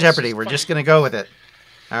this. Final Let's Jeopardy. We're fucking- just going to go with it.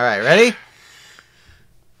 All right. Ready?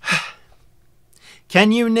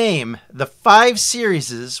 Can you name the 5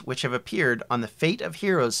 series which have appeared on the Fate of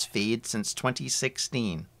Heroes feed since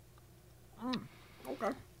 2016? Okay.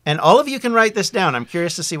 And all of you can write this down. I'm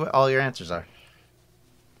curious to see what all your answers are.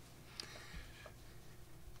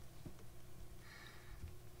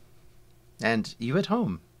 And you at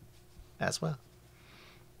home as well.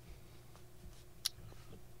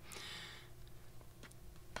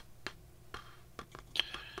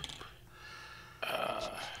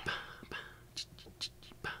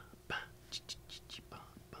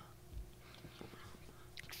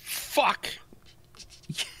 Fuck.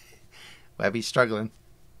 Webby's struggling.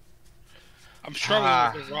 I'm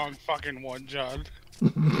struggling with the wrong fucking one, John.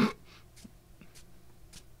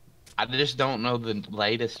 I just don't know the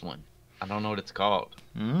latest one. I don't know what it's called.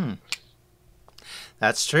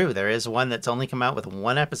 That's true. There is one that's only come out with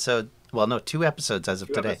 1 episode. Well, no, 2 episodes as of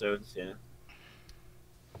 2 today. episodes, yeah.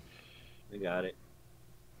 We got it.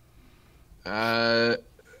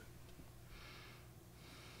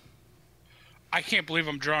 I can't believe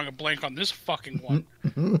I'm drawing a blank on this fucking one.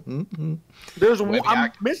 There's Webby, one.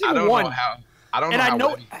 I'm missing I don't one. know how. I don't And know I how know-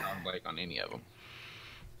 Webby's drawn blank on any of them.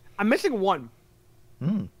 I'm missing one.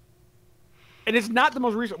 Hmm. And it's not the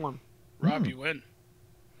most recent one. Rob, you win.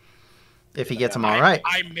 If he gets them all right.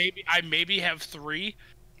 I maybe have 3.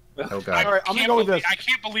 Oh, I God. All right, I'm gonna can't go with believe- this. I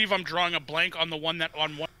can't believe I'm drawing a blank on the one that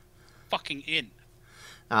on one fucking in.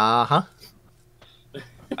 Uh-huh.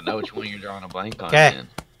 I know which one you're drawing a blank on. 'Kay. man.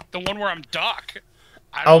 The one where I'm Doc.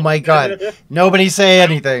 Oh, my God. Nobody say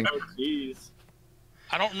anything. Oh, jeez.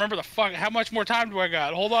 I don't remember the fuck. How much more time do I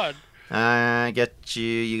got? Hold on. I get you.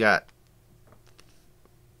 You got...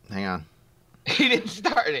 Hang on. He didn't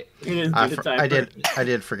start it. He didn't do the timer. I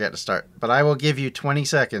did forget to start. But I will give you 20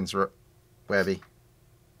 seconds, Webby.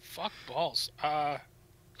 Fuck balls.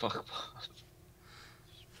 Fuck.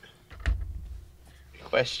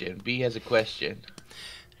 Question. B has a question.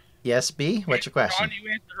 Yes, B? What's your question? John,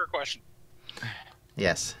 you answer her question.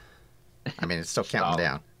 Yes. I mean, it's still counting Stop.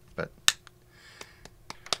 down, but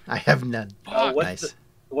I have none. Fuck. Nice.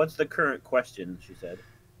 What's the current question? She said.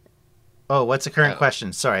 Oh, what's the current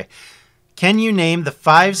question? Sorry. Can you name the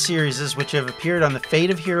 5 series which have appeared on the Fate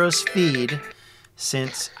of Heroes feed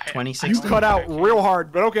since You 2016? cut out real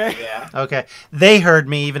hard, but okay. Yeah. Okay. They heard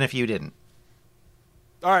me even if you didn't.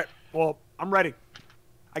 All right. Well, I'm ready.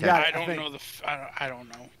 I got I it. don't think. know I don't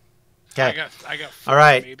know. Okay. I got 4, All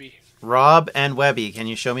right. maybe. Rob and Webby, can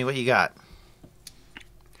you show me what you got?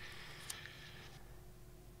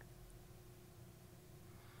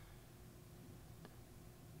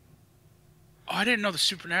 Oh, I didn't know the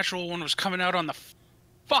Supernatural one was coming out on the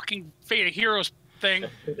fucking Fate of Heroes thing.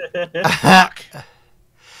 Fuck.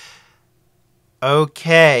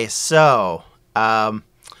 Okay, so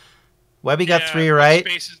Webby got 3 what right.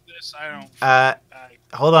 Space is this? I don't.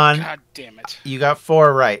 Hold on. God damn it. You got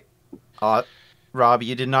 4 right. Rob,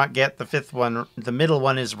 you did not get the 5th one. The middle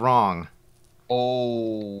one is wrong.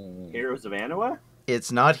 Oh. Heroes of Anawa?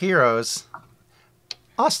 It's not Heroes.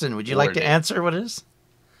 Austin, would you like to Warden. answer what it is?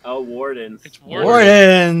 Oh, Wardens. It's Warden.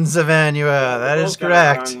 Wardens of Anua. That is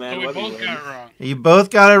correct. So we both got it wrong. You both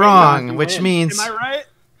got it wrong, you which win. means... Am I right?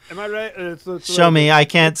 Am I right? Show me. I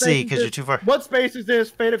can't What see space because is you're too far. What space is this?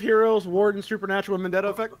 Fate of Heroes, Warden, Supernatural, and Vendetta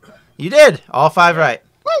Effect? You did. All 5 right.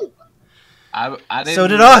 I didn't So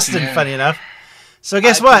did know Austin, Tamara- funny enough. So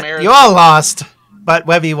guess I what? Tamara- You all lost, but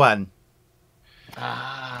Webby won. All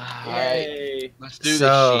right. Yay. Let's do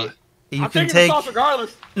So this shit. you I'm can taking take this off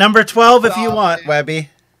regardless. number 12 if you Stop want, it. Webby,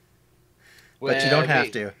 but you don't have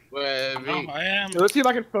Webby, to. Webby. No, I am. Yeah, let's see if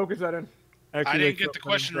I can focus that in. I Actually, didn't like, get the so-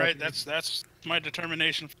 question right. That's my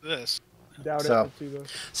determination for this. Doubt So- it. Let's see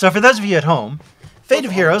this. So for those of you at home, Fate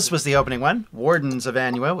of Heroes was the opening one. Wardens of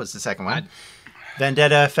Anua was the second one.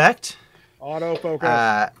 Vendetta Effect.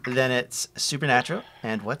 Autofocus. Then it's Supernatural.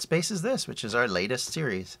 And What Space is This, which is our latest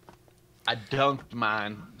series. I dunked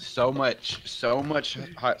mine so much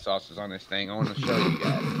hot sauces on this thing. I want to show you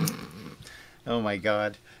guys. Oh my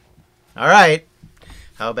god. All right.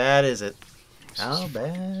 How bad is it? How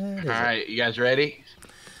bad is All it? right, you guys ready?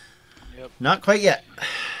 Not quite yet.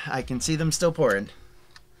 I can see them still pouring.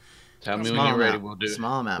 Tell me Small when you're ready. amount. We'll do it.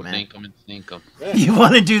 Small amount, We'll man. Think them and think them. You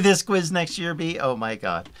want to do this quiz next year, B? Oh my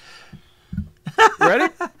god.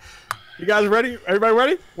 Ready? You guys ready? Everybody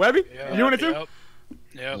ready? Webby? Yep, You doing it too? Yep.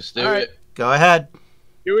 Yep. Let's do All right. it. Go ahead.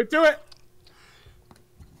 Do it to it.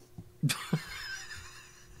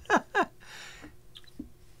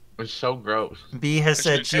 It's so gross. B has It's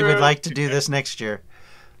said been she would terrible. like to do this next year.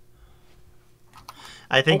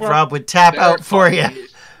 I think Okay. Rob would tap out for you.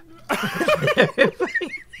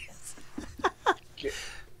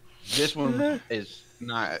 This one is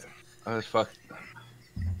not. Fuck.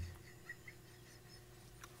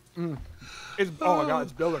 It's, oh my god,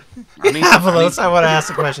 it's Biller. I need- Avalos, I want to ask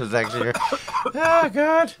the questions next year. Oh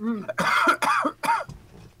god.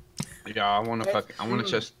 Yeah, I want to fuck. I want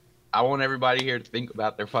to just. I want everybody here to think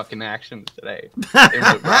about their fucking actions today.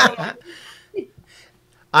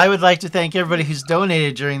 I would like to thank everybody who's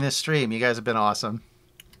donated during this stream. You guys have been awesome.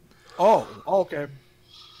 Oh, okay.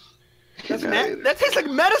 That tastes like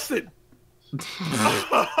medicine.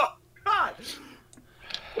 God.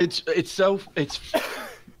 It's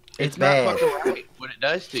It's not bad. fucking right what it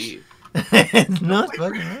does to you. It's not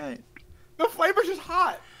fucking right. The flavor's just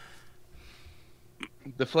hot.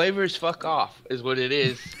 The flavor is fuck off, is what it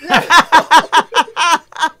is.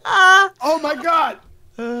 Oh my god.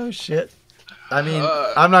 Oh shit. I mean,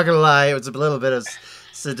 Uh, I'm not gonna lie. It was a little bit of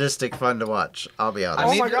sadistic fun to watch. I'll be I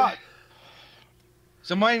honest. need Oh my to- god.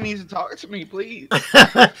 Somebody needs to talk to me, please.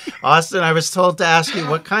 Austin, I was told to ask you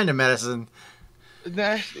what kind of medicine. It's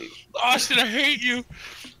nasty. Austin, I hate you.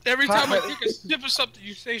 Every time I Hot take a sip of something,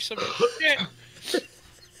 you say something shit.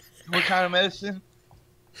 What kind of medicine?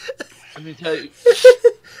 Let me tell you.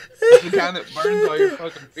 It's the kind that burns all your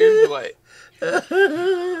fucking fears away. That's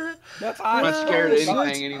I'm hot. not scared of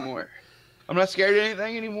anything anymore. I'm not scared of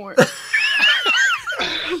anything anymore.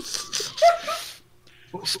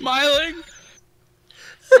 Smiling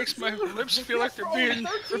makes my lips feel like they're being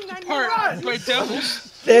ripped apart by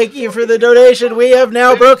devils. Thank you for the donation. We have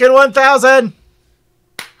now broken 1,000.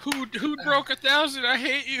 Who broke 1,000? I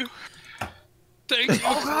hate you. Thank you.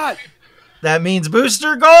 Oh god. That means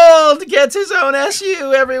Booster Gold gets his own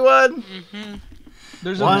SU, everyone. Mm-hmm.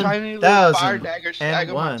 There's a tiny little fire dagger stuck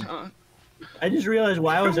on my 1,001. tongue. I just realized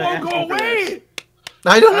why was It I won't go asking for this? away.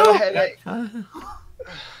 I don't I have a know. headache.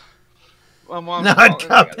 My mom's Not calling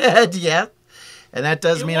me. Cuphead yet. And that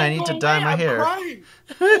does It mean I won't need go to dye away. my I'm hair. crying.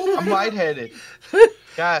 I'm lightheaded.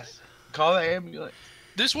 Guys, call the ambulance.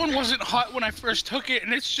 This one wasn't hot when I first took it,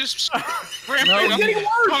 and it's just ramping No, up it's getting all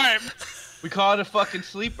the time. We call it a fucking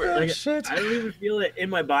sleeper. Like, Shit. I don't even feel it in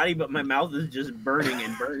my body, but my mouth is just burning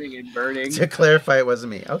and burning and burning. To clarify, it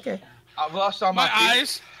wasn't me. Okay. I've lost all my, My teeth.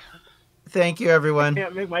 eyes. Thank you, everyone.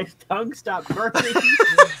 Can't make my tongue stop burning.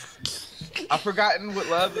 I've forgotten what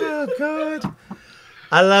love is. Oh, God.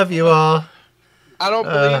 I love you all. I don't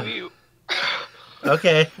believe you.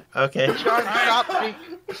 Okay. Try and stop me.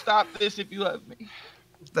 Stop this if you love me.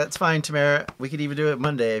 That's fine, Tamara. We could even do it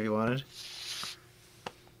Monday if you wanted.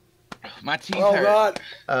 My teeth Oh hurt.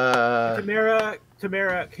 god.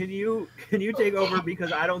 Tamara, can you take over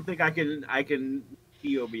because I don't think I can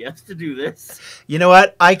see OBS to do this. You know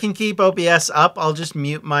what? I can keep OBS up. I'll just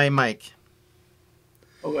mute my mic.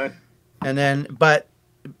 Okay.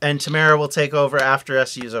 And Tamara will take over after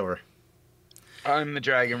SU's over. I'm the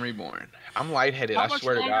Dragon Reborn. I'm lightheaded, How I much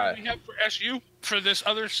swear to longer God. do we have for SU for this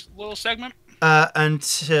other little segment?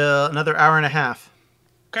 Until another hour and a half.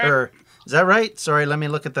 Okay. Or, is that right? Sorry, let me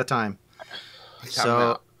look at the time. Time So,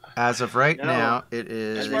 out. As of right No. now, it And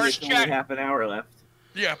is. then First there's only check. half an hour left.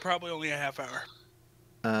 Yeah, probably only a half hour.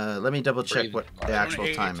 Let me double check Breathe. what the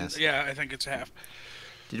actual time is. Yeah, I think it's a half.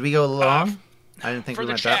 Did we go long? I didn't think For we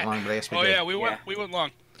the went chat. that long, but I guess we Oh did. yeah, we went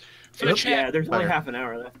long. For the Oop. chat, Yeah, there's only Bugger. half an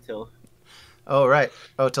hour left till. Oh right.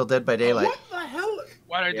 Oh, till Dead by Daylight. What the hell?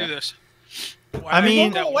 why did I Yeah. do this? Why I did mean,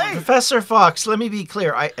 do that away. one? Professor Fox, let me be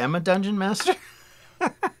clear. I am a dungeon master.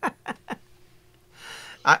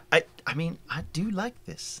 I mean, I do like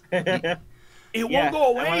this. It Yeah, won't go I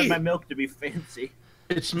away. wanted my milk to be fancy.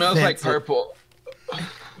 It smells like Fancy. purple.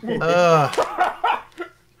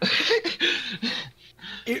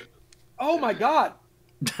 Oh my god!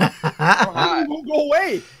 Hot. It won't go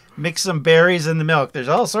away. Mix some berries in the milk. There's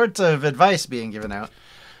all sorts of advice being given out.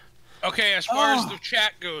 Okay, as far as Oh. the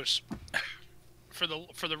chat goes, for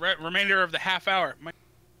the remainder of the half hour, my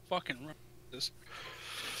fucking this.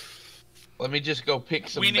 Let me just go pick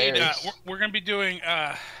some We need. berries. We're gonna be doing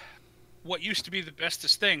what used to be the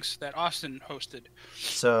bestest things that Austin hosted.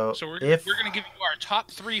 So, So we're if gonna give you our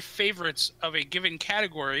top 3 favorites of a given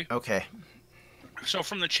category. okay, So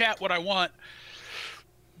from the chat, what I want,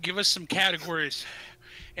 give us some categories.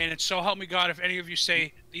 And it's so help me God if any of you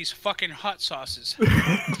say these fucking hot sauces.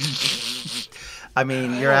 I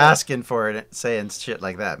mean, you're asking for it, saying shit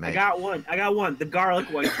like that, I mate. got one. The garlic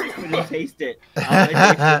one. I couldn't taste it. All I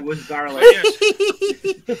tasted was garlic.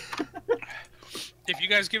 Yes. If you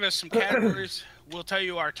guys give us some categories, we'll tell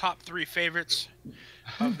you our top 3 favorites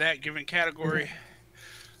of that given category.